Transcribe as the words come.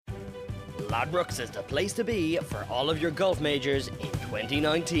Ladbrokes is the place to be for all of your golf majors in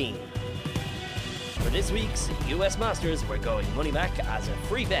 2019. For this week's US Masters, we're going money back as a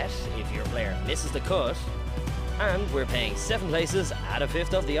free bet if your player misses the cut, and we're paying 7 places at a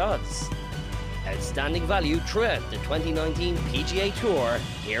fifth of the odds. Outstanding value throughout the 2019 PGA Tour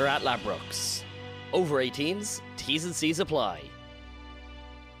here at Ladbrokes. Over 18s, T's and C's apply.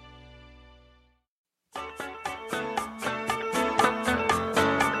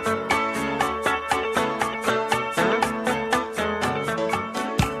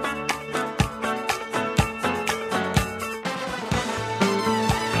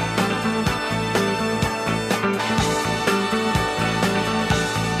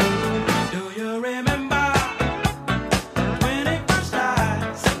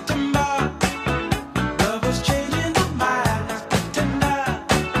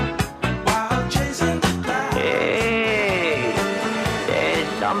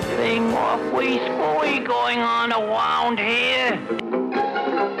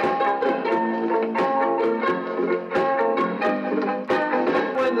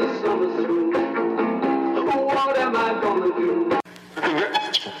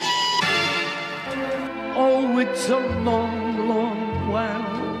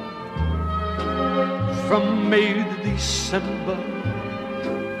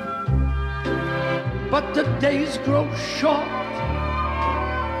 But the days grow short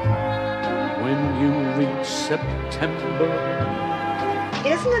when you reach September.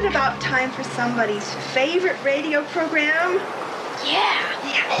 Isn't it about time for somebody's favorite radio program? Yeah.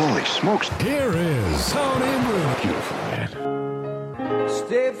 Holy smokes. Here is Tony Bruno. Beautiful, man.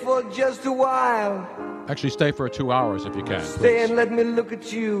 Stay for just a while. Actually, stay for 2 hours if you can. Stay please. and let me look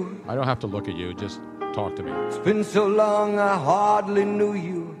at you. I don't have to look at you. Just talk to me. It's been so long I hardly knew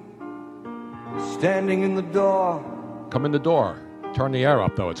you. Standing in the door. Come in the door. Turn the air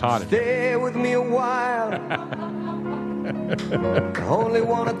up, though. It's hot in here. Stay with me a while. I only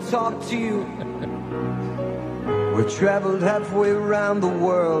want to talk to you. We traveled halfway around the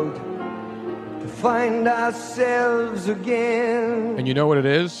world to find ourselves again. And you know what it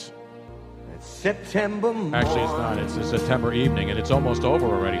is? It's September morning. Actually, it's not. It's a September evening, and it's almost over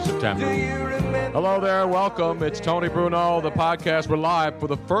already, September. Do you remember? Hello there. Welcome. It's Tony Bruno, the podcast. We're live for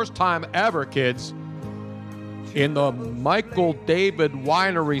the first time ever, kids, in the Michael David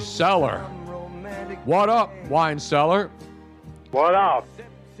Winery cellar. What up, wine cellar? What up?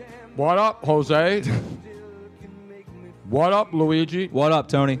 What up, Jose? What up, Luigi? What up,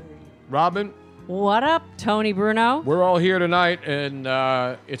 Tony? Robin? What up, Tony Bruno? We're all here tonight, and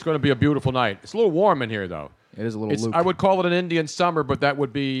it's going to be a beautiful night. It's a little warm in here, though. It is a little looped. I would call it an Indian summer, but that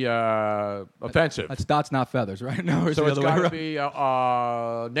would be offensive. That's dots, not feathers, right? No, so it's got to be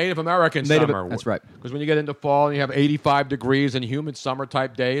Native American summer. That's right. Because when you get into fall and you have 85 degrees and humid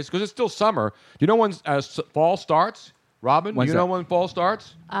summer-type days, because it's still summer. Do you know when fall starts, Robin? Do you know when fall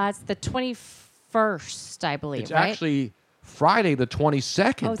starts? It's the 21st, I believe, It's right? actually Friday the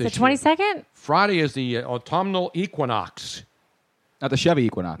 22nd. Oh, it's the 22nd? Friday is the autumnal equinox. Not the Chevy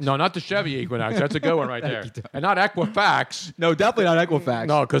Equinox. No, not the Chevy Equinox. That's a good one right there. And not Equifax. No, definitely not Equifax.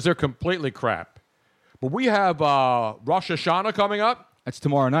 No, because they're completely crap. But we have Rosh Hashanah coming up. That's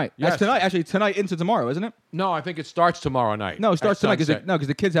tomorrow night. Yes. That's tonight. Actually, tonight into tomorrow, isn't it? No, I think it starts tomorrow night. No, it starts tonight sunset. because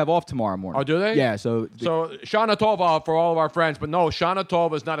the kids have off tomorrow morning. Oh, do they? Yeah. So Shana Tova for all of our friends, but no, Shana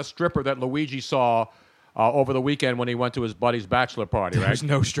Tova is not a stripper that Luigi saw over the weekend when he went to his buddy's bachelor party, right? There's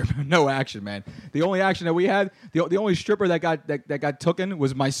no stripper, no action, man. The only action that we had, the only stripper that got tooken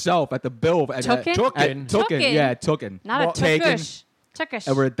was myself at the bill. Tooken? Tooken, yeah, tooken. Not a tookish. Tookish.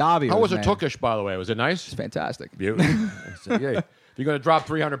 Over at Davio's, How was man. it tookish, by the way? Was it nice? It's fantastic. Beautiful. Yeah. If you're going to drop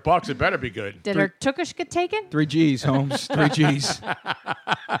 $300, it better be good. Did her tookish get taken? 3 G's, Holmes. 3 G's.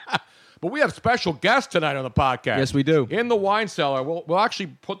 But we have special guests tonight on the podcast. Yes, we do. In the wine cellar, we'll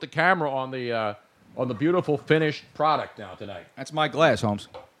actually put the camera on the beautiful finished product now tonight. That's my glass, Holmes.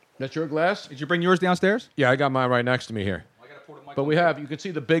 That's your glass? Did you bring yours downstairs? Yeah, I got mine right next to me here. But you can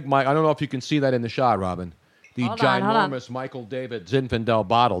see the big Mike. I don't know if you can see that in the shot, Robin. The Hold on. ginormous Michael David Zinfandel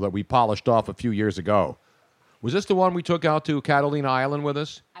bottle that we polished off a few years ago. Was this the one we took out to Catalina Island with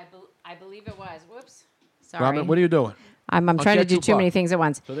us? I believe it was. Whoops. Sorry. Robin, what are you doing? I'm trying to do too many things at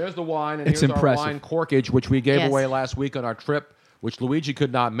once. So there's the wine, and It's here's impressive. our wine corkage, which we gave Yes. away last week on our trip, which Luigi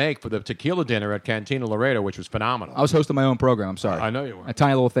could not make for the tequila dinner at Cantina Laredo, which was phenomenal. I was hosting my own program. I'm sorry. I know you were. A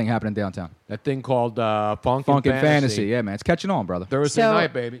tiny little thing happening downtown. That thing called Funk and and Fantasy. Yeah, man. It's catching on, brother. Thursday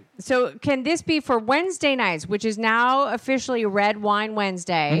night, baby. So can this be for Wednesday nights, which is now officially Red Wine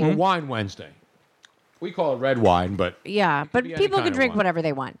Wednesday? Or Wine Wednesday. We call it red wine, but Yeah, but be any people kind can of drink wine. whatever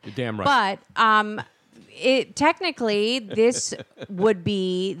they want. You're damn right. But technically, this would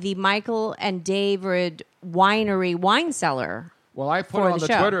be the Michael and David Winery wine cellar. Well, I put for it on the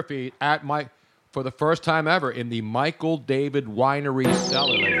the show. Twitter feed for the first time ever in the Michael David Winery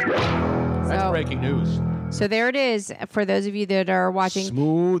cellar. Ladies and gentlemen. That's breaking news. So there it is for those of you that are watching.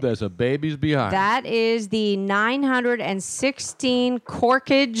 Smooth as a baby's behind. That is the 916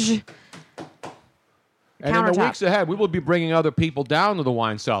 corkage. And in the countertop. weeks ahead, we will be bringing other people down to the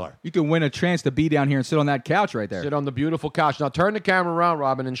wine cellar. You can win a chance to be down here and sit on that couch right there. Sit on the beautiful couch. Now turn the camera around,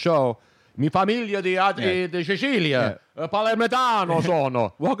 Robin, and show mi famiglia di Sicilia. Palermitano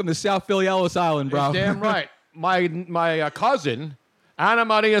sono. Welcome to South Philly, Ellis Island, bro. It's damn right. My cousin, Anna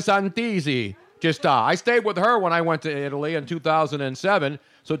Maria Santisi, just I stayed with her when I went to Italy in 2007.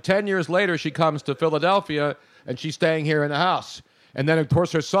 So 10 years later, she comes to Philadelphia, and she's staying here in the house. And then, of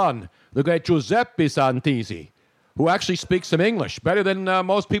course, her son, the great Giuseppe Santisi, who actually speaks some English, better than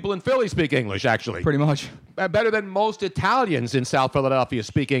most people in Philly speak English, actually. Pretty much. Better than most Italians in South Philadelphia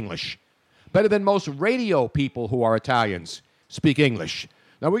speak English. Better than most radio people who are Italians speak English.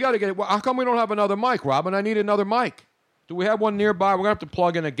 Now, we got to get it. How come we don't have another mic, Robin? I need another mic. Do we have one nearby? We're going to have to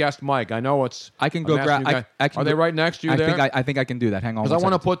plug in a guest mic. I know it's... I can go grab... Are they right next to you there? I think I can do that. Hang on. Because I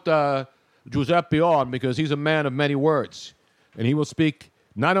want to put Giuseppe on because he's a man of many words. And he will speak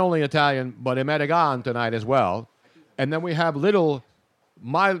not only Italian, but American tonight as well. And then we have little...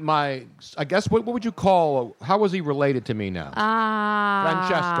 My I guess, what would you call... How was he related to me now?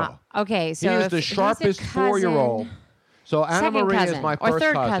 Francesco. Okay, so he is if the he's a sharpest cousin- 4-year-old. So Anna second Marie cousin, is my or first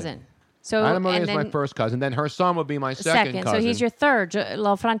third cousin. So Anna Marie and is then my first cousin. Then her son would be my second cousin. So he's your third.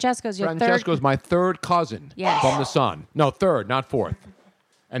 Francesco's your Francesco third. is my third cousin Yes. from the son. No, third, not fourth.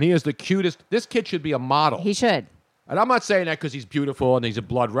 And he is the cutest. This kid should be a model. He should. And I'm not saying that because he's beautiful and he's a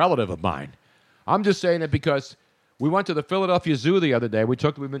blood relative of mine. I'm just saying it because we went to the Philadelphia Zoo the other day. We've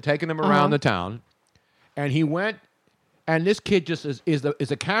been taking him around the town. And he went, and this kid just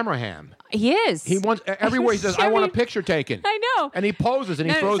is a camera ham. He is. He wants everywhere. He says, "I want a picture taken." I know. And he poses and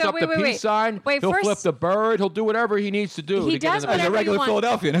he No, throws so up wait, the wait, peace wait. sign. Wait, He'll first- flip the bird. He'll do whatever he needs to do. He to get does in the whatever a regular you want.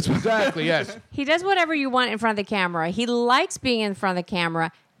 Philadelphian. That's what Exactly. Yes. He does whatever you want in front of the camera. He likes being in front of the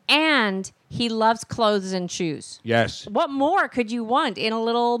camera, and he loves clothes and shoes. Yes. What more could you want in a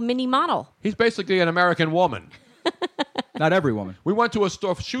little mini model? He's basically an American woman. Not every woman. We went to a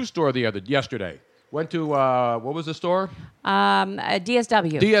shoe store yesterday. Went to what was the store?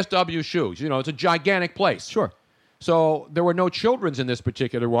 DSW. DSW Shoes. You know, it's a gigantic place. Sure. So there were no children's in this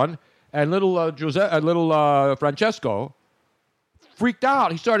particular one, and little Francesco freaked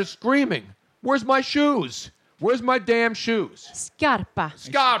out. He started screaming, "Where's my shoes? Where's my damn shoes?" Scarpa.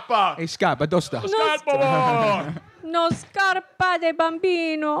 Scarpa. Hey, Scott, but those stuff. Scarpa. No scarpa de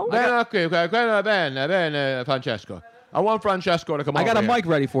bambino. Bene, Francesco. I want Francesco to come over I got a here. mic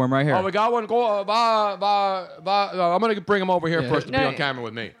ready for him right here. Oh, we got one. Go. I'm going to bring him over here first to be No. on camera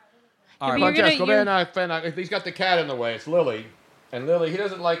with me. All right. You're Francesco, gonna- he's got the cat in the way. It's Lily. And Lily, he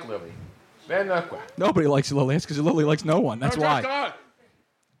doesn't like Lily. Nobody likes Lily. That's because Lily likes no one. That's why.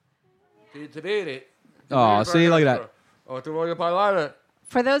 Oh, see, look at that.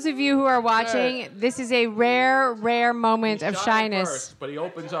 For those of you who are watching, this is a rare moment of shyness. First, but he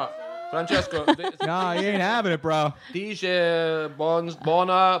opens up. Francesco. No, he ain't having it, bro. Dice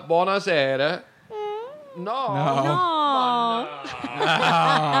buonasera. No. No.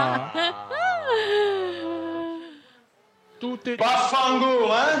 Tutti. Vaffanculo,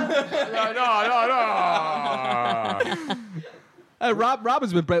 No.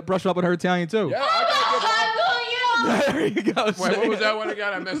 Robin's been brushing up on her Italian too. Yeah, There you go. Wait, what was that one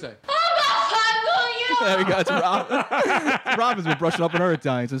again? I missed it. There you go. It's Robin's been brushing up on her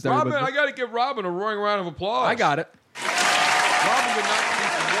Italian since Robin, everybody. I got to give Robin a roaring round of applause. I got it. Robin did not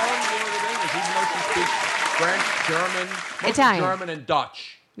speak one word of English, even though she speaks French, German, mostly Italian. German, and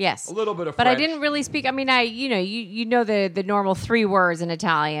Dutch. Yes. A little bit of but French. I didn't really speak. I mean, you know the normal 3 words in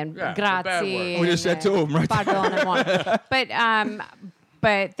Italian. Yeah, the bad Grazie. words. We just said 2 of them right there. Pardon.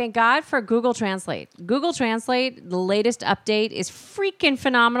 But thank God for Google Translate. Google Translate, the latest update, is freaking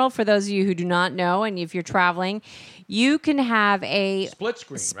phenomenal for those of you who do not know. And if you're traveling, you can have a Split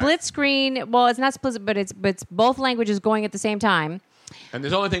screen, split screen. Well, it's not split, but it's both languages going at the same time. And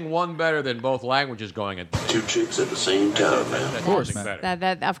there's only one better than both languages going at Two chicks at the same time, man. Of course, man.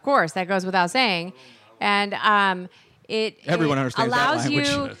 That of course that goes without saying, and Everyone understands that allows language.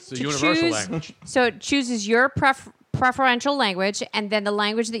 you It's the to universal choose. language. So it chooses your preferential language and then the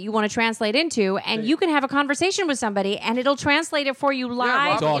language that you want to translate into, and you can have a conversation with somebody, and it'll translate it for you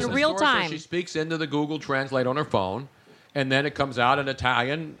live Robin in real Storrs says time. She speaks into the Google Translate on her phone, and then it comes out in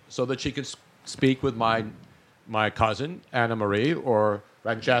Italian so that she can speak with my cousin Anna Marie or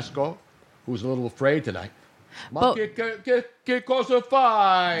Francesco who's a little afraid tonight. But- Get closer,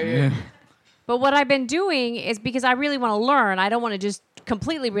 five. Yeah. But what I've been doing is because I really want to learn, I don't want to just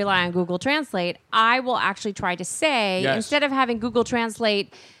completely rely on Google Translate. I will actually try to say, Yes. instead of having Google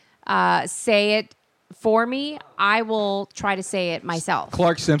Translate say it for me, I will try to say it myself.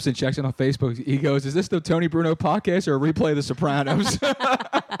 Clark Simpson checks in on Facebook. He goes, "Is this the Tony Bruno podcast or a replay of The Sopranos?"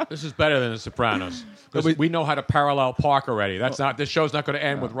 This is better than The Sopranos. Because we know how to parallel park already. This show's not going to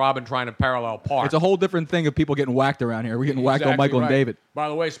end with Robin trying to parallel park. It's a whole different thing of people getting whacked around here. We're getting whacked on Michael right. and David. By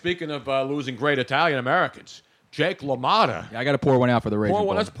the way, speaking of losing great Italian Americans, Jake LaMotta. Yeah, I got to pour one out for the Raging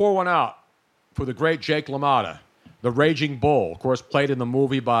Bull. Let's pour one out for the great Jake LaMotta, the Raging Bull. Of course, played in the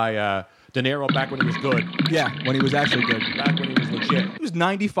movie by De Niro back when he was good. Yeah, when he was actually good. Back when he was legit. He was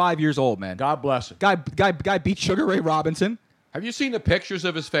 95 years old, man. God bless him. Guy beat Sugar Ray Robinson. Have you seen the pictures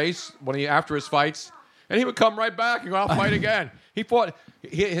of his face after his fights? And he would come right back and go, I'll fight again. He fought.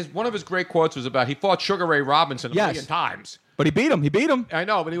 One of his great quotes was about he fought Sugar Ray Robinson a million times. But he beat him. I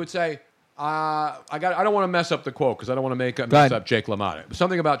know, but he would say, I don't want to mess up the quote because I don't want to mess up Jake LaMotta.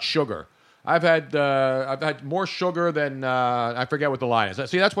 Something about sugar. I've had more sugar than I forget what the line is.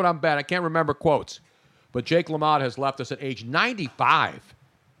 See, that's what I'm bad. I can't remember quotes. But Jake LaMotta has left us at age 95.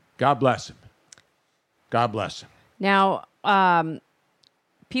 God bless him. God bless him. Now,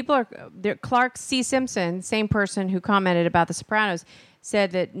 Clark C. Simpson, same person who commented about The Sopranos,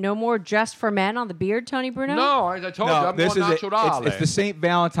 said that no more Just for Men on the beard, Tony Bruno? No, I told you, I'm this going is naturale. it's the St.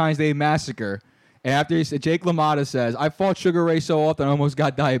 Valentine's Day Massacre. And after he said, Jake LaMotta says, "I fought Sugar Ray so often I almost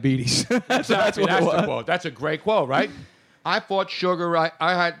got diabetes." That's That's what it was. the quote. That's a great quote, right? I fought Sugar.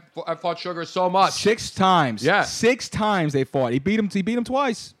 I fought Sugar so much. 6 times. Yeah. 6 times they fought. He beat him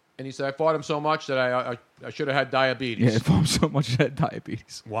twice. And he said, I fought him so much that I should have had diabetes. Yeah, he fought him so much he had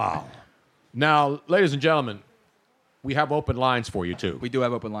diabetes. Wow. Now, ladies and gentlemen, we have open lines for you, too. We do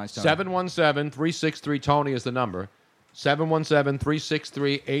have open lines, Tony. 717-363-TONY is the number.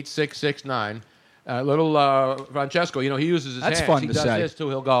 717-363-8669. Little Francesco, he uses his That's hands. fun he to does say. this, too.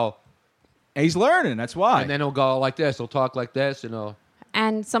 He'll go. And he's learning. That's why. And then he'll go like this. He'll talk like this,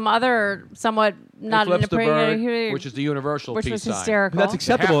 And some other somewhat not he flips the bird, which which is the universal was peace sign. hysterical. That's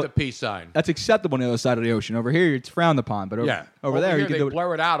acceptable. Half the peace sign. That's acceptable on the other side of the ocean. Over here, it's frowned upon. But over there, you can they do it.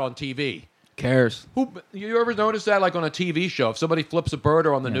 blur it out on TV. Cares? You ever notice that, like on a TV show, if somebody flips a bird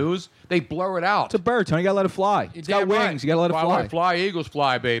or on the news, they blur it out. It's a bird, Tony. You gotta let it fly. It's got wings. Right. You gotta let it fly. Fly, Eagles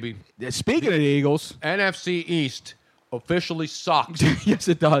fly, baby. Yeah, speaking of the Eagles, NFC East officially sucks. yes,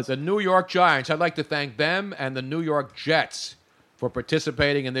 it does. The New York Giants. I'd like to thank them and the New York Jets for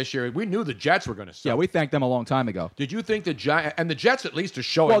participating in this year. We knew the Jets were going to suck. Yeah, we thanked them a long time ago. Did you think the Giants and the Jets at least are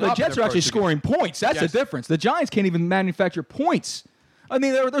showing Well, up? the Jets in are their actually first two scoring games? points. That's Yes. the difference. The Giants can't even manufacture points. I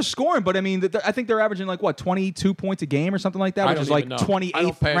mean, they're scoring, but I mean, I think they're averaging 22 points a game or something like that, I which is don't like even know. I 28th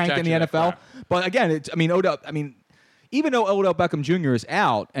don't pay ranked in the attention to NFL. that crap. But again, even though Odell Beckham Jr. is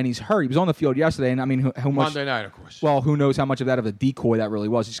out and he's hurt, he was on the field yesterday, and I mean, how much? Monday night, of course. Well, who knows how much of that of a decoy that really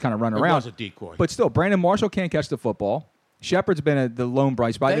was? He's kind of running It around. was a decoy. But still, Brandon Marshall can't catch the football. Shepard's been the lone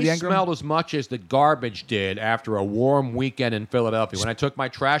bright spot. They smelled as much as the garbage did after a warm weekend in Philadelphia. When I took my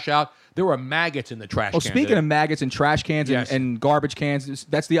trash out, there were maggots in the trash Well, can. speaking of maggots and trash cans Yes. and garbage cans,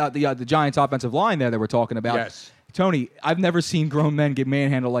 that's the Giants' offensive line there that we're talking about. Yes. Tony, I've never seen grown men get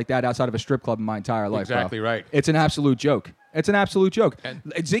manhandled like that outside of a strip club in my entire life. Exactly bro. right. It's an absolute joke. It's an absolute joke.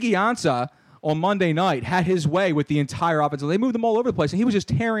 Ziggy Ansah on Monday night had his way with the entire offensive. They moved them all over the place, and he was just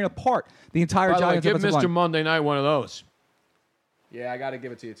tearing apart the entire By the way, Giants give offensive Mr. line. Monday night one of those. Yeah, I got to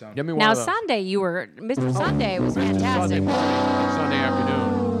give it to you, Tony. Give me one Now of those. Sunday, Mr. Sunday was fantastic. Sunday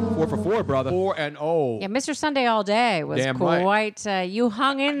afternoon. 4 for 4, brother. 4-0. Yeah, Mr. Sunday all day was Damn right. quite. You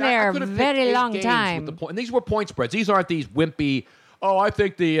hung in I there could have picked very 8 long games time. with the and these were point spreads. These aren't these wimpy, I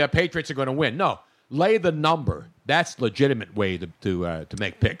think the Patriots are going to win. No, lay the number. That's legitimate way to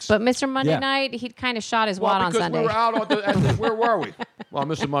make picks. But Mr. Monday Yeah. night, he kind of shot his wad on because Sunday. we were out on where were we? Well,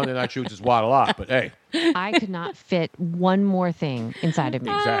 Mr. Monday Night shoots his wad a lot, but hey. I could not fit one more thing inside of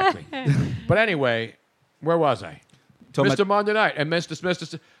me. Exactly. But anyway, where was I? Mr. Monday Night and Mr.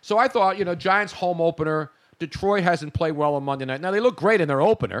 Smith. So I thought, Giants home opener. Detroit hasn't played well on Monday night. Now, they look great in their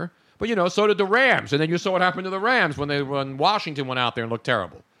opener, but, so did the Rams. And then you saw what happened to the Rams when Washington went out there and looked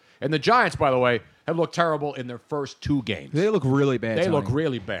terrible. And the Giants, by the way, have looked terrible in their first 2 games. They look really bad, They Tony. look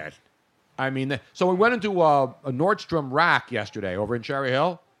really bad. I mean, so we went into a Nordstrom rack yesterday over in Cherry Hill.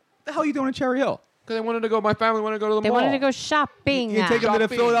 What the hell are you doing in Cherry Hill? Because my family wanted to go to the They mall. wanted to go shopping. You take them to the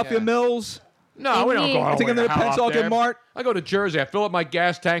Shopping, Philadelphia yeah. Mills? No, we don't go all Take them to the Pennsauken Mart? I go to Jersey. I fill up my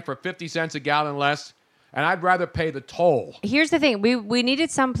gas tank for 50 cents a gallon less, and I'd rather pay the toll. Here's the thing: we needed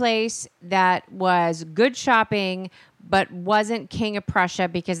some place that was good shopping, but wasn't King of Prussia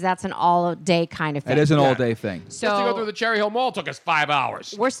because that's an all-day kind of thing. It is an all-day thing. So Just to go through the Cherry Hill Mall took us 5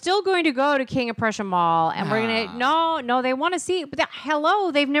 hours. we're still going to go to King of Prussia Mall, and we're going to no, they want to see. But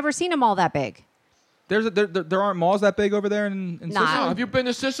hello, they've never seen a mall that big. There aren't malls that big over there in Sicily. Nah. Have you been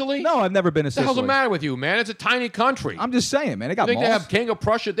to Sicily? No, I've never been to What the Sicily. hell's the matter with you, man? It's a tiny country. I'm just saying, man. They got You think malls. they have King of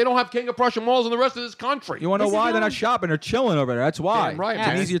Prussia? They don't have King of Prussia malls in the rest of this country. You want to know why? They're not shopping. They're chilling over there. That's why. Damn right, It's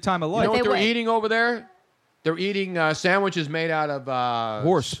man. an easier time of You life. know what They they're would. eating over there? They're eating sandwiches made out of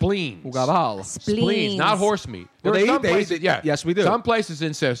Horse. spleens. Ugaval. Spleens, not horse meat. Well, There are they some eat- places, yeah. yes, we do. Some places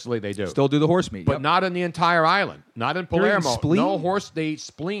in Sicily they do. Still do the horse meat. But Yep. not in the entire island. Not in They're eating Palermo. spleen? No horse, they eat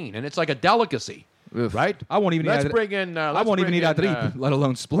spleen. And it's like a delicacy. Oof. Right? I won't even Let's eat bring in. I won't even eat adripe, let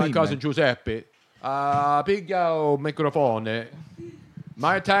alone spleen. My cousin man. Giuseppe. Piglio microphone.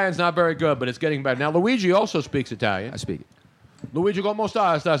 My Italian's not very good, but it's getting better. Now, Luigi also speaks Italian. I speak it. Luigi, come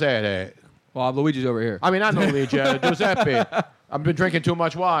sta stasera? Well, Luigi's over here. I mean, not Luigi, Giuseppe. I've been drinking too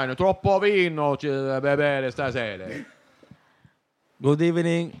much wine. Troppo vino bere stasera. Good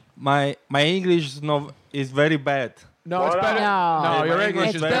evening. My English is very bad. No, it's better. No, your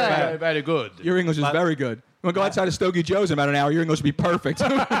English is very, very good. Your English is very good. You want to go outside of Stogie Joe's in about an hour, your English will be perfect.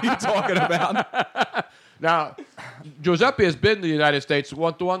 What are you talking about? Now, Giuseppe has been to the United States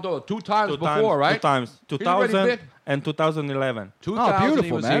two times before, right? 2 times. He's already 2000 been- and 2011. 2000 he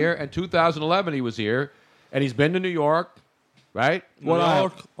beautiful, was man. here, and 2011 he was here, and he's been to New York, right? New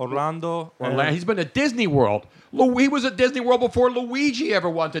York, Orlando. He's been to Disney World. He was at Disney World before Luigi ever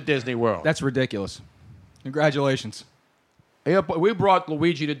went to Disney World. That's ridiculous. Congratulations. Yeah, but we brought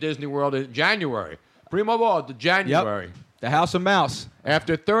Luigi to Disney World in January. Prima volta, January. Yep. The House of Mouse.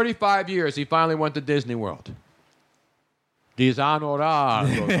 After 35 years, he finally went to Disney World.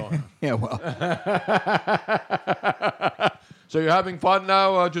 Disonorato. Yeah, well. So you're having fun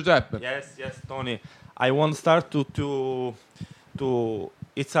now, Giuseppe? Yes, Tony. I want to start to.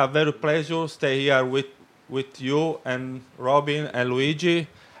 It's a very pleasure stay here with you and Robin and Luigi,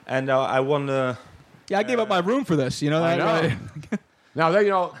 and I want. Yeah, I gave up my room for this. You know I that? know. Right? Now,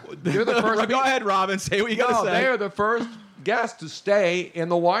 you're the first. Go ahead, Robin. Say what you got to say. They are the first guests to stay in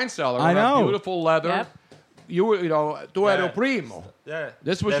the wine cellar. I in our know. Beautiful leather. Yep. Tu ero primo. Yeah.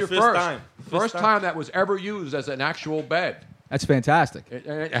 This was the your first first. time. First time that was ever used as an actual bed. That's fantastic.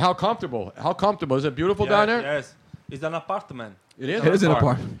 How comfortable? How comfortable? Is it beautiful down there? Yes. It's an apartment. It is. It is an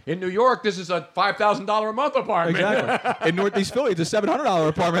apartment. In New York, this is a $5,000 a month apartment. Exactly. In Northeast Philly, it's a $700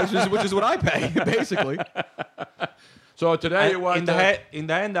 apartment, which is what I pay, basically. So today you want in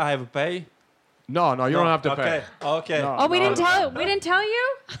the end, I have to pay. No, you don't have to pay. Okay. No. Oh, we didn't tell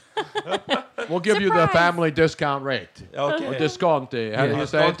you? We'll give you the Surprise. family discount rate. Okay. Or disconti. How do you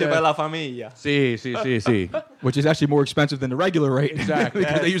say Conti it? per la famiglia. Si. Which is actually more expensive than the regular rate. Exactly.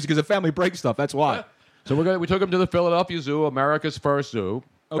 Because they use it because the family breaks stuff. That's why. So we took him to the Philadelphia Zoo, America's first zoo.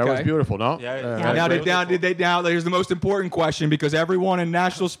 That was Okay. beautiful, no? Yeah. Now, there's the most important question because everyone in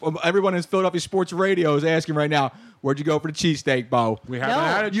Philadelphia sports radio is asking right now, where'd you go for the cheesesteak, Bo? We haven't No.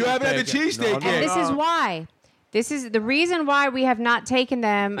 had a You haven't had the cheesesteak yet. And this is why. This is the reason why we have not taken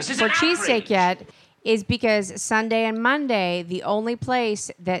them for cheesesteak yet is because Sunday and Monday, the only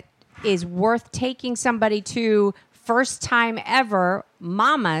place that is worth taking somebody to first time ever,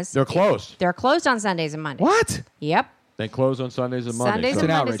 Mama's. They're closed. They're closed on Sundays and Mondays. What? Yep. They close on Sundays and Mondays. Sundays So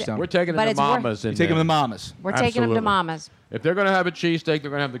and an Mondays. outrage, Tom. we're taking But them to it's worth- Mama's. You take them to Mama's. We're taking them to Absolutely. Mama's. If they're going to have a cheesesteak, they're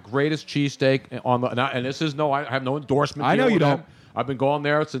going to have the greatest cheesesteak on the. And this is I have no endorsement. I know deal you with don't. them. I've been going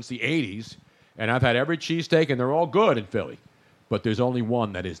there since the '80s, and I've had every cheesesteak, and they're all good in Philly. But there's only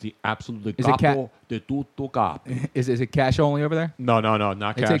one that is the absolute Is it capo de tutto capo. Is it cash only over there? No, not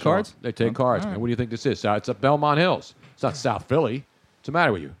They cash. take cards? They take cards, man. What do you think this is? It's up Belmont Hills. It's not South Philly. What's the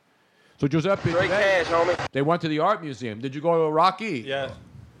matter with you? So Giuseppe, today, they went to the art museum. Did you go to Rocky? Yeah.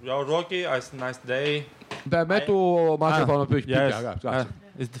 Yo, Rocky, it's a nice day. Metto microphone più Yes. spicca. Grazie.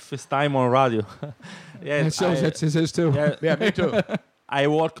 It's the first time on radio. yes. That's his too. Yeah, me too. I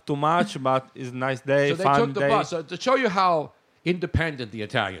work too much, but it's a nice day, So they fun took the day. bus to show you how independent the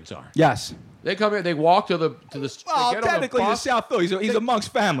Italians are. Yes. They come here, they walk to the. Well, they get on the technically, he's bus. South Philly. He's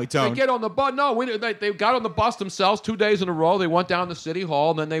amongst family, They Tone. get on the bus. No, they got on the bus themselves 2 days in a row. They went down to City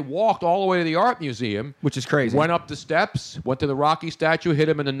Hall, and then they walked all the way to the art museum. Which is crazy. Went up the steps, went to the Rocky statue, hit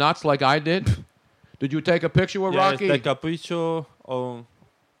him in the nuts like I did. Did you take a picture with Yes, Rocky? take a picture on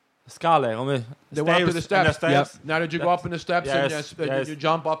scale. On They went up to the steps. Yep. Now, did you go up in the steps Yes, and yes. did you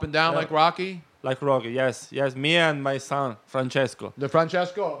jump up and down Yeah. like Rocky? Like Rocky, yes. Me and my son, Francesco. The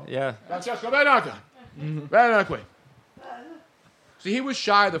Francesco? Yeah. Francesco, vieni qui. Vieni qui. See, he was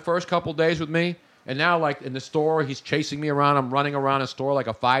shy the first couple days with me, and now, like, in the store, he's chasing me around. I'm running around a store like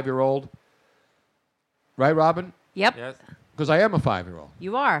a 5-year-old. Right, Robin? Yep. Yes. Because I am a 5-year-old.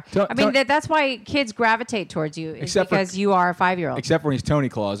 You are. Tell- I mean, tell- that's why kids gravitate towards you, is Except for- because you are a 5-year-old. Except when he's Tony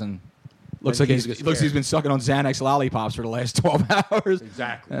Claus and looks Then like kids he's get looks scared. he's been sucking on Xanax lollipops for the last 12 hours.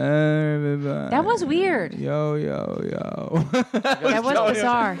 Exactly. That was weird. Yo. That was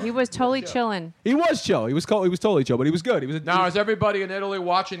bizarre. He was totally chilling. He was chill. He was totally chill, but he was good. He was Now, is everybody in Italy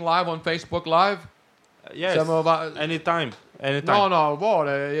watching live on Facebook Live? Yes. Some of Anytime. No. Well,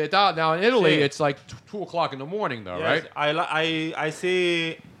 now in Italy, Sí. it's like 2 o'clock in the morning, though, Yes, right? I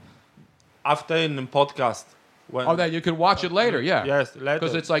see after in the podcast. When Oh, that you can watch it later, yeah. Yes, later.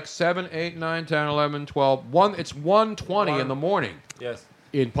 Because it's like 7, 8, 9, 10, 11, 12. It's 1:20 in the morning Yes.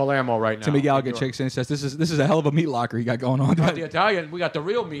 in Palermo right now. Timmy Gallagher In checks in and says, "This is a hell of a meat locker you got going on." Not the Italian. We got the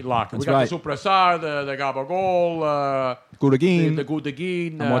real meat locker. That's We got right. the Supressar, the Gabagol, Gudagin, the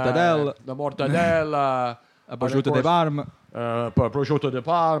Gudagin, the mortadella, the mortadella, prosciutto di Parma, prosciutto di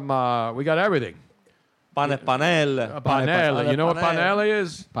Parma. We got everything. Panelle. Panelle. You know what panelle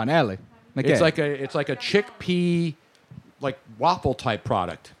is? Panelle. It's like a chickpea, like waffle type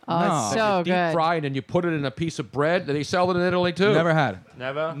product. Oh, it's so Deep good. fried, and you put it in a piece of bread. They sell it in Italy too. Never had it.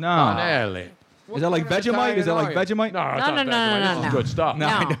 Never? No. Panelle. Is that like Vegemite? Is that like Vegemite? No, it's No, not no, Vegemite. no, This no. is good stuff. No,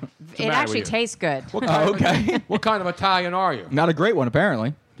 I No, know. the it matter actually with you? tastes good. What kind Oh, okay. What kind of Italian are you? Not a great one,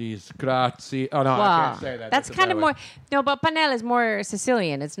 apparently. Disgrazie. Oh, no, I Well, can't say that. that's a kind bad of way. more. No, but panelle is more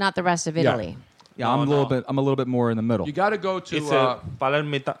Sicilian. It's not the rest of Italy. Yeah, I'm a little bit more in the middle. You got to go to It's a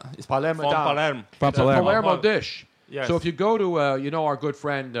Palermo. It's Palermo. From Palermo. From It's a Palermo. Palermo dish. Yes. So if you go to, our good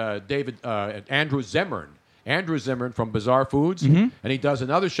friend Andrew Zimmern. Andrew Zimmern from Bizarre Foods, and he does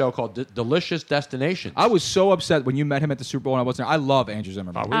another show called Delicious Destinations. I was so upset when you met him at the Super Bowl and I wasn't there. I love Andrew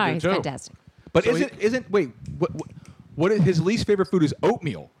Zimmerman. We Oh, do he's too. fantastic. But So what is his least favorite food is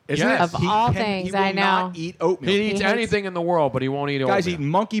oatmeal, isn't Yes. it? Of all He things, will I know. not eat oatmeal. He eats He hates- anything in the world, but he won't eat Guy's oatmeal. eating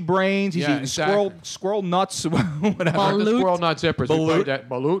monkey brains. He's Yeah, eating exactly. squirrel nuts, whatever. Not the Balut. squirrel nut zippers. We Balut. played that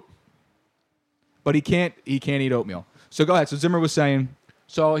balut. But he can't eat oatmeal. So go ahead. So Zimmer was saying,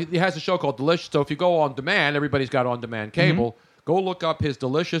 So he has a show called Delicious. So if you go on demand, everybody's got on demand cable. Go look up his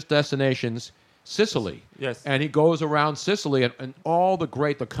Delicious Destinations, Sicily. Yes. And he goes around Sicily and all the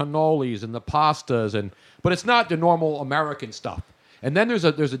cannolis and the pastas but it's not the normal American stuff. And then there's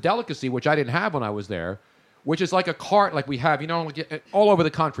a delicacy which I didn't have when I was there, which is like a cart like we have, all over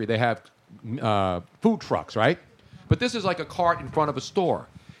the country they have food trucks, right? But this is like a cart in front of a store.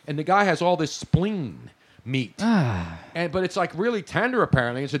 And the guy has all this spleen meat. But it's like really tender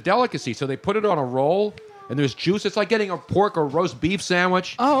apparently. It's a delicacy. So they put it on a roll and there's juice. It's like getting a pork or roast beef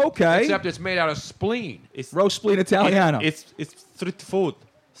sandwich. "Oh, okay." Except it's made out of spleen. It's roast spleen Italiano. It's street food.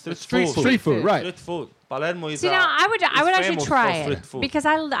 Street food. Street food, right? Street food. Palermo is. See, now I would actually famous try for street it food. because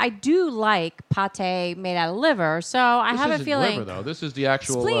I do like pate made out of liver. So I This have a isn't feeling liver, though. This is the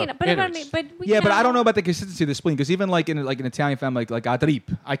actual spleen. But innards. Yeah, but I don't know about the consistency of the spleen because even like in an Italian family like adrip,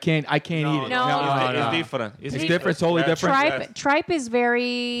 I can't eat it. No. It's different. It's different, totally different. Tripe is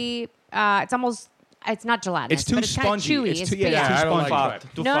very. It's not gelatinous. It's too but it's kinda spongy. chewy. It's too- yeah. yeah, I don't Too like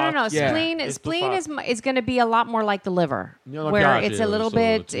fat. Too No, fat. no. Yeah. Spleen It's too spleen fat. is going to be a lot more like the liver, You know, where gotcha. it's a little It's a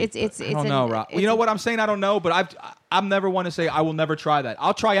little bit. too- It's. I don't know, Rob. You know what I'm saying? I don't know, but I'm never one to say I will never try that.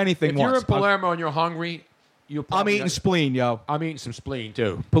 I'll try anything If once. you're in Palermo and you're hungry, you'll I'm probably eating spleen, yo. I'm eating some spleen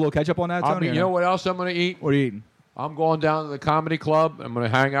too. Put a little ketchup on that, Tony. You know what else I'm going to eat? What are you eating? I'm going down to the comedy club. I'm going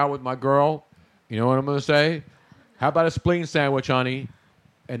to hang out with my girl. You know what I'm going to say? How about a spleen sandwich, honey?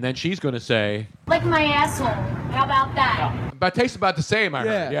 And then she's going to say, Like my asshole. How about that? but it tastes about the same, I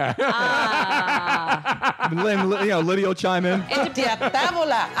heard. Yeah. Lydia will chime in. Tutti a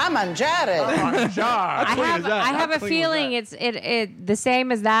tavola a mangiare. I have a feeling it's the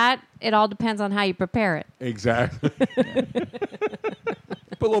same as that. It all depends on how you prepare it. Exactly.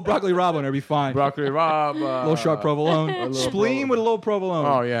 Put a little broccoli rabe on there, be fine. Broccoli rabe. A little sharp provolone. Spleen with a little provolone.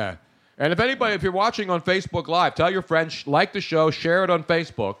 Oh, yeah. And if you're watching on Facebook Live, tell your friends, like the show, share it on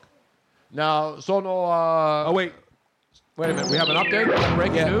Facebook. Now, oh, wait. Wait a minute. We have an update?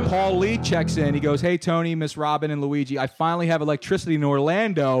 Breaking news? Paul Lee checks in. He goes, "Hey, Tony, Miss Robin, and Luigi. I finally have electricity in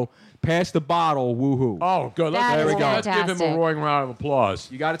Orlando. Pass the bottle. Woohoo." Oh, good. There we go. Let's give him a roaring round of applause.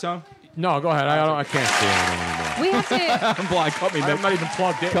 You got it, Tom? No, go ahead. I can't see anything anymore. We have to. I'm blind. Cut me, Mick. I'm not even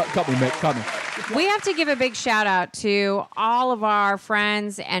plugged in. Cut me, Mick. Cut me. We have to give a big shout out to all of our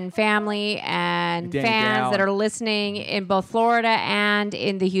friends and family and Danny fans Dow. that are listening in both Florida and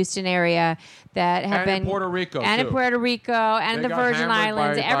in the Houston area that have And been in Puerto Rico, and in too. Puerto Rico and They the got Virgin hammered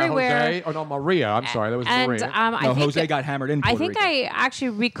Islands, by everywhere. Jose. Oh, no, Maria. I'm sorry. That was And Maria. I think Jose got hammered in Puerto I think Rico. I actually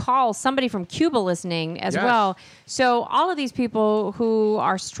recall somebody from Cuba listening as Yes. well. So all of these people who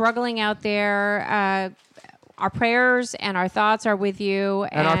are struggling out there, our prayers and our thoughts are with you.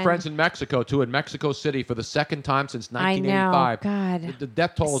 And our friends in Mexico, too, in Mexico City for the second time since 1985. I know, God. The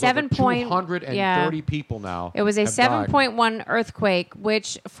death toll is over 230 people now. It was a have died. 7.1 earthquake,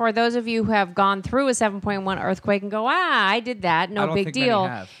 which for those of you who have gone through a 7.1 earthquake and go, I did that, I no don't big think deal.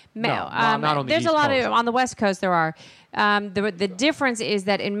 many have. Not on the there's East a lot Coast. of on the West Coast. There are. The difference is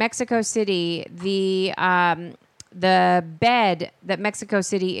that in Mexico City, the bed that Mexico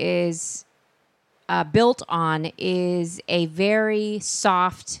City is built on is a very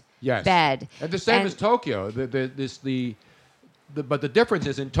soft bed. And the same as Tokyo. But the difference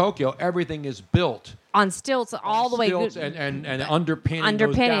is in Tokyo, everything is built on stilts all the way. Stilts and underpinning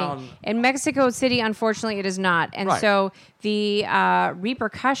goes down. In Mexico City, unfortunately, it is not. And Right. so the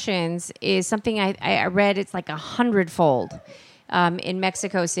repercussions is something I read. It's like 100-fold in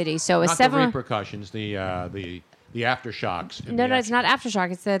Mexico City. So Not the repercussions, the aftershocks. No, it's not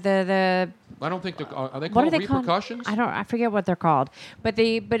aftershock. It's the. I don't think are they What called are they repercussions? called? I forget what they're called. But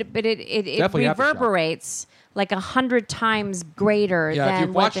it Definitely reverberates like 100 times greater Yeah, than if you've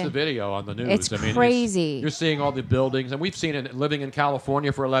what watched the video on the news, It's crazy. You're seeing all the buildings, and we've seen it living in California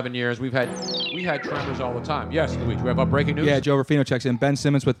for 11 years. We had tremors all the time. Yes, Luigi, we have breaking news. Yeah, Joe Rufino checks in. Ben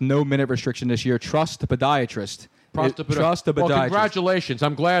Simmons with no minute restriction this year. Trust the podiatrist. Trust the Well, podiatrist. congratulations.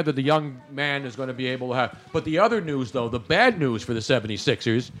 I'm glad that the young man is going to be able to have. But the other news, though, the bad news for the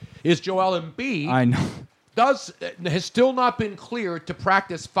 76ers is Joel Embiid I know. has still not been cleared to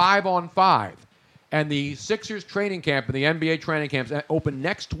practice 5-on-5. And the Sixers training camp and the NBA training camps open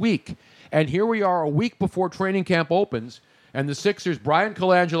next week. And here we are a week before training camp opens. And the Sixers, Brian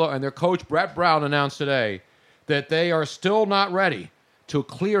Colangelo and their coach, Brett Brown, announced today that they are still not ready to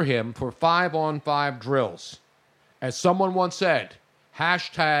clear him for 5-on-5 drills. As someone once said,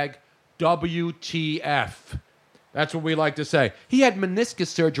 #WTF. That's what we like to say. He had meniscus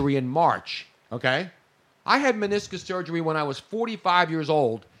surgery in March, okay? I had meniscus surgery when I was 45 years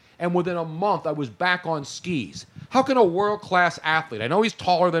old, and within a month I was back on skis. How can a world-class athlete, I know he's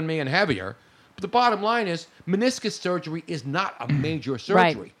taller than me and heavier, but the bottom line is meniscus surgery is not a major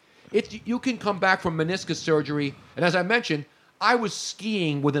surgery. You can come back from meniscus surgery, and as I mentioned, I was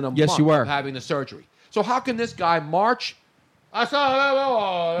skiing within a month of having the surgery. So how can this guy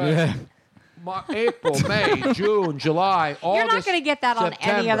April, May, June, July, August, You're not going to get that on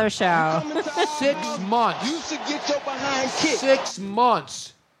any September. other show. 6 months. You should get your behind kicked. 6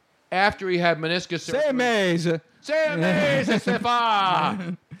 months after he had meniscus surgery.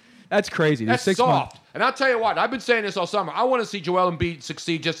 That's crazy. That's 6 soft. months. And I'll tell you what, I've been saying this all summer. I want to see Joel Embiid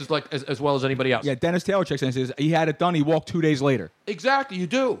succeed just as well as anybody else. Yeah, Dennis Taylor checks in and says he had it done. He walked 2 days later. Exactly, you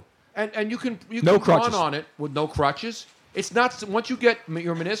do. And you can No run crutches. on it with no crutches. It's not once you get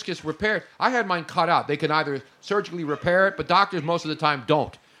your meniscus repaired. I had mine cut out. They can either surgically repair it, but doctors most of the time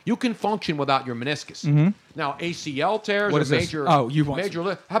don't. You can function without your meniscus. Mhm. Now ACL tears What or is this? major. Oh, you want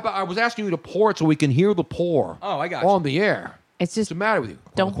major. How about I was asking you to pour it so we can hear the pour. Oh, I got on the air. It's just What's the matter with you?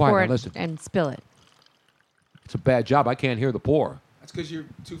 Don't Quiet, pour now it listen. and spill it. It's a bad job. I can't hear the pour. That's because you're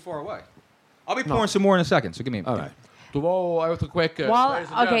too far away. I'll be No. pouring some more in a second, so give me. All right. Whoa, quick. Well,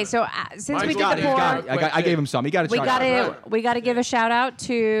 okay, so since we did the pour, I gave him some. He got a we got to give a shout out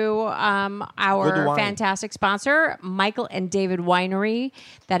to Good our wine. fantastic sponsor, Michael and David Winery.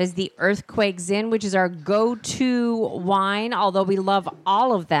 That is the Earthquake Zin, which is our go-to wine. Although we love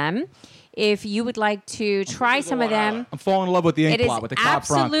all of them, if you would like to try some of them, I'm falling in love with the ink it is blot with the Cab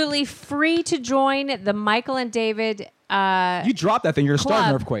Franc. absolutely free to join the Michael and David. You drop that thing, you're gonna start an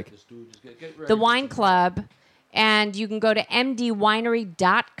club. earthquake. The wine club, and you can go to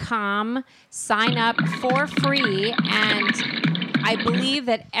mdwinery.com, sign up for free, and I believe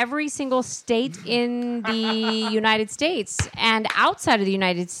that every single state in the United States and outside of the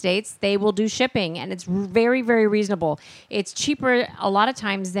United States, they will do shipping, and it's very, very reasonable. It's cheaper a lot of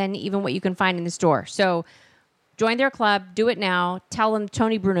times than even what you can find in the store. So join their club, do it now, tell them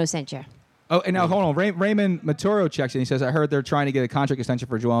Tony Bruno sent you. Oh, and now hold on. Raymond Maturo checks in. He says, I heard they're trying to get a contract extension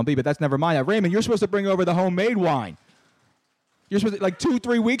for Joel Embiid, but that's never mind. Now, Raymond, you're supposed to bring over the homemade wine. You're supposed to, like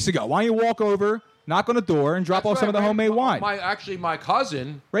 2-3 weeks ago. Why don't you walk over, knock on the door, and drop off some of the homemade wine? My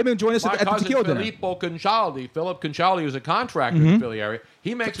cousin. Raymond, join us at the tequila dinner. Filippo Conchaldi. Philip Conchaldi, who's a contractor in the Philly area.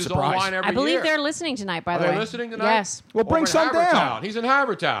 He makes his own wine every year. I believe they're listening tonight, by the Are way. they listening tonight? Yes. Well, bring Over in some down. Havertown. He's in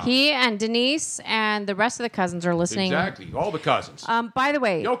Havertown. He and Denise and the rest of the cousins are listening. Exactly. All the cousins. By the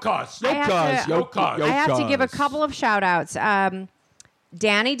way, Yo, cuz. I have to give a couple of shout outs.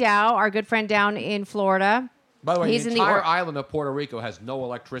 Danny Dow, our good friend down in Florida. By the way, he's the in entire island of Puerto Rico has no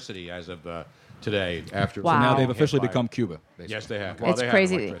electricity as of today. After Wow. So now they've hit officially by- become Cuba. basically. Yes, they have. Well, It's they have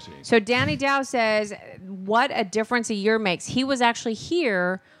crazy. electricity. So Danny Dow says, what a difference a year makes. He was actually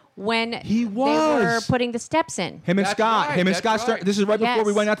here when He they were was. putting the steps in. Him and Scott. Him and Scott. This is right before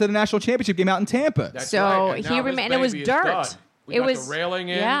we Yes. went out to the national championship game out in Tampa. So he and it was dirt. We it got was the railing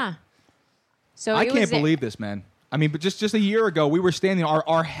in. Yeah. So I it can't was believe this, man. I mean, but just a year ago, we were standing.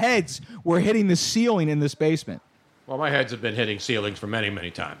 Our heads were hitting the ceiling in this basement. Well, my heads have been hitting ceilings for many, many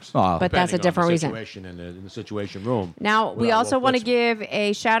times. Oh. But that's a depending on different the reason. situation in the situation room. Now, we Without also Will want to Blitzman. give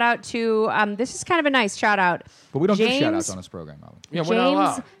a shout out to, this is kind of a nice shout out. But we don't give James, shout outs on this program, Robin. Yeah, we're not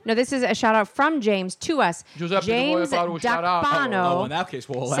allowed. No, this is a shout out from James to us. Giuseppe James Savoia thought it was shout out. Dacpano Oh, in that case,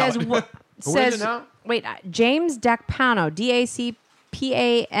 we'll allow says, it. Who is it now? Wait, James Dacpano, Dacpano.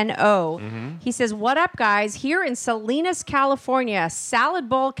 Mm-hmm. He says, "What up, guys? Here in Salinas, California, salad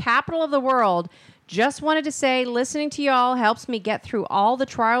bowl capital of the world. Just wanted to say, listening to y'all helps me get through all the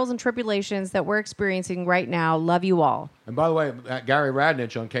trials and tribulations that we're experiencing right now. Love you all." And by the way, Gary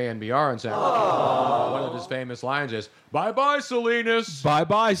Radnich on KNBR in San Francisco, one of his famous lines is, "Bye-bye, Salinas."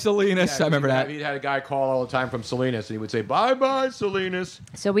 Bye-bye, Salinas. I remember that. He had a guy call all the time from Salinas, and he would say, "Bye-bye, Salinas."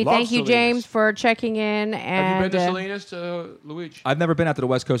 So we Love thank you, Salinas. James, for checking in. And Have you been to Salinas, Luigi? I've never been out to the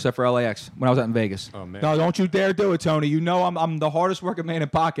West Coast except for LAX when I was out in Vegas. Oh, man. No, don't you dare do it, Tony. You know I'm the hardest working man in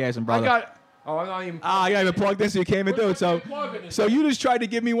podcasting, brother. I'm not even. You got even plugged in, so you can't even do it. So you just tried to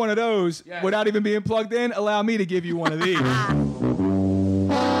give me one of those without even being plugged in. Allow me to give you one of these.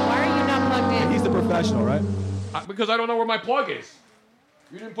 Why are you not plugged in? He's the professional, right? Because I don't know where my plug is.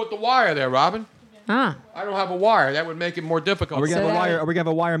 You didn't put the wire there, Robin. Ah. I don't have a wire. That would make it more difficult. Are we gonna have a wire? Are we gonna have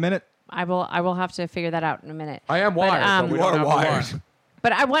a wire minute? I will have to figure that out in a minute. I am wired, but we don't have a wire.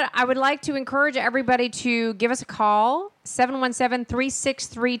 But I would like to encourage everybody to give us a call,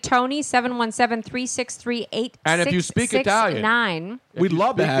 717-363-TONY, 717-363-8669. And if you speak Italian, we'd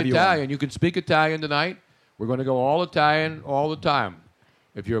love to have you on. Italian. You can speak Italian tonight. We're going to go all Italian all the time.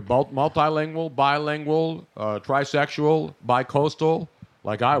 If you're multilingual, bilingual, trisexual, bicoastal,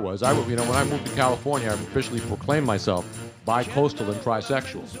 like I was, when I moved to California, I officially proclaimed myself bicoastal and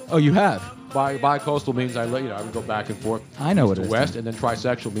trisexual. Oh, you have? Bicoastal means I would go back and forth. I know east what to it is. west, and then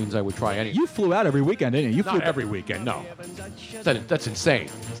trisexual means I would try anything. You flew out every weekend, didn't you? You Not flew every weekend, no. That's insane.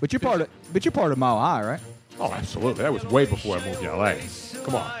 But you're part of Mile High, right? Oh, absolutely. That was way before I moved to LA.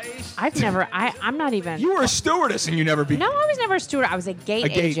 Come on. I'm not even. You were a stewardess and you never be. No, I was never a steward. I was a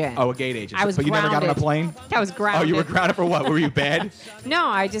gate agent. Oh, a gate agent. I was But you never got on a plane? I was grounded. Oh, you were grounded for what? Were you bad? No,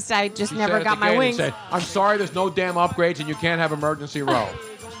 I just She never said at got the my gate and wings. said, "I'm sorry, there's no damn upgrades and you can't have emergency row."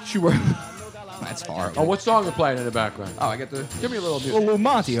 She were. That's horrible. Oh, what song are playing in the background? Oh, I get the. Give me a little music. Lil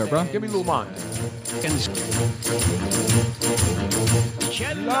Monty here, bro. Give me Lil Monty.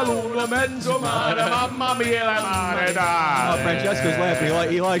 Oh, Francesco's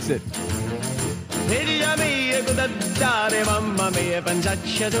laughing. He likes it.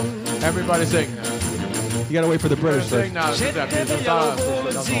 Everybody sing. You gotta wait for the British Sing first. now.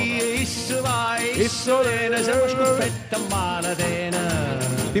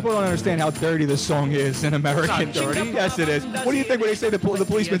 People don't understand how dirty this song is in American. It's not dirty. Yes, it is. What do you think when they say the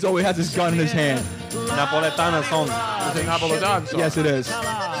policeman's always has his gun in his hand? Napoletana song. It's a Napolitan song. Yes, it is.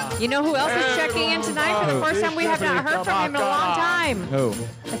 You know who else is checking in tonight for the first time? We have not heard from him in a long time. Who?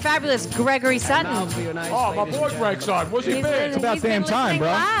 The fabulous Gregory Sutton. Oh, my boy Greg Sutton. What's he He's been? been- It's about he's been damn time, listening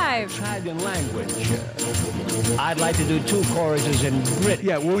bro. Live. Italian language. I'd like to do 2 choruses in British.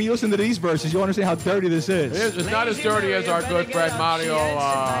 Yeah, when you listen to these verses, you'll understand how dirty this is. It's not as dirty as our good friend Mario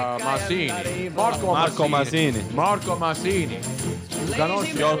Massini. Marco Massini. Marco Massini.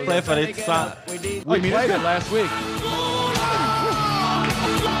 Conosci? Your favorite song. We played it last week.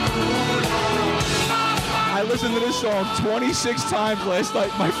 I listened to this song 26 times last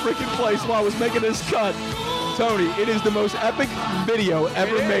night in my freaking place while I was making this cut. Tony, it is the most epic video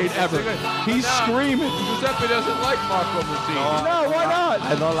ever made, ever. He's screaming. Giuseppe doesn't like Marco Massini. No, why not?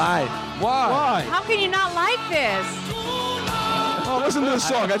 I don't like. Why? Why? How can you not like this? Oh, listen to this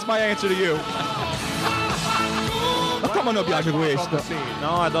song. That's my answer to you. Oh, come on up, Yaku.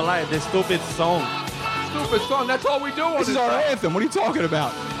 No, I don't like the stupid song. Stupid song. That's all we do on This is our anthem. What are you talking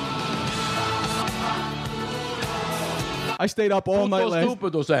about? I stayed up all night last.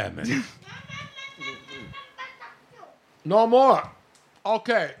 Stupido, Sam. No more.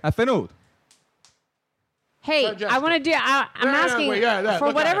 Okay. I finito. Hey, I want to do. I'm asking wait, yeah, for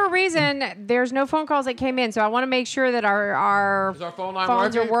look whatever at it. reason. There's no phone calls that came in, so I want to make sure that our Is our phone line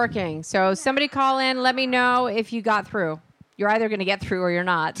phones working? are working. So somebody call in. Let me know if you got through. You're either going to get through or you're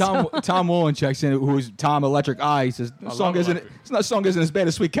not. Tom Woolen checks in, who's Tom Electric Eye. He says, "This song isn't as bad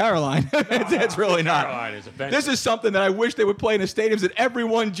as Sweet Caroline." it's really not. Caroline is This is something that I wish they would play in the stadiums that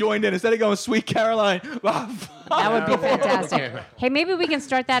everyone joined in instead of going Sweet Caroline. That would be fantastic. Hey, maybe we can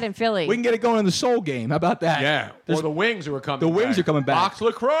start that in Philly. We can get it going in the Soul game. How about that? Yeah. Or the Wings who are coming The Wings are coming back. Box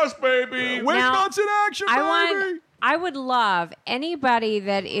lacrosse, baby. Wing Now, nuts in action, baby. I would love anybody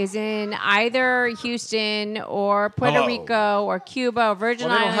that is in either Houston or Puerto Rico or Cuba or Virgin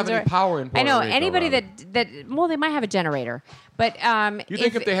Well, they Islands. don't have any or, power in I know Puerto Rico, anybody Robin. well, they might have a generator, but You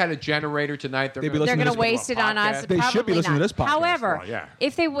think if they had a generator tonight, they're they're going to waste it on us? They should be Probably listening to not. this podcast. However, Well, yeah.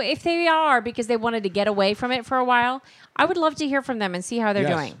 if they are because they wanted to get away from it for a while, I would love to hear from them and see how they're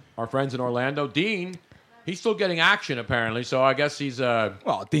doing. Our friends in Orlando, Dean, he's still getting action apparently. So I guess he's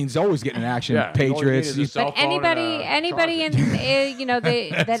well, Dean's always getting action. Yeah, Patriots. But anybody in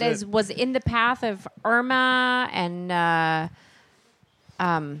that was in the path of Irma and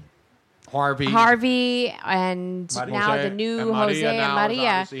Harvey and Maria now Jose, the new and Jose Maria and now is Maria.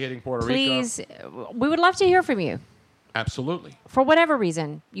 obviously hitting Puerto Rico. Please, we would love to hear from you Absolutely. for whatever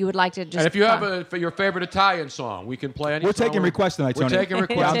reason you would like to just. And if you have for your favorite Italian song, we can play any We're song. taking requests tonight, We're Tony. taking Yeah,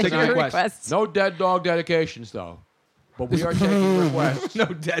 requests. I'm taking requests. No dead dog dedications, though. But we are taking requests. No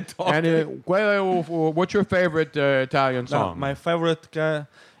dead dog. And what's your favorite Italian song? My favorite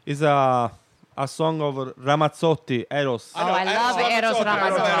is a song of Ramazzotti, Eros. I love Eros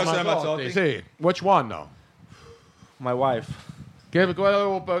Ramazzotti. See, which one though? My wife.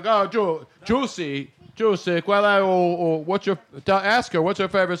 Juicy. What's your? Ask her. What's her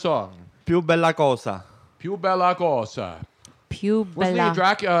favorite song? Più bella cosa. Più bella cosa. Più Wasn't he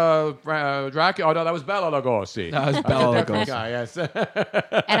Dracula? Oh no, that was Bela Lugosi. That was Bela Lugosi. Guy, yes.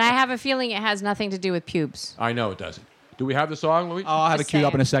 And I have a feeling it has nothing to do with pubes. I know it doesn't. Do we have the song, Louis? I'll have it queued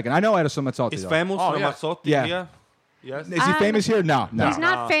up in a second. I know Eros Ramazzotti. Is though. famous Ramazzotti Yeah. here? Yes. Is he famous here? No. He's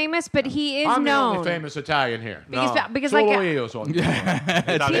not famous, but he is I'm the known. only famous Italian here. Because Solo like io sono. people-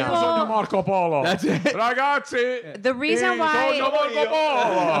 Sono Marco Polo. That's it. Ragazzi. the reason why Sono Marco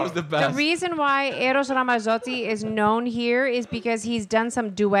Polo. That was the the best. reason why Eros Ramazzotti is known here is because he's done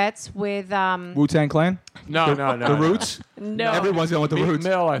some duets with Wu-Tang Clan? No. The Roots? No. Everyone's going with the Meek Roots.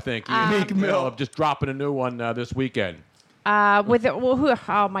 Mill, I think. Meek Mill. of just dropping a new one this weekend. with the, who,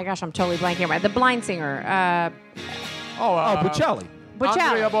 oh my gosh, I'm totally blanking right. The blind singer. Bocelli.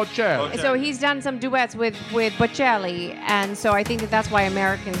 Andrea Bocelli. Bocelli. So he's done some duets with Bocelli, and so I think that's why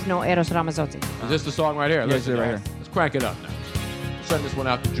Americans know Eros Ramazzotti. Is this the song right here? Yes, Listen, right guys. here. Let's crank it up now. Send this one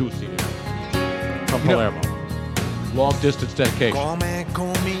out to Juicy from Palermo. Long distance dedication. Oh,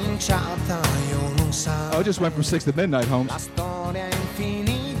 it just went from 6 to midnight, Holmes.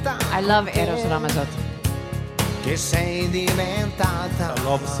 I love Eros Ramazzotti. A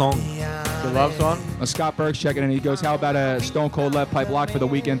love song. The love song? Scott Burke's checking in. He goes, how about a Stone Cold lead pipe lock for the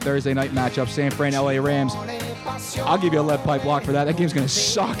weekend Thursday night matchup? San Fran, LA Rams. I'll give you a lead pipe lock for that. That game's going to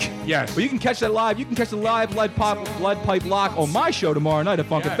suck. Yes. But you can catch that live. You can catch the live lead pipe lock on my show tomorrow night at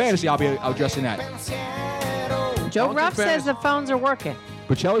Funk and Fantasy. I'll be addressing that. Joe Ruff says the phones are working.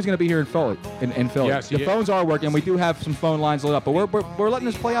 Bocelli's going to be here in Philly. In Philly. Yes, the he phones are working. We do have some phone lines lit up, but we're letting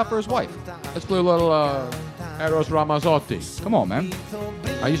this play out for his wife. Let's play a little Eros Ramazzotti. Come on, man.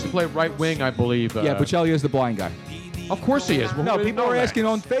 I used to play right wing, I believe. Yeah, Bocelli is the blind guy. Of course he is. Well, No, who didn't people know are that? asking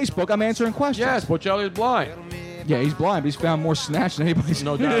on Facebook. I'm answering questions. Yes, Bocelli is blind. Yeah, he's blind, but he's found more snatch than anybody's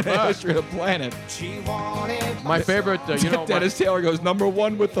No in doubt the about it. history of the planet. My favorite, Dennis Taylor goes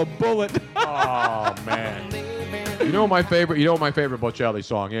 #1 with a bullet. Oh man. You know what my favorite Bocelli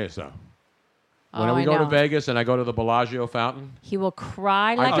song is though? When Oh, we I go to know. Vegas and I go to the Bellagio fountain, He will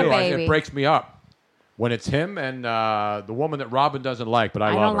cry like I a do. baby. It breaks me up when it's him and the woman that Robin doesn't like, but I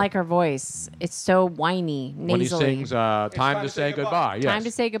I love don't her. like her voice. It's so whiny, nasally. When he sings "Time to Say Goodbye." Yes. Time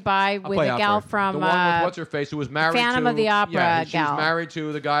to Say Goodbye with play a out gal for from the one with what's her face who was married Phantom to of the Opera Yeah, she gal. was married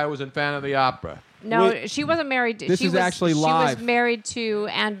to the guy who was in Phantom of the Opera. No, she wasn't married. This she is was, actually She live. was married to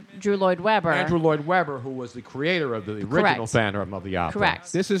Andrew Lloyd Webber. Andrew Lloyd Webber, who was the creator of the original Correct. Phantom of the Opera.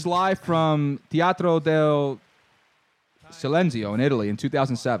 Correct. This is live from Teatro del Silenzio in Italy in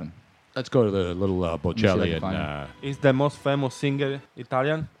 2007. Let's go to the little see if I Bocelli can find and Is the most famous singer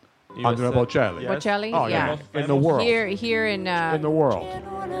Italian? Andrea USA. Bocelli. Yes. Bocelli? Oh Yeah. yeah, in the world. Here in In the world.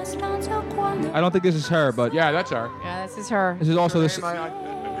 I don't think this is her, but Yeah, that's her. yeah, this is her. this is also this.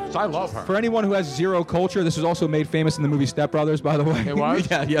 I love her. For anyone who has zero culture, this was also made famous in the movie Step Brothers, by the way. It was?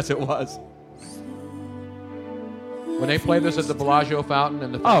 Yeah, yes, it was. When they play this at the Bellagio fountain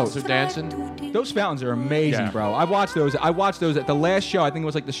and the fountains are dancing. Those fountains are amazing, Yeah. bro. I watched those at the last show. I think it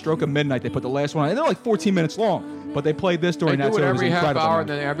was like the stroke of midnight. They put the last one on. And they're like 14 minutes long, but they played this They during that do it show. every was half incredible, hour man. and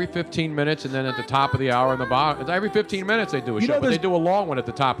then every 15 minutes and then at the top of the hour and the bottom. Every 15 minutes they do a You show, know, but they there's- do a long one at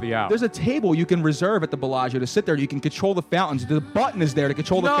the top of the hour. There's a table you can reserve at the Bellagio to sit there. You can control the fountains. The button is there to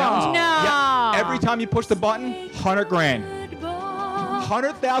control the No. fountains. No. Yeah. Every time you push the button, $100 grand.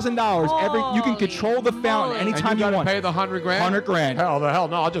 $100,000 every. You can control the fountain anytime you want. Pay the $100,000. $100,000. Hell, the hell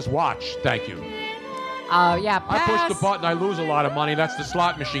no! I'll just watch. Thank you. Oh yeah. I push Pass. the button. I lose a lot of money. That's the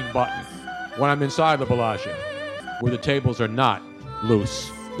slot machine button. When I'm inside the Bellagio, where the tables are not loose,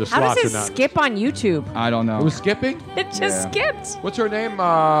 the How slots does are it not. skip on YouTube? I don't know. It was skipping. It just skipped. What's her name?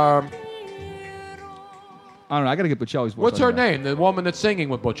 I don't know. I gotta get Bocelli's voice. What's on her here. name? The woman that's singing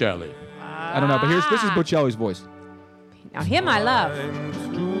with Bocelli. I don't know, but this is Bocelli's voice. Now him I love.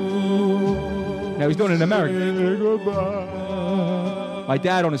 Now he's doing it in American. My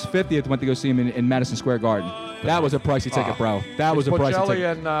dad on his 50th went to go see him in Madison Square Garden. That was a pricey ticket, bro. That was a pricey Bocelli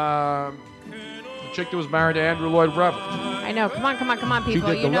ticket. and the chick that was married to Andrew Lloyd Webber. I know. Come on, She people.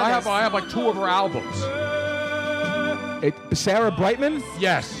 did You know I this. have like 2 of her albums. Sarah Brightman?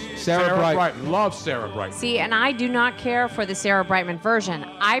 Yes. Sarah Brightman. Love Sarah Brightman. See, and I do not care for the Sarah Brightman version.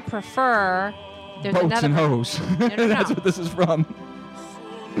 I prefer. There's Boats another and hoes. That's what this is from.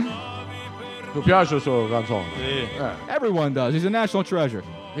 Mi piace il suo canzone. Everyone does. He's a national treasure.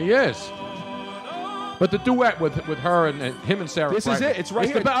 He is. But the duet with her and him and Sarah. This is Brightman, it. It's right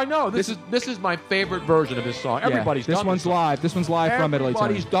here. I know. This is my favorite version of this song. Yeah, Everybody's this done one's this song. live. This one's live from Italy.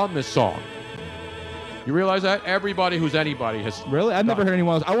 Everybody's done this song. You realize that? Everybody who's anybody has. Really? I've never heard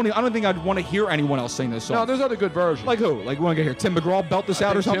anyone else. I don't think I'd want to hear anyone else sing this song. No, there's other good versions. Like who? Like, we want to get here Tim McGraw belt this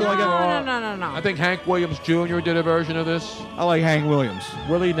out or something like that? No. I think Hank Williams Jr. did a version of this. I like Hank Williams.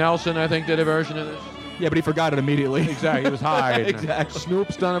 Willie Nelson, I think, did a version of this. Yeah, but he forgot it immediately. Exactly. He was high. Exactly.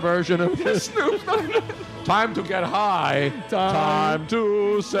 Snoop's done a version of this. Snoop's done it. Time to get high. Time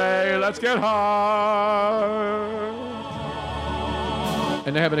to say, let's get high.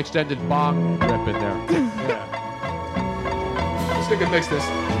 And they have an extended bong rip in there. Yeah. Let's take a mix this.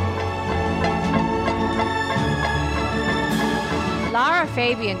 Lara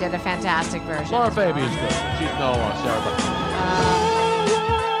Fabian did a fantastic version. Laura Fabian's good. She's no Sarah Brightman.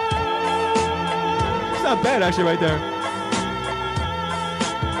 It's not bad, actually, right there.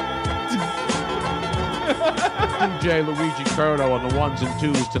 DJ Luigi Curto on the 1s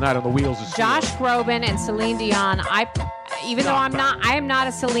and 2s tonight on the Wheels of Steel. Josh Groban and Celine Dion. I am not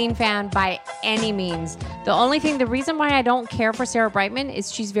a Celine fan by any means. The reason why I don't care for Sarah Brightman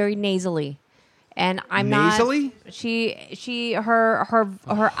is she's very nasally. And I'm Nasally? not.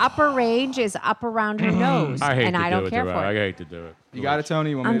 Her upper range is up around her nose. I hate and to I do don't it care to her. for I it. hate to do it. You got it, Tony?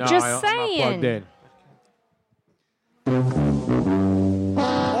 You want me I'm to- just I'm not saying. plugged in.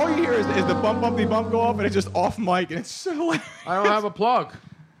 All you hear is the bumpy bump go off, and it's just off mic, and it's so loud. I don't have a plug.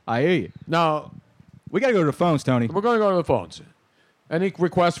 I hear you. Now, we got to go to the phones, Tony. We're going to go to the phones. Any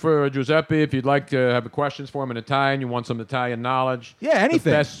requests for Giuseppe? If you'd like to have questions for him in Italian, you want some Italian knowledge. Yeah,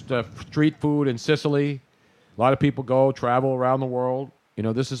 anything. The best street food in Sicily. A lot of people travel around the world. You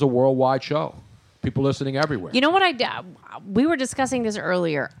know, this is a worldwide show. People listening everywhere. You know what we were discussing this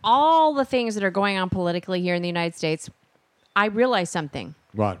earlier. All the things that are going on politically here in the United States, I realized something.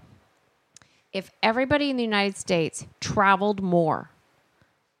 What? If everybody in the United States traveled more,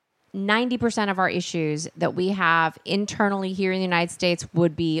 90% of our issues that we have internally here in the United States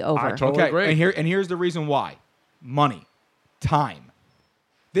would be over. I totally agree. And here's the reason why. Money. Time.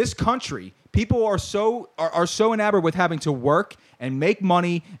 This country, people are so enamored with having to work and make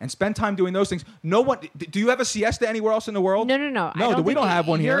money and spend time doing those things. No one. Do you have a siesta anywhere else in the world? No. No, we don't have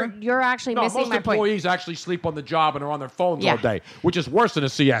one here. You're actually No, missing most my point. employees actually sleep on the job and are on their phones Yeah. all day, which is worse than a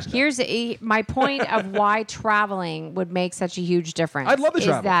siesta. Here's my point of why traveling would make such a huge difference. I'd love to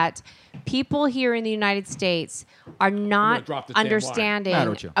travel. Is that people here in the United States are not drop this damn understanding wine. Matter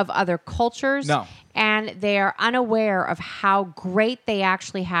with you. of other cultures. No. And they are unaware of how great they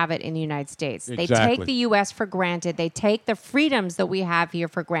actually have it in the United States. They Exactly. take the U.S. for granted. They take the freedoms that we have here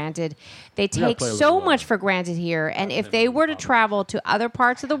for granted. They gotta take play a so little much for granted here. And if they were to travel to other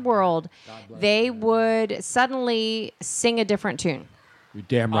parts of the world, they would suddenly sing a different tune. You're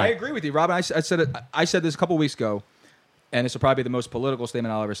damn I right. agree with you, Robin. I said this a couple weeks ago, and this will probably be the most political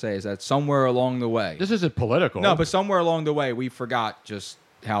statement I'll ever say, is that somewhere along the way. This isn't political. No, but somewhere along the way, we forgot just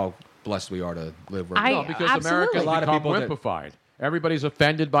how blessed we are to live where we I- are. No, because absolutely. America's A lot of become people that- wimpified. Everybody's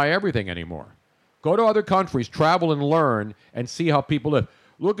offended by everything anymore. Go to other countries, travel and learn, and see how people live.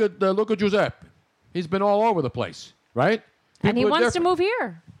 Look at Giuseppe. He's been all over the place, right? And he People are wants to different. move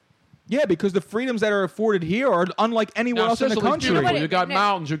here. Yeah, because the freedoms that are afforded here are unlike anywhere Now, else in the Sicily's country. beautiful. but You got no.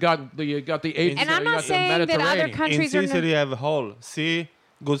 mountains. You got the Adriatic. And I'm you not got the saying that other Mediterranean. countries In are Sicily, you have whole sea,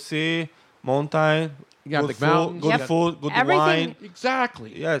 good sea, mountain, You got good the mountains. food, good Yep. food, good Everything- wine.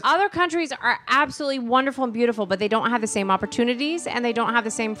 Exactly. Yes. Other countries are absolutely wonderful and beautiful, but they don't have the same opportunities and they don't have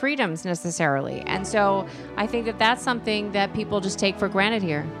the same freedoms necessarily. And so I think that that's something that people just take for granted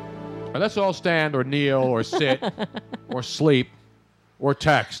here. Let's all stand or kneel or sit or sleep or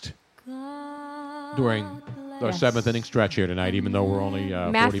text during the seventh inning stretch here tonight, even though we're only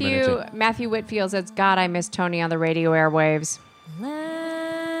 40 minutes in. Matthew Whitfield says, God, I miss Tony on the radio airwaves.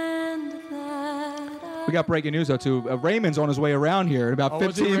 We got breaking news, though, too. Raymond's on his way around here in about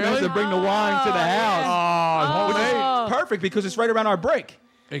 15 minutes to bring the wine to the house. Which is perfect because it's right around our break.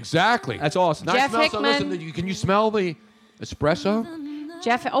 Exactly. That's awesome. Jeff Hickman. Listen, can you smell the espresso?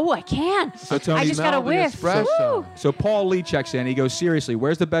 Jeff, I can. So Tony, I just got a whiff. So Paul Lee checks in. He goes, seriously,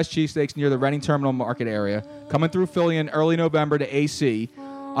 where's the best cheesesteaks near the Reading Terminal Market area? Coming through Philly in early November to AC.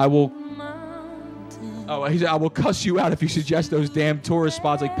 I will cuss you out if you suggest those damn tourist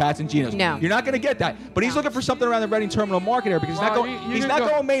spots like Pat's and Gino's. No. You're not going to get that. But he's looking for something around the Reading Terminal Market area because he's not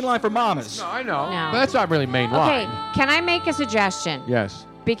going mainline for Mamas. No, I know. No. But that's not really mainline. Okay, can I make a suggestion? Yes.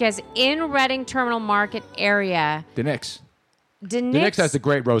 Because in Reading Terminal Market area, The Knicks. Denix has the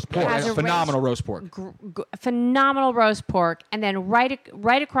great roast pork. has a Phenomenal roast pork. phenomenal roast pork, and then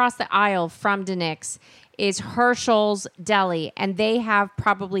right across the aisle from Denix is Herschel's Deli, and they have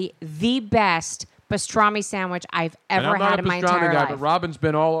probably the best pastrami sandwich I've ever had in my entire life. But Robin's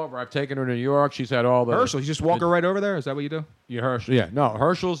been all over. I've taken her to New York. She's had all the Herschel, you just walk her right over there? Is that what you do? Herschel. Yeah, no,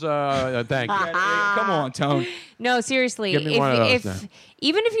 Herschel's. Thank you. Come on, Tone. No, seriously. Give me one of those now.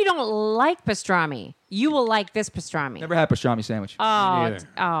 Even if you don't like pastrami, you will like this pastrami. Never had pastrami sandwich.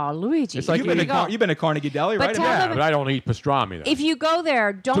 Luigi. It's like you've been to Carnegie Deli, But right? tell them- but I don't eat pastrami. Though. If you go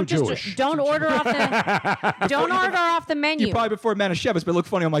there, don't order off the menu. You probably before Manischewitz, but look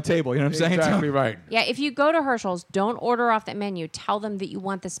funny on my table. You know what I'm saying? Exactly right. Yeah, if you go to Herschel's, don't order off that menu. Tell them that you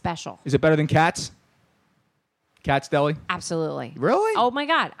want the special. Is it better than Katz? Katz Deli? Absolutely. Really? Oh my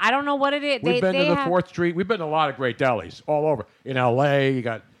God! I don't know what it is. We've been to the 4th Street. We've been to a lot of great delis all over. In L.A., you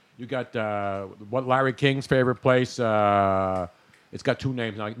got what Larry King's favorite place. It's got two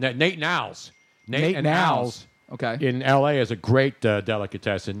names now. Nate Now's. Nate and Now's. Okay. In L.A. is a great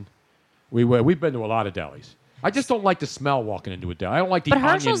delicatessen. We've been to a lot of delis. I just don't like the smell walking into a deli. I don't like the But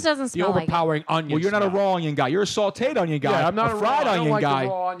onion, Herschel's doesn't smell the like it. overpowering onion. Well, you're not a smell. raw onion guy. You're a sautéed onion guy. Yeah, I'm not a fried I onion don't like guy. the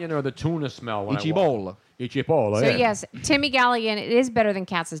raw onion or the tuna smell. When Ichibola. Ichibola. So yeah. yes, Timmy Galligan, it is better than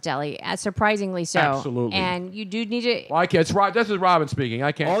Katz's Deli, surprisingly so. Absolutely. And you do need to. Well, I can't. This is Robin speaking.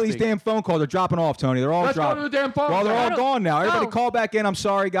 I can't. All these speak. damn phone calls are dropping off, Tony. They're all Let's go dropping. to the damn phone. Well, they're all No. gone now. Everybody No. call back in. I'm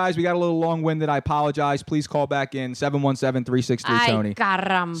sorry, guys. We got a little long-winded. I apologize. Please call back in. 717-363-TONY.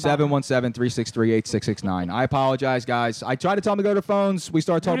 Caramba. 717-363-8669. I apologize, guys. I tried to tell them to go to phones. We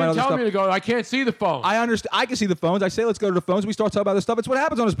started You talking about didn't other tell stuff. me to go. I can't see the phone. I understand. I can see the phones. I say let's go to the phones. We start talking about this stuff. It's what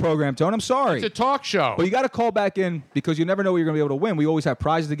happens on this program, Tony. I'm sorry. It's a talk show. But you got to call back in because you never know what you're going to be able to win. We always have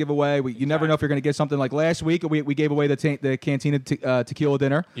prizes to give away. You never know if you're going to get something like last week. We gave away the Cantina tequila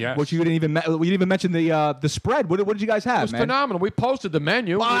dinner, Yes. which you didn't even we didn't even mention the spread. What did you guys have, It was man? phenomenal. We posted the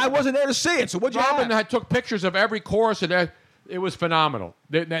menu. Well, I wasn't there to see it. So what'd you Robin have? took pictures of every course, and it was phenomenal.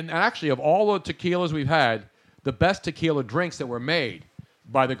 And actually, of all the tequilas we've had, the best tequila drinks that were made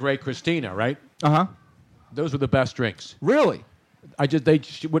by the great Christina, right? Those were the best drinks. Really?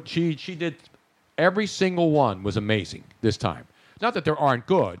 She did. Every single one was amazing this time. Not that there aren't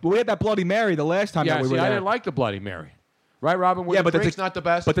good. Well, we had that Bloody Mary the last time Yeah, that we see, were I there. didn't like the Bloody Mary. Right, Robin? Were Yeah, the but the drinks not the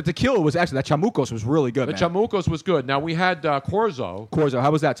best? But the tequila was actually that Chamucos was really good. The man. Chamucos was good. Now, we had Corzo. Corzo,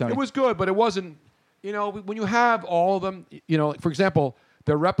 how was that, Tony? It was good, but it wasn't, when you have all of them, for example,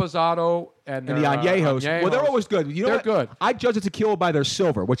 the Reposado and the Añejos. Well, they're always good. You know they're what? good. I judge a tequila by their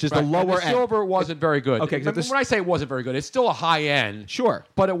silver, which is Right, the and lower the end. silver wasn't very good. Okay, When I say it wasn't very good, it's still a high end. Sure.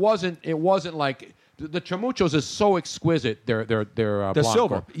 But it wasn't like the Chamuchos is so exquissit. They're The Blanco.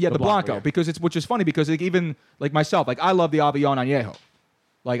 silver, the Blanco, yeah. because which is funny because even like myself, like I love the Avion Añejo.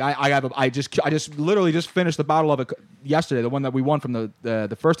 Like I just literally just finished the bottle of it yesterday, the one that we won from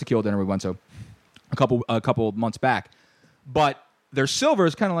the first tequila dinner we went to a couple months back. But their silver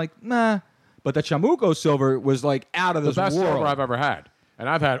is kind of like nah, but the Chamuco silver was like out of this The best world. silver I've ever had, and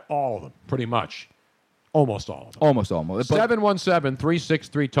I've had all of them pretty much, almost all of them. Almost. But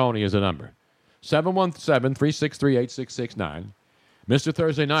 717-363-TONY is the number. 717-363-8669. Mr.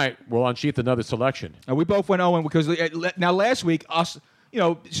 Thursday Night will unsheath another selection. And we both went 0 because now last week us,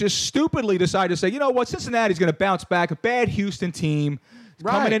 just stupidly decided to say, you know what, Cincinnati's going to bounce back. A bad Houston team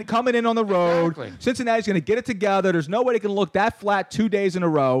coming in on the road. Exactly. Cincinnati's going to get it together. There's no way they can look that flat 2 days in a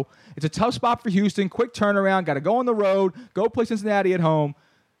row. It's a tough spot for Houston. Quick turnaround. Got to go on the road. Go play Cincinnati at home.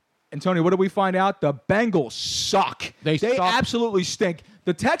 And Tony, what did we find out? The Bengals suck. They suck. absolutely stink.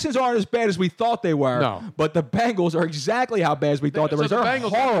 The Texans aren't as bad as we thought they were. No. But the Bengals are exactly how bad as we thought they were. So the They're Bengals,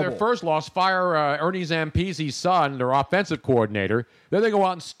 horrible. after their first loss, fire Ernie Zampese's son, their offensive coordinator. Then they go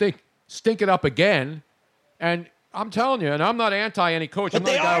out and stink it up again. And I'm telling you, and I'm not anti any coach. But I'm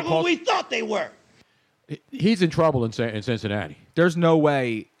not they a guy are who who calls- we thought they were. He's in trouble in Cincinnati. There's no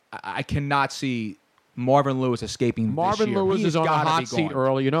way. I cannot see Marvin Lewis escaping Marvin this year. Lewis He's is on the gotta hot be seat gone.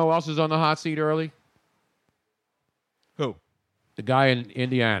 early. You know who else is on the hot seat early? Who? The guy in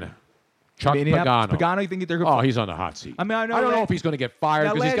Indiana. Chuck Indiana- Pagano. Pagano, you think they're good Oh, for- he's on the hot seat. I mean, I don't know that- if he's going to get fired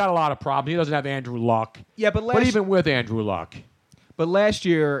Now, because he's last- got a lot of problems. He doesn't have Andrew Luck. Yeah, but even with Andrew Luck. But last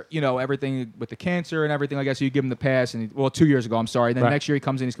year, everything with the cancer and everything, I guess you give him the pass. And 2 years ago, I'm sorry. Then Right. next year he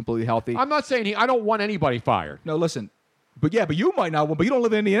comes in, he's completely healthy. I'm not saying I don't want anybody fired. No, listen. But you might not. But you don't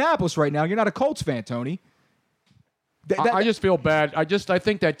live in Indianapolis right now. You're not a Colts fan, Tony. I just feel bad. I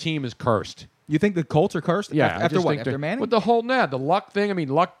think that team is cursed. You think the Colts are cursed? Yeah. After what? After Manning? With the Luck thing. I mean,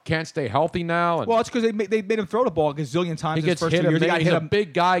 Luck can't stay healthy now. And Well, it's because they made him throw the ball a gazillion times. he his gets first hit. 2 years. He got He's hit a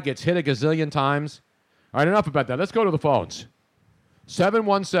big guy. Gets hit a gazillion times. All right, enough about that. Let's go to the phones.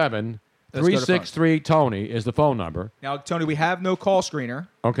 717-363-TONY is the phone number. Now, Tony, we have no call screener.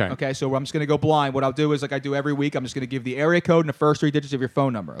 Okay. Okay, so I'm just going to go blind. What I'll do is, like I do every week, I'm just going to give the area code and the first 3 digits of your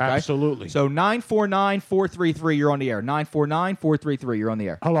phone number. Okay? Absolutely. So 949-433, you're on the air. 949-433, you're on the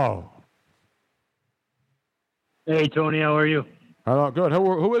air. Hello. Hey, Tony, how are you? Hello. Good.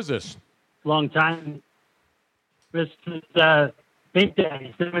 Who is this? Long time. This is Pink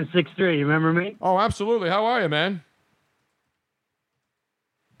Daddy, 763. You remember me? Oh, absolutely. How are you, man?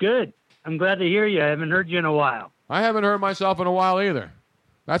 Good. I'm glad to hear you. I haven't heard you in a while. I haven't heard myself in a while either.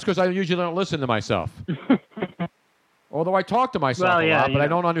 That's because I usually don't listen to myself. Although I talk to myself a lot, but I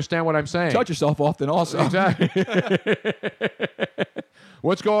don't understand what I'm saying. Touch yourself often also. Exactly.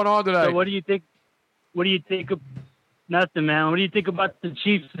 What's going on today? So what do you think? What do you think of nothing, man? What do you think about the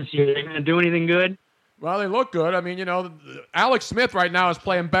Chiefs this year? They're going to do anything good? Well, they look good. I mean, Alex Smith right now is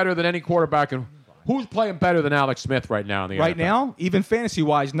playing better than any quarterback. And who's playing better than Alex Smith right now in the Right NFL? now, even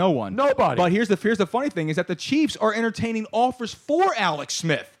fantasy-wise, no one. Nobody. But here's the funny thing is that the Chiefs are entertaining offers for Alex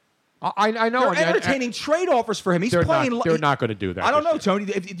Smith. I know. They're entertaining trade offers for him. He's They're playing. Not, they're not going to do that. I don't know, Tony.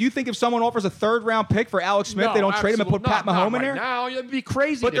 Do you think if someone offers a third-round pick for Alex Smith, No, they don't trade him and put Pat Mahomes in there? Now it'd be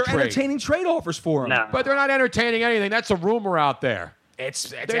crazy. But to they're trade. entertaining trade offers for him. But they're not entertaining anything. That's a rumor out there.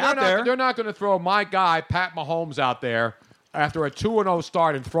 It's They're not going to throw my guy Pat Mahomes out there after a 2-0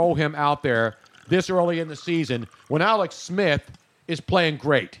 start and throw him out there this early in the season when Alex Smith is playing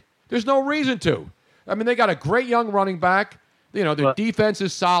great. There's no reason to. I mean, they got a great young running back. Their defense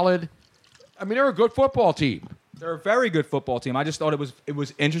is solid. I mean, they're a good football team. They're a very good football team. I just thought it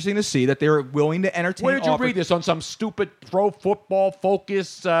was interesting to see that they were willing to entertain. Where did you read this? On some stupid pro football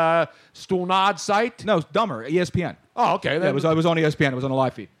focus Stunad site? No, dumber. ESPN. Oh, okay. Yeah, it was on ESPN. It was on a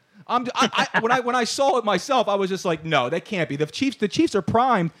live feed. When I saw it myself, I was just like, no, that can't be. The Chiefs are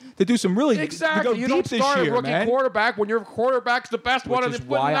primed to do some really Exactly. to go You deep don't this start year, a rookie man. quarterback when your quarterback's the best one in the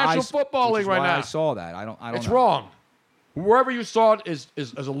National Football League right now. I saw that. I don't It's know. wrong. Wherever you saw it is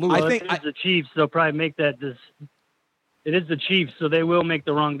a loser. I think it's the Chiefs. They'll probably make that. It is the Chiefs, so they will make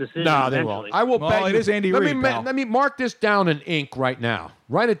the wrong decision. No, they eventually. won't. I will bet it you. is Andy let Reid, me pal. let me mark this down in ink right now.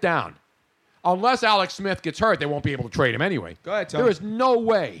 Write it down. Unless Alex Smith gets hurt, they won't be able to trade him anyway. Go ahead, Tony. There is no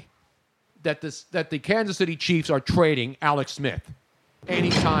way that the Kansas City Chiefs are trading Alex Smith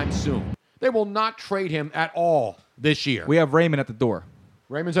anytime soon. They will not trade him at all this year. We have Raymond at the door.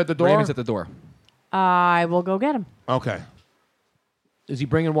 Raymond's at the door? Raymond's at the door. I will go get him. Okay. Is he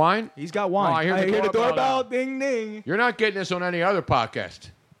bringing wine? He's got wine. Oh, I hear the doorbell. Ding, ding. You're not getting this on any other podcast.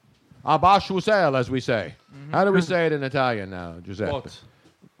 Abasciusel, as we say. How do we say it in Italian now, Giuseppe? What?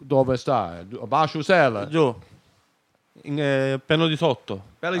 Dove sta? Abasciusel. Giù. Piano di sotto.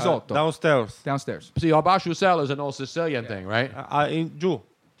 Belly sotto. Downstairs. Downstairs. See, Abasciusel is an old Sicilian thing, right? Giù.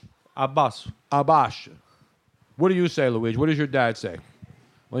 Abbasso. Abash. What do you say, Luigi? What does your dad say?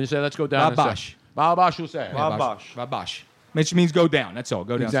 When you say, let's go down. Babash. Abasciusel. Babash. Babash. Which means go down. That's all.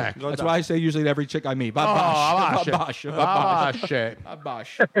 Go down. Exactly. That's what I say usually to every chick I meet. Oh, Babash. Babash. Babash.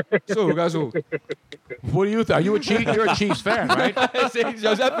 Babash. Su, gazu. What do you think? Are you a Chiefs? You're a Chiefs fan, right? See,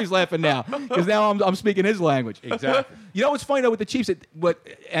 Giuseppe's laughing now because now I'm speaking his language. Exactly. You know what's funny though with the Chiefs?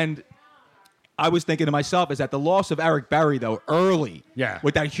 And I was thinking to myself is that the loss of Eric Berry though early,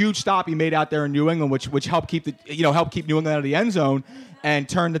 with that huge stop he made out there in New England, which helped keep helped keep New England out of the end zone and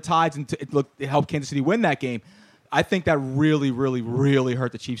turned the tides and it helped Kansas City win that game. I think that really, really, really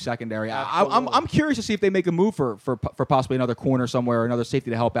hurt the Chiefs secondary. I'm curious to see if they make a move for possibly another corner somewhere, or another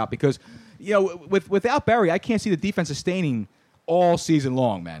safety to help out because, without Barry, I can't see the defense sustaining all season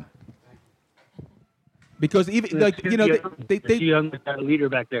long, man. Because even they young with that leader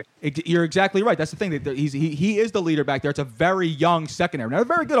back there. You're exactly right. That's the thing. He is the leader back there. It's a very young secondary. Now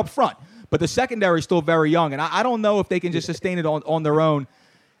they're very good up front, but the secondary is still very young, and I don't know if they can just sustain it on their own.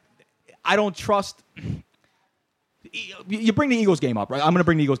 I don't trust. You bring the Eagles game up, right? I'm going to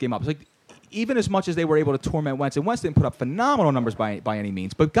bring the Eagles game up. It's like even as much as they were able to torment Wentz, and Wentz didn't put up phenomenal numbers by any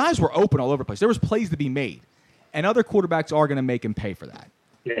means, but guys were open all over the place. There was plays to be made, and other quarterbacks are going to make him pay for that.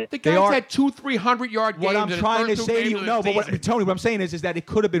 The guys had 300-yard games. What I'm trying to say to you, Tony, what I'm saying is that it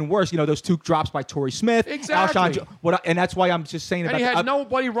could have been worse. Those 2 drops by Torrey Smith, Exactly. And that's why I'm just saying And about. he had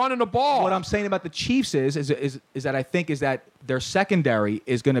nobody running the ball. What I'm saying about the Chiefs is that I think is that their secondary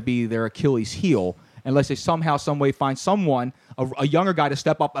is going to be their Achilles heel unless they somehow, some way find someone, a younger guy to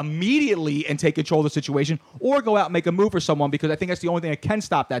step up immediately and take control of the situation, or go out and make a move for someone, because I think that's the only thing that can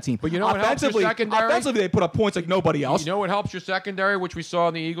stop that team. But you know what helps your secondary? Offensively, they put up points like nobody else. You know what helps your secondary, which we saw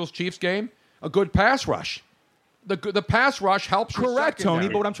in the Eagles-Chiefs game? A good pass rush. The pass rush helps your Correct, secondary.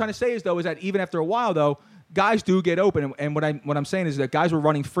 Tony. But what I'm trying to say is that even after a while, though, guys do get open. And what I'm saying is that guys were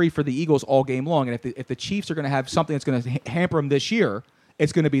running free for the Eagles all game long. And if the Chiefs are going to have something that's going to hamper them this year,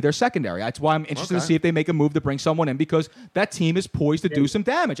 it's going to be their secondary. That's why I'm interested to see if they make a move to bring someone in, because that team is poised to do some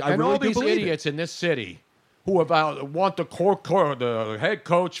damage. I and really all do these believe idiots in this city who want the head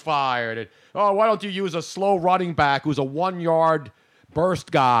coach fired. And, why don't you use a slow running back who's a 1-yard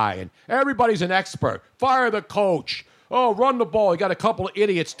burst guy? And everybody's an expert. Fire the coach. Run the ball. You got a couple of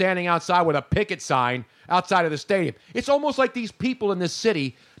idiots standing outside with a picket sign outside of the stadium. It's almost like these people in this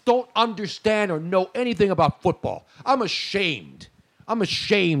city don't understand or know anything about football. I'm ashamed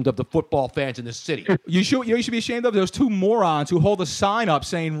of the football fans in this city. You should be ashamed of those 2 morons who hold a sign up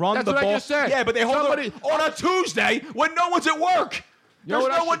saying "Run That's the what ball." I just said. Yeah, but they hold it on a Tuesday when no one's at work. There's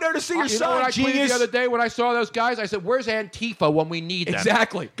no one there to see your You know what sign. I tweeted the other day when I saw those guys? I said, "Where's Antifa when we need them?"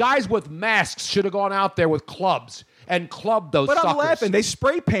 Exactly. Guys with masks should have gone out there with clubs and clubbed those But suckers. I'm laughing. They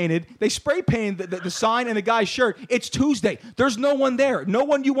spray painted the sign and the guy's shirt. It's Tuesday. There's no one there. No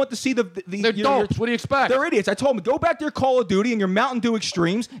one you want to see the They're dopes. What do you expect? They're idiots. I told them, go back to your Call of Duty and your Mountain Dew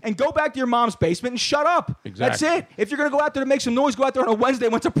Extremes and go back to your mom's basement and shut up. Exactly. That's it. If you're going to go out there to make some noise, go out there on a Wednesday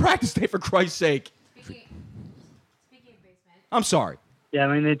when it's a practice day, for Christ's sake. Speaking of basement. I'm sorry. Yeah,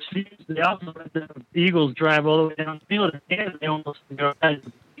 I mean, they also let the Eagles drive all the way down the field, and they almost got out of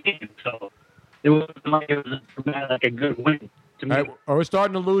the game. So it wasn't like it was like a good win to me. All right, we're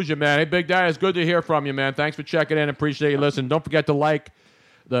starting to lose you, man. Hey, Big Daddy, it's good to hear from you, man. Thanks for checking in. Appreciate you listening. Don't forget to like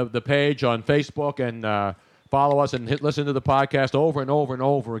the page on Facebook and follow us and listen to the podcast over and over and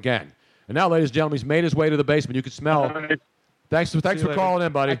over again. And now, ladies and gentlemen, he's made his way to the basement. You can smell. Thanks for calling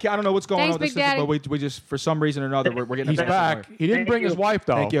in, buddy. I don't know what's going Thanks, on with Big this, Daddy. but we just, for some reason or another, we're getting. He's back. He didn't bring his wife,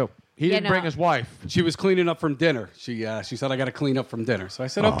 though. Thank you. He didn't bring his wife. She was cleaning up from dinner. She said, I got to clean up from dinner. So I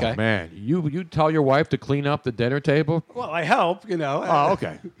said, okay. Oh, man. You tell your wife to clean up the dinner table? Well, I help, Oh,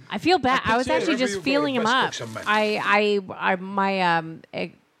 okay. I feel bad. I was actually just feeling him up. My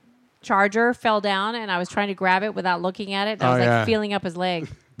charger fell down, and I was trying to grab it without looking at it. And I was feeling up his leg.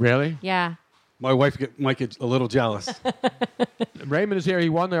 Really? Yeah. My wife might get a little jealous. Raymond is here. He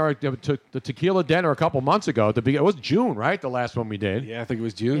won the tequila dinner a couple months ago. It was June, right? The last one we did. Yeah, I think it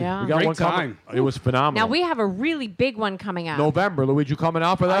was June. Yeah. We got Great one time. It was phenomenal. Now we have a really big one coming up. November. Luigi, you coming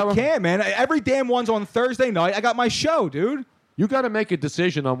out for that one? I can't, man. Every damn one's on Thursday night. I got my show, dude. You got to make a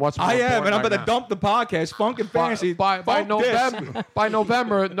decision on what's more I am, important and I'm right going to dump the podcast, Funk and Fantasy. By November, by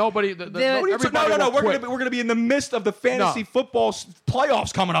November, nobody. No, Everybody we're gonna be in the midst of the fantasy football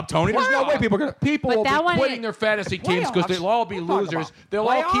playoffs coming up, Tony. There's no way people are gonna. People will be quitting their fantasy teams because they'll all be losers. They'll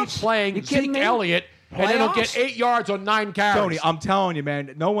all keep playing Zeke Elliott, and then he'll get 8 yards on 9 carries. Tony, I'm telling you,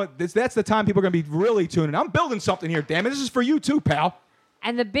 man. No one. That's the time people are gonna be really tuning. I'm building something here. Damn it, this is for you too, pal.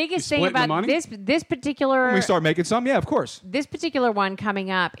 And the biggest thing about this particular... When we start making some, yeah, of course. This particular one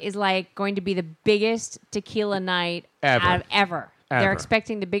coming up is like going to be the biggest tequila night ever. They're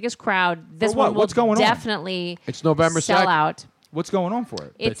expecting the biggest crowd. This one will What's going on? definitely It's November sell 2nd. out. What's going on for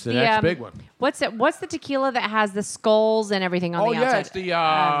it? It's the next big one. What's the tequila that has the skulls and everything on the outside? It's the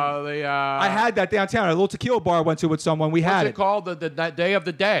I had that downtown at a little tequila bar I went to with someone. We had What's it called? The Day of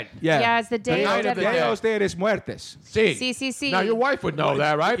the Dead. Yeah, it's the Day of the Dead. Dios de los Muertes. CCC. Now your wife would know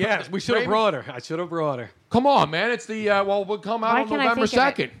that, right? Yeah, we should have brought her. I should have brought her. Come on, man. It's the we'll come out Why on can't I November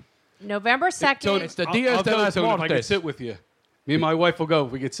think of it? 2nd. November 2nd. It's the Diaz de los Tony, if I can Muertes. sit with you. Me and my wife will go.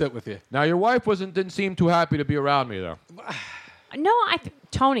 We could sit with you. Now your wife didn't seem too happy to be around me though. No,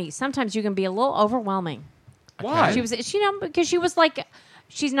 Tony, sometimes you can be a little overwhelming. Why? Because she was like,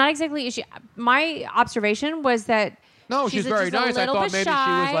 she's not exactly. My observation was that she's very just a nice. I little thought bit maybe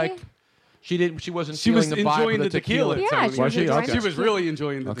shy. she was like, She didn't. She wasn't. She was feeling the vibe enjoying of the tequila. Yeah, Tony. she was enjoying Okay. She was really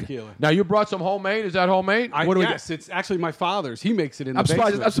enjoying the tequila. Now you brought some homemade. Is that homemade? Yes, it's actually my father's. He makes it in the I'm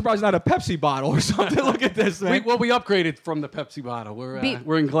surprised. basement. I'm surprised it's not a Pepsi bottle or something. Look at this, man. We upgraded from the Pepsi bottle.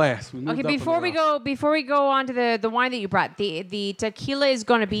 We're in glass. We moved Okay, up before we go on to the wine that you brought, the tequila is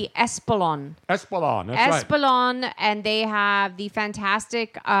going to be Espolon. Espolon. That's right. Espolon, and they have the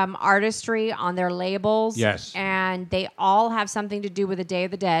fantastic artistry on their labels. Yes. And they all have something to do with the Day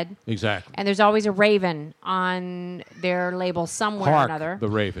of the Dead. Exactly. And there's always a raven on their label somewhere or Hark, another. the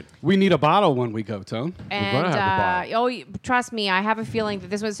Raven. We need a bottle when we go, Tone. And trust me, I have a feeling that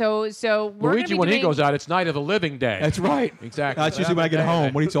this was so. We're Luigi, gonna be when he doing- goes out, it's Night of the Living Day. That's right. Exactly. That's usually when I get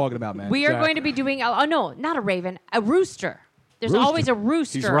home. What are you talking about, man? We are going to be doing. Oh no, not a raven, a rooster. There's Rooster. always a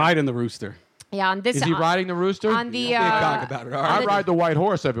rooster. He's riding the rooster. Yeah, on this. Is he riding the rooster? On the. I ride the white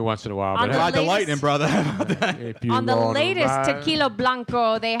horse every once in a while. On But the Ride the latest- lightning, brother. if you On the wanna latest ride- Tequila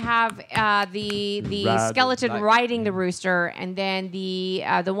Blanco, they have the Ride the skeleton light. riding the rooster, and then the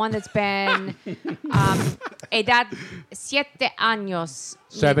one that's been edad 7 años.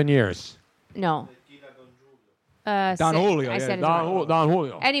 7 years. No. Don said- Julio, I yeah. said it Don, right. Don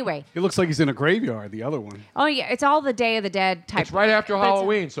Julio. Anyway. It looks like he's in a graveyard. The other one. Oh yeah, it's all the Day of the Dead type. It's right after but it's a-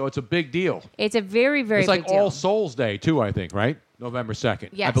 Halloween, so it's a big deal. It's a very, very It's like big deal. All Souls Day too, I think, right? November 2nd.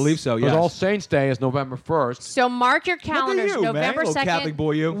 Yes. I believe so, Because yes. All Saints Day is November 1st. So mark your calendars. you, man. November Little 2nd. Catholic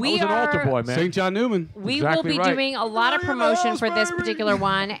boy, you. We I was an are, altar boy, man. St. John Newman. We Exactly will be right. doing a lot of promotion for this particular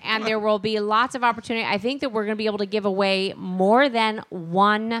one, and there will be lots of opportunity. I think that we're going to be able to give away more than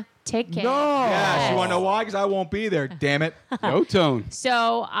one ticket. Yes, you want to know why? Because I won't be there. Damn it. Go, Tone.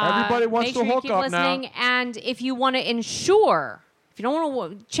 So Everybody wants make to sure you hook keep up now. listening, and if you want to ensure, if you don't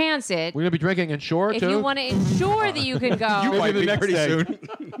want to chance it, We're gonna be drinking Ensure if too. you want to ensure that you can go, You might the be next pretty day. soon.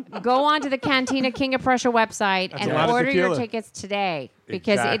 go on to the Cantina King of Prussia website That's and a lot of order your tequila. tickets today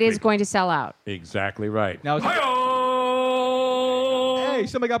because it Exactly. is going to sell out. Exactly right. Now, hey,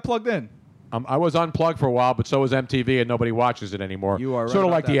 somebody got plugged in. I was unplugged for a while, but so was MTV, and nobody watches it anymore. You are right sort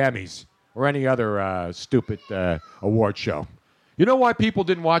of about like the that. Emmys or any other stupid award show. You know why people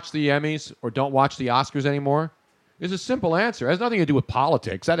didn't watch the Emmys or don't watch the Oscars anymore? There's a simple answer. It has nothing to do with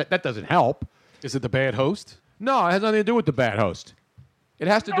politics. That doesn't help. Is it the bad host? No, it has nothing to do with the bad host. It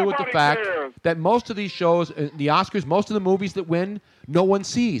has to do with the fact that most of these shows, the Oscars, most of the movies that win, no one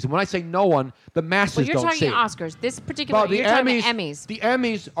sees. And when I say no one, the masses Well, you're don't see. talking Oscars. This particular, Well, the you're talking Emmys, about Emmys. the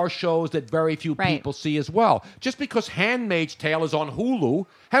Emmys are shows that very few Right. people see as well. Just because Handmaid's Tale is on Hulu,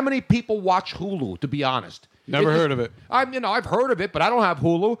 how many people watch Hulu? To be honest, Never heard of it. I've heard of it, but I don't have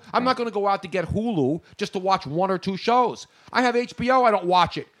Hulu. I'm not going to go out to get Hulu just to watch one or two shows. I have HBO. I don't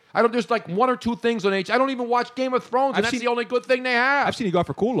watch it. I don't. There's like one or two things on HBO. I don't even watch Game of Thrones, and I've that's seen- the only good thing they have. I've seen you go out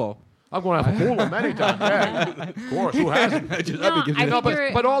for Kulo. I'm going to have Hulu many times. Yeah, of course. Who hasn't? No, I think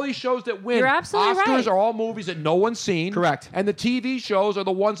you're- but all these shows that win, You're absolutely Oscars right. are all movies that no one's seen. Correct. And the TV shows are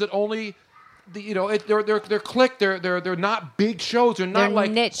the ones that only, they're click. They're not big shows. They're not They're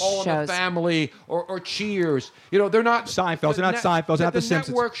like niche All in shows. the Family or Cheers. They're not Seinfeld. They're not Seinfeld. They're not The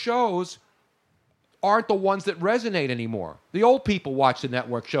Simpsons. network shows aren't the ones that resonate anymore. The old people watch the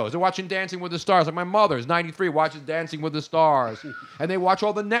network shows. They're watching Dancing with the Stars. Like my mother's 93, watches Dancing with the Stars. And they watch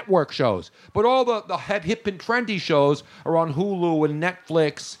all the network shows. But all the hip and trendy shows are on Hulu and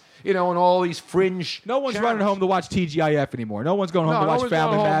Netflix, and all these fringe. No one's channels. running home to watch TGIF anymore. No one's going home to No watch one's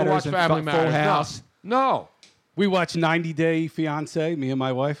Family going home to Matters watch and Family Full Matters. House. No. We watch 90 Day Fiance, me and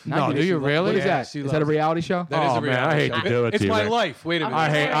my wife. No, do you really? What is Yeah, that? she Is loves that a it. reality show? That is Oh, a man, I reality hate show. to do it It's to you, my man. life. Wait a minute.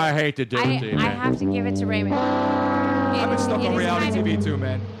 I hate to do it to you, I man. have to give it to Raymond. I've been stuck on reality TV too,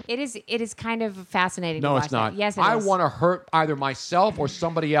 man. It is kind of fascinating. No, to watch it's not. That. Yes, it I is. want to hurt either myself or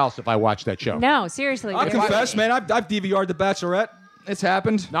somebody else if I watch that show. No, seriously. I Raymond. confess, man. I've DVR'd The Bachelorette. It's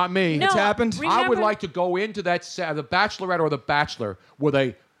happened. Not me. No, It's happened. I would remember- like to go into that the Bachelorette or the Bachelor with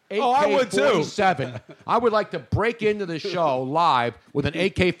a Oh, I would too. AK-47. I would like to break into the show live with an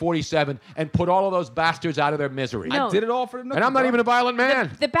AK-47 and put all of those bastards out of their misery. No. I did it all for the And I'm not even a violent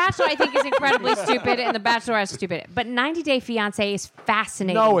man. The Bachelor, I think, is incredibly stupid, and The Bachelorette is stupid. But 90 Day Fiance is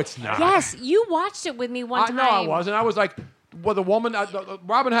fascinating. No, it's not. Yes, you watched it with me one time. No, I wasn't. I was like, well, the woman.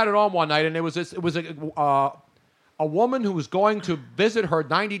 Robin had it on one night, and it was a woman who was going to visit her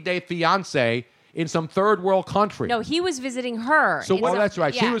 90-day fiance in some third world country. No, he was visiting her. So in what? some- That's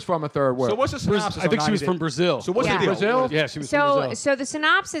right. She yeah. was from a third world. So what's the synopsis? I think on she was 90 from Brazil. So what's Yeah. the deal? Brazil? Yeah, she was from Brazil. So the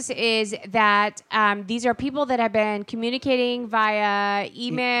synopsis is that these are people that have been communicating via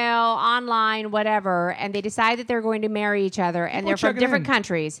email, online, whatever, and they decide that they're going to marry each other, and People they're from checking different in.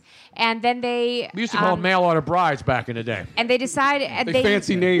 countries. And then they We used to call them mail order brides back in the day. and they decide and Big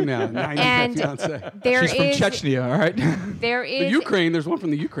fancy name now. 90 and fiance. there She's from is Chechnya, all right? there The is Ukraine. There's one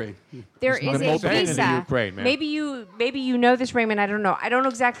from the Ukraine. there There's is no a ban in the visa. Ukraine, man. Maybe you know this, Raymond. I don't know. I don't know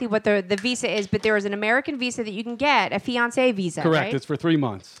exactly what the visa is, but there is an American visa that you can get, a fiancé visa. Correct. Right? It's for 3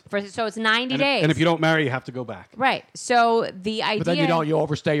 months. So it's 90 And, days. and if you don't marry, you have to go back. right. So the idea. But then you don't. You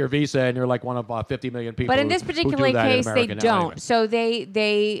overstay your visa, and you're like one of 50 million people. But in who- this who do particular that in case, they America now don't. anyway. So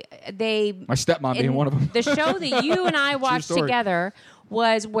they. My stepmom being in one of them. The show that you and I watched story. together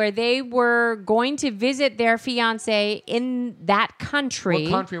was where they were going to visit their fiance in that country.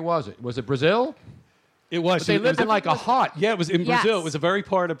 What country was it? Was it Brazil? It was. But they lived in like a hut. Yeah, it was in Yes. Brazil. It was a very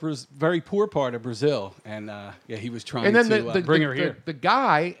poor part of Brazil, and yeah, he was trying And then to bring her the, here. the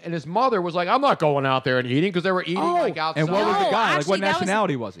guy and his mother was like, I'm not going out there and eating because they were eating like outside. And what was the No, guy? Like, actually, what that was-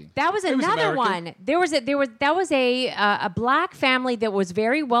 nationality was he? That was was another American. one. That was a black family that was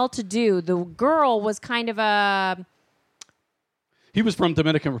very well to do. The girl was kind of a. He was from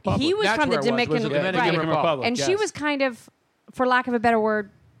Dominican Republic. He was That's from the where it was. Dominican, Was the Dominican right. Republic, and she yes. was kind of, for lack of a better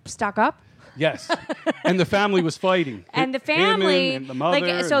word, stuck up. Yes, and the family was fighting. And the Him family, and the mother,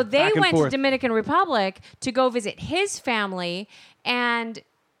 like, so and they back and went to forth. Dominican Republic to go visit his family, and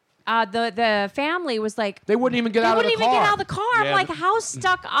the family was like, They wouldn't even get they out of wouldn't the even car. get out of the car. I'm Yeah, like, but- how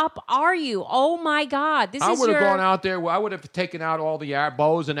stuck up are you? Oh my God, this I is would have your. gone out there. I would have taken out all the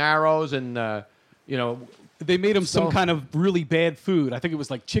bows and arrows and, They made him some So- kind of really bad food. I think it was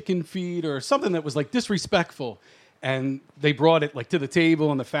like chicken feed or something that was like disrespectful. And they brought it like to the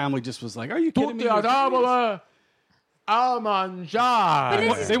table, and the family just was like, "Are you kidding me?" Tutti ad avola al mangiare. But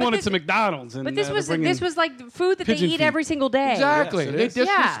this is- They but wanted this- some McDonald's, and But this they're was bringing like food that they pigeon eat feed. every single day. Exactly. Yes, it They is.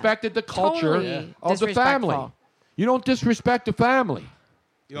 disrespected the culture Totally of the family. disrespectful. You don't disrespect the family.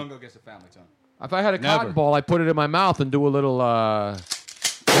 You don't go against the family, Tom. If I had a Never. cotton ball, I'd put it in my mouth and do a little.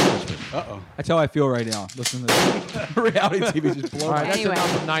 That's how I feel right now. Listen to this. Reality TV just blows All right, my that's Anyway,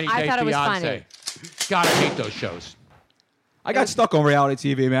 enough of 90 I Day thought it was Fiance. God, I hate those shows. I got stuck on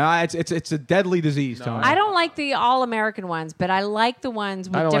reality TV, man. It's a deadly disease, Tony. I don't like the all American ones, but I like the ones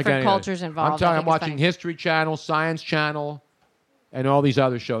with I don't like different any of it. cultures involved. I'm telling I you, I'm think it's watching funny. History Channel, Science Channel, and all these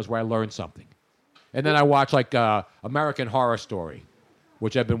other shows where I learn something. And then I watch like American Horror Story,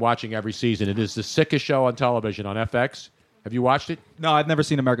 which I've been watching every season. It is the sickest show on television on FX. Have you watched it? No, I've never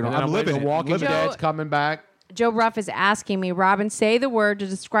seen American And Horror. then I'm living it. Walking I'm living Dead's it. coming back. Joe Ruff is asking me, Robin, say the word to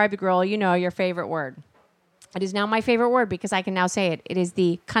describe the girl you know, your favorite word. It is now my favorite word because I can now say it. It is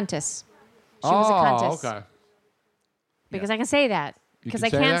the cuntess. She was a cuntess. Okay. Because I can say that. You Because can I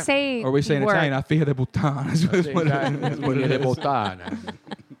say can't that? say Or are we saying the word. Italian? I feel the button. That's what it is.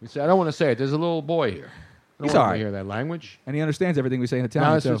 We say, I don't want to say it. There's a little boy here. I He's don't all want right. to hear that language. And he understands everything we say in